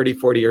 20, 30,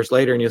 40 years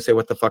later, and you'll say,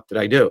 what the fuck did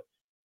I do?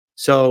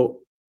 So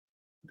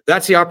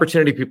that's the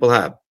opportunity people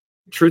have.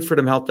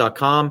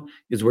 truthfreedomhealth.com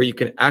is where you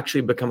can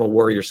actually become a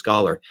warrior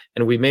scholar.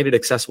 And we made it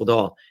accessible to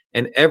all.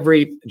 And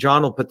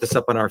John will put this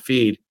up on our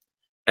feed,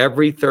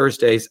 every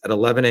Thursdays at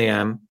 11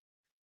 a.m.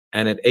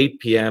 and at 8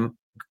 p.m.,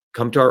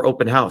 come to our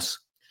open house.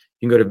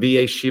 You can go to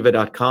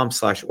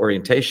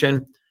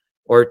vashiva.com/orientation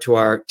or to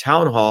our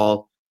town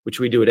hall, which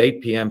we do at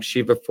 8 p.m.,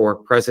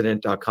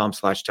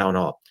 shivaforpresident.com/town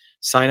hall.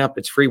 Sign up.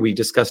 It's free. We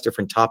discuss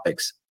different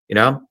topics. You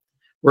know,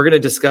 we're going to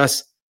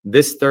discuss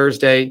this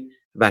Thursday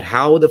about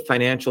how the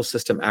financial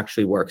system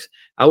actually works.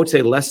 I would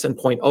say less than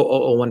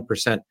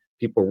 0.0001%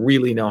 people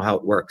really know how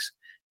it works.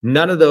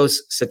 None of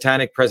those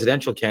satanic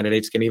presidential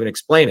candidates can even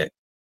explain it.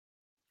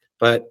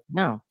 But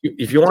no,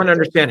 if you want to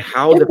understand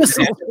how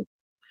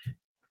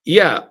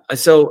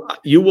so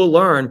you will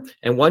learn.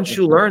 And once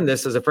you learn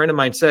this, as a friend of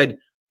mine said,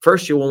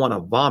 first you will want to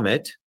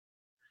vomit.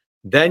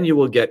 Then you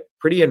will get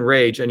pretty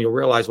enraged and you'll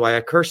realize why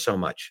I curse so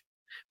much,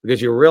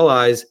 because you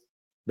realize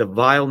the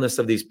vileness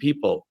of these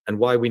people and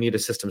why we need a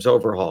systems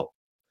overhaul.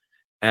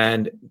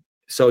 And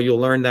so you'll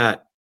learn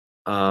that,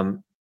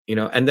 and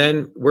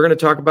then we're going to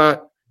talk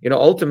about,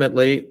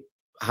 ultimately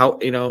how,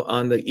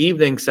 on the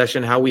evening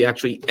session, how we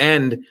actually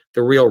end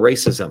the real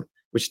racism,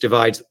 which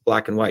divides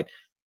black and white.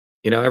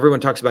 Everyone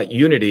talks about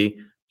unity.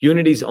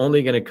 Unity is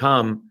only going to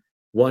come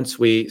once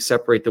we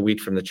separate the wheat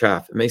from the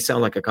chaff. It may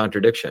sound like a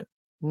contradiction.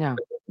 No.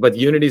 But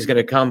unity is going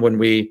to come when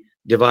we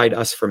divide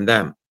us from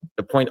them,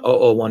 the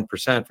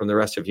 0.001% from the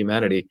rest of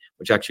humanity,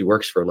 which actually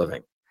works for a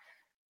living.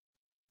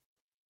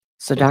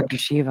 So, Dr.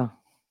 Shiva.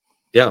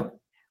 Yeah.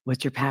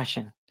 What's your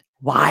passion?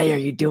 Why are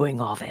you doing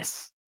all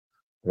this?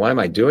 Why am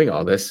I doing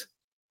all this?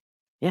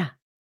 Yeah.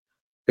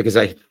 Because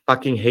I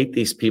fucking hate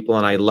these people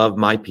and I love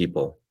my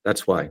people.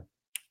 That's why.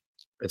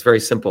 It's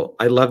very simple.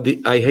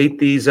 I hate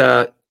these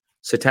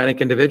satanic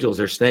individuals.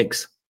 They're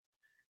snakes.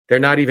 They're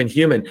not even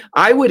human.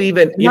 I would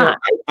even,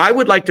 I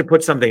would like to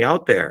put something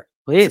out there.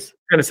 Please. It's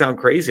going to sound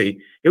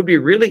crazy. It would be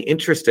really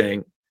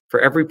interesting for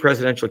every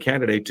presidential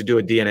candidate to do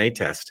a DNA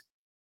test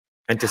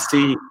and to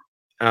see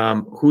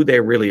who they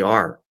really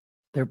are.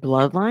 Their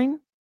bloodline?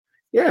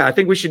 Yeah, I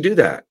think we should do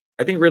that.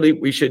 I think really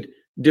we should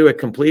do a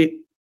complete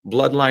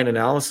bloodline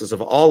analysis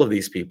of all of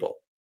these people.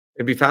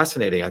 It'd be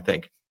fascinating, I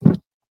think.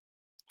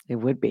 It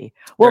would be.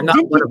 Well, they're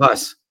not one of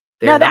us.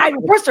 Of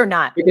course they're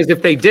not. Because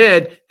if they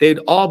did, they'd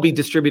all be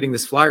distributing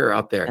this flyer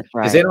out there.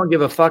 Because they don't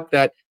give a fuck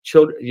that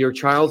your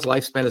child's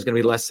lifespan is going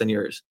to be less than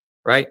yours,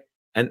 right?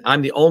 And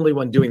I'm the only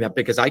one doing that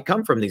because I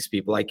come from these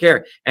people. I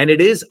care. And it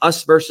is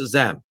us versus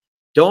them.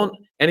 Don't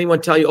anyone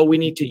tell you, oh, we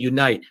need to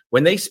unite.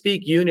 When they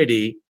speak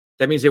unity,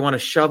 that means they want to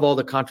shove all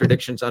the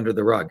contradictions under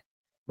the rug.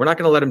 We're not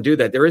going to let them do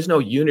that. There is no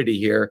unity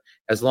here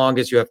as long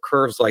as you have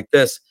curves like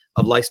this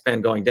of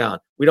lifespan going down.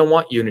 We don't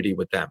want unity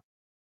with them.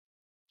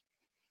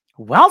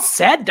 Well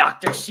said,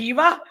 Dr.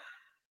 Shiva.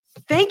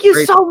 Thank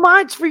you so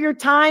much for your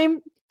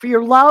time, for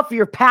your love, for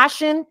your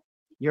passion,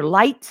 your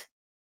light.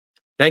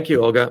 Thank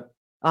you, Olga.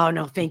 Oh,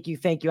 no, thank you.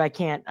 Thank you. I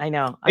can't. I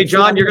know. Hey,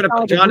 John,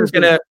 John is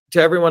going to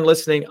everyone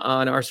listening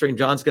on our stream,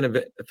 John's going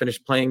to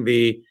finish playing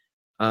the,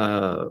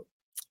 our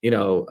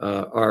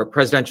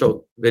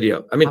presidential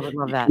video. I mean, I would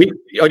love that. Do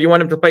you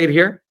want him to play it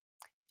here?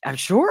 I'm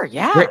sure.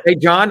 Yeah. Hey,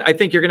 John, I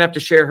think you're going to have to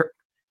share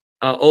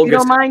Olga. You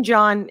don't mind,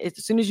 John.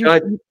 As soon as you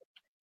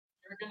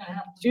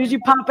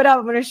pop it up,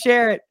 I'm going to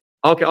share it.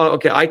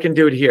 Okay. I can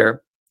do it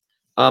here.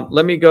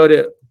 Let me go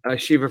to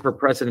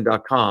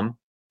shivaforpresident.com.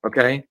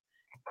 Okay.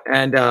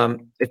 And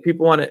if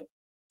people want to,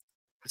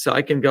 so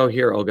I can go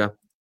here, Olga.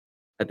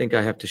 I think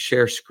I have to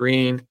share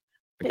screen.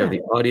 I got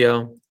the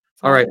audio.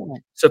 All right.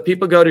 So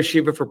people go to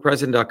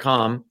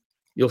shivaforpresident.com.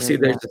 You'll see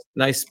there's a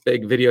nice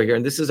big video here.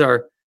 And this is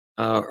our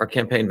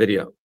campaign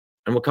video.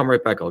 And we'll come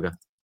right back, Olga.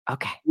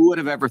 Okay. Who would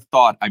have ever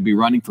thought I'd be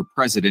running for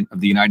president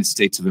of the United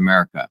States of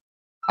America?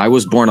 I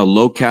was born a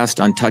low caste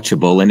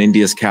untouchable in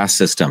India's caste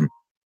system,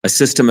 a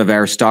system of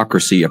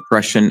aristocracy,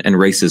 oppression, and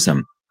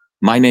racism.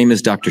 My name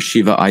is Dr.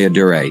 Shiva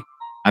Ayyadurai.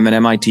 I'm an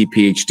MIT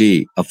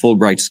PhD, a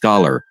Fulbright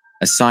scholar,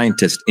 a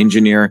scientist,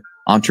 engineer,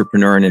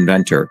 entrepreneur, and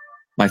inventor.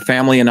 My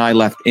family and I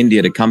left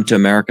India to come to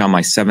America on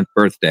my 7th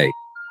birthday.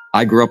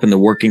 I grew up in the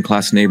working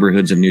class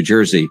neighborhoods of New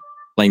Jersey,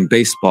 playing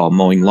baseball,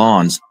 mowing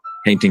lawns,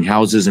 painting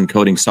houses, and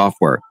coding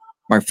software.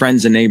 My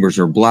friends and neighbors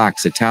were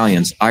blacks,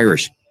 Italians,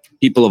 Irish,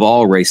 people of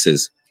all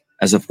races.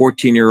 As a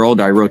 14-year-old,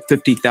 I wrote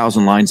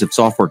 50,000 lines of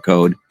software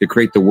code to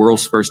create the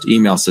world's first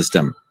email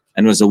system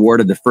and was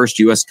awarded the first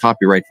U.S.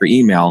 copyright for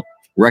email,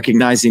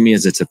 recognizing me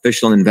as its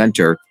official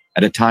inventor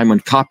at a time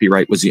when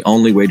copyright was the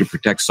only way to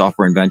protect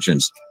software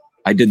inventions.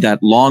 I did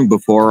that long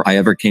before I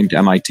ever came to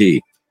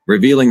MIT,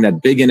 revealing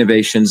that big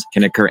innovations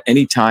can occur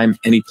anytime,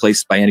 any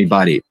place, by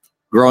anybody.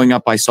 Growing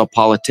up, I saw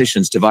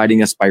politicians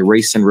dividing us by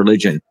race and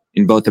religion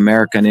in both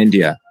America and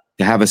India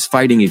to have us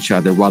fighting each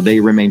other while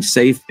they remained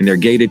safe in their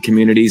gated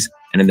communities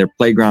and in their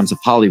playgrounds of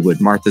Hollywood,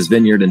 Martha's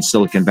Vineyard, and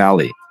Silicon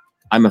Valley.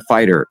 I'm a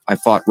fighter. I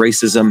fought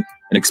racism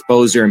and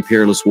exposed their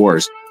imperialist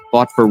wars,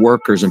 fought for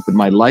workers, and put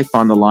my life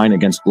on the line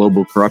against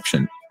global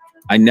corruption.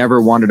 I never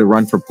wanted to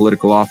run for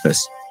political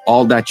office.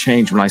 All that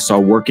changed when I saw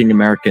working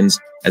Americans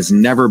as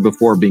never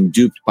before being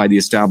duped by the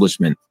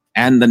establishment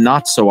and the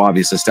not so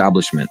obvious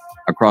establishment.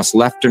 Across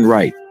left and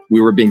right,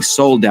 we were being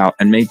sold out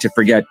and made to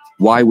forget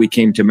why we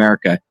came to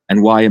America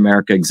and why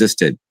America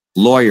existed.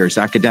 Lawyers,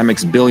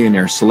 academics,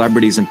 billionaires,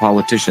 celebrities, and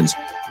politicians,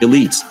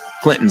 elites,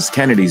 Clintons,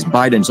 Kennedys,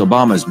 Bidens,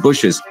 Obamas,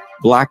 Bushes,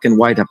 black and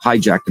white have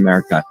hijacked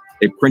America.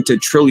 They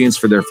printed trillions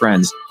for their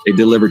friends. They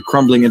delivered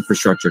crumbling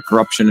infrastructure,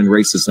 corruption, and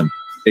racism.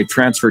 They've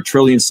transferred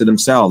trillions to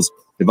themselves,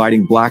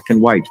 dividing black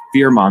and white,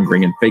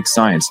 fear-mongering, and fake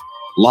science,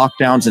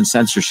 lockdowns and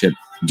censorship,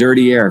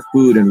 dirty air,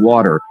 food, and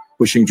water,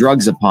 pushing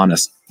drugs upon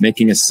us,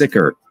 making us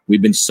sicker.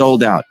 We've been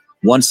sold out.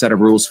 One set of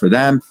rules for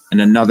them and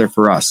another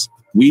for us.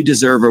 We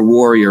deserve a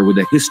warrior with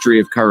a history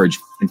of courage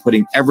and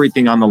putting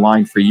everything on the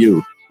line for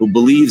you, who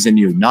believes in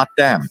you, not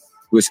them,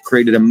 who has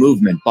created a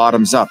movement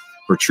bottoms up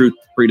for truth,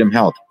 freedom,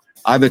 health.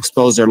 I've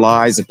exposed their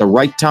lies at the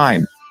right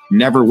time,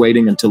 never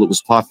waiting until it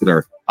was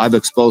popular. I've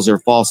exposed their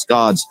false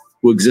gods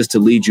who exist to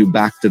lead you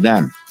back to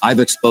them. I've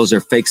exposed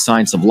their fake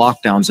science of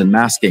lockdowns and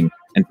masking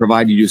and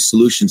provided you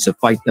solutions to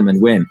fight them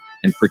and win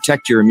and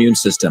protect your immune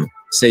system,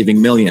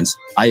 saving millions.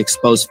 I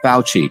exposed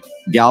Fauci,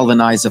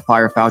 galvanized the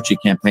Fire Fauci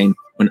campaign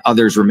when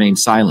others remained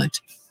silent.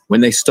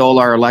 When they stole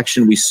our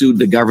election, we sued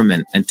the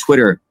government and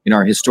Twitter in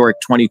our historic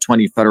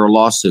 2020 federal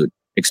lawsuit,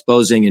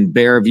 exposing in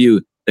bare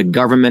view the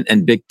government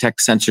and big tech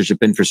censorship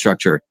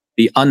infrastructure,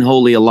 the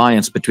unholy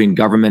alliance between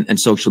government and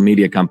social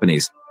media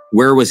companies.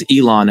 Where was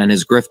Elon and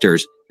his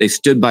grifters? They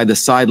stood by the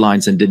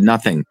sidelines and did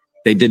nothing.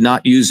 They did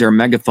not use their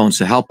megaphones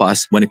to help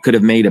us when it could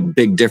have made a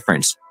big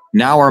difference.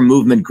 Now our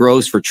movement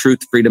grows for truth,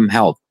 freedom,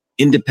 health,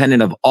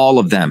 independent of all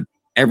of them.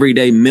 Every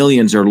day,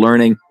 millions are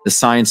learning the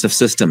science of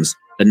systems,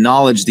 the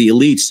knowledge the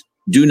elites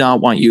do not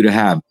want you to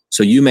have,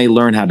 so you may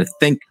learn how to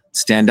think,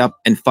 stand up,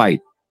 and fight,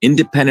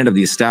 independent of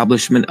the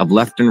establishment of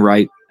left and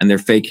right and their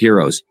fake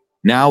heroes.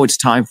 Now it's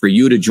time for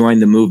you to join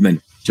the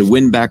movement, to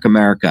win back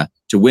America,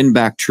 to win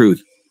back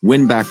truth,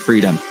 win back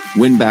freedom,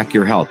 win back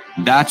your health.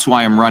 That's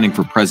why I'm running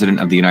for president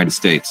of the United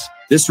States.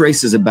 This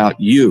race is about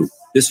you.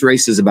 This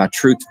race is about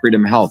truth,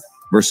 freedom, health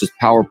versus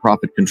power,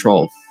 profit,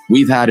 control.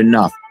 We've had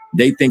enough.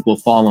 They think we'll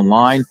fall in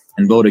line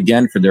and vote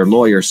again for their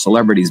lawyers,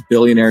 celebrities,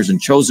 billionaires, and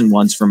chosen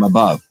ones from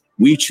above.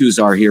 We choose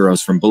our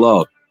heroes from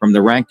below, from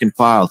the rank and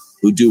file,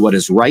 who do what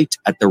is right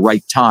at the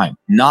right time,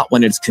 not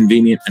when it's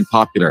convenient and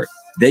popular.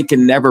 They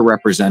can never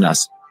represent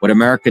us. What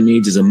America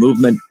needs is a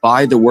movement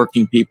by the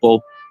working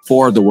people,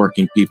 for the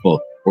working people,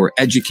 who are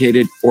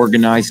educated,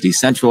 organized,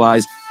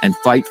 decentralized, and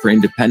fight for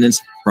independence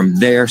from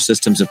their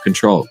systems of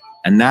control.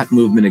 And that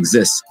movement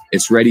exists.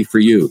 It's ready for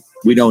you.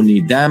 We don't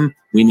need them.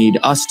 We need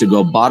us to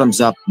go bottoms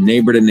up,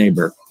 neighbor to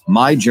neighbor.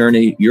 My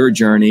journey, your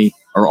journey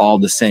are all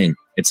the same.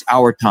 It's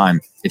our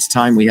time. It's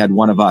time we had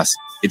one of us.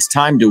 It's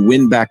time to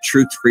win back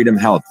truth, freedom,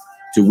 health,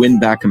 to win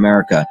back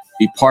America.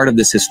 Be part of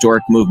this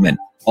historic movement.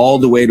 all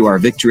the way to our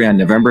victory on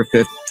November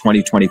 5th,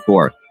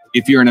 2024.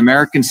 If you're an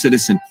American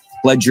citizen,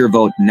 pledge your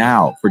vote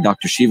now for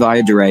Dr. Shiva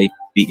Ayyadurai,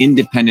 the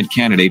independent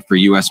candidate for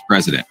U.S.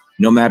 president.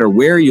 No matter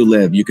where you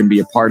live, you can be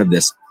a part of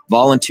this.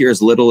 Volunteer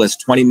as little as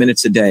 20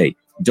 minutes a day.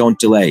 Don't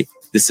delay.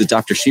 This is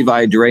Dr. Shiva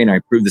Ayyadurai, and I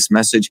approve this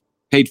message,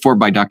 paid for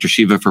by Dr.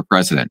 Shiva for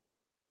president.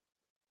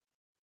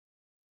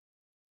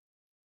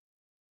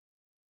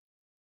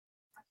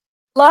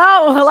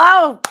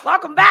 Hello.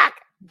 Welcome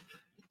back.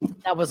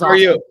 That was awesome. How are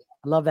you?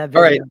 I love that video.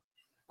 All right.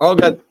 All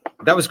good.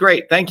 That was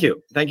great. Thank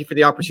you. Thank you for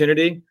the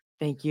opportunity.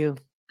 Thank you.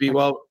 Be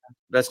well.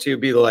 Best to you.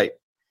 Be the light.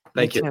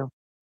 Thank you. Too.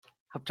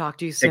 Hope to talk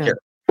to you soon. Take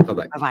care.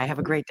 Bye-bye. Bye-bye. Have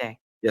a great day.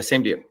 Yeah,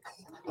 same to you.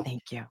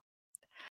 Thank you.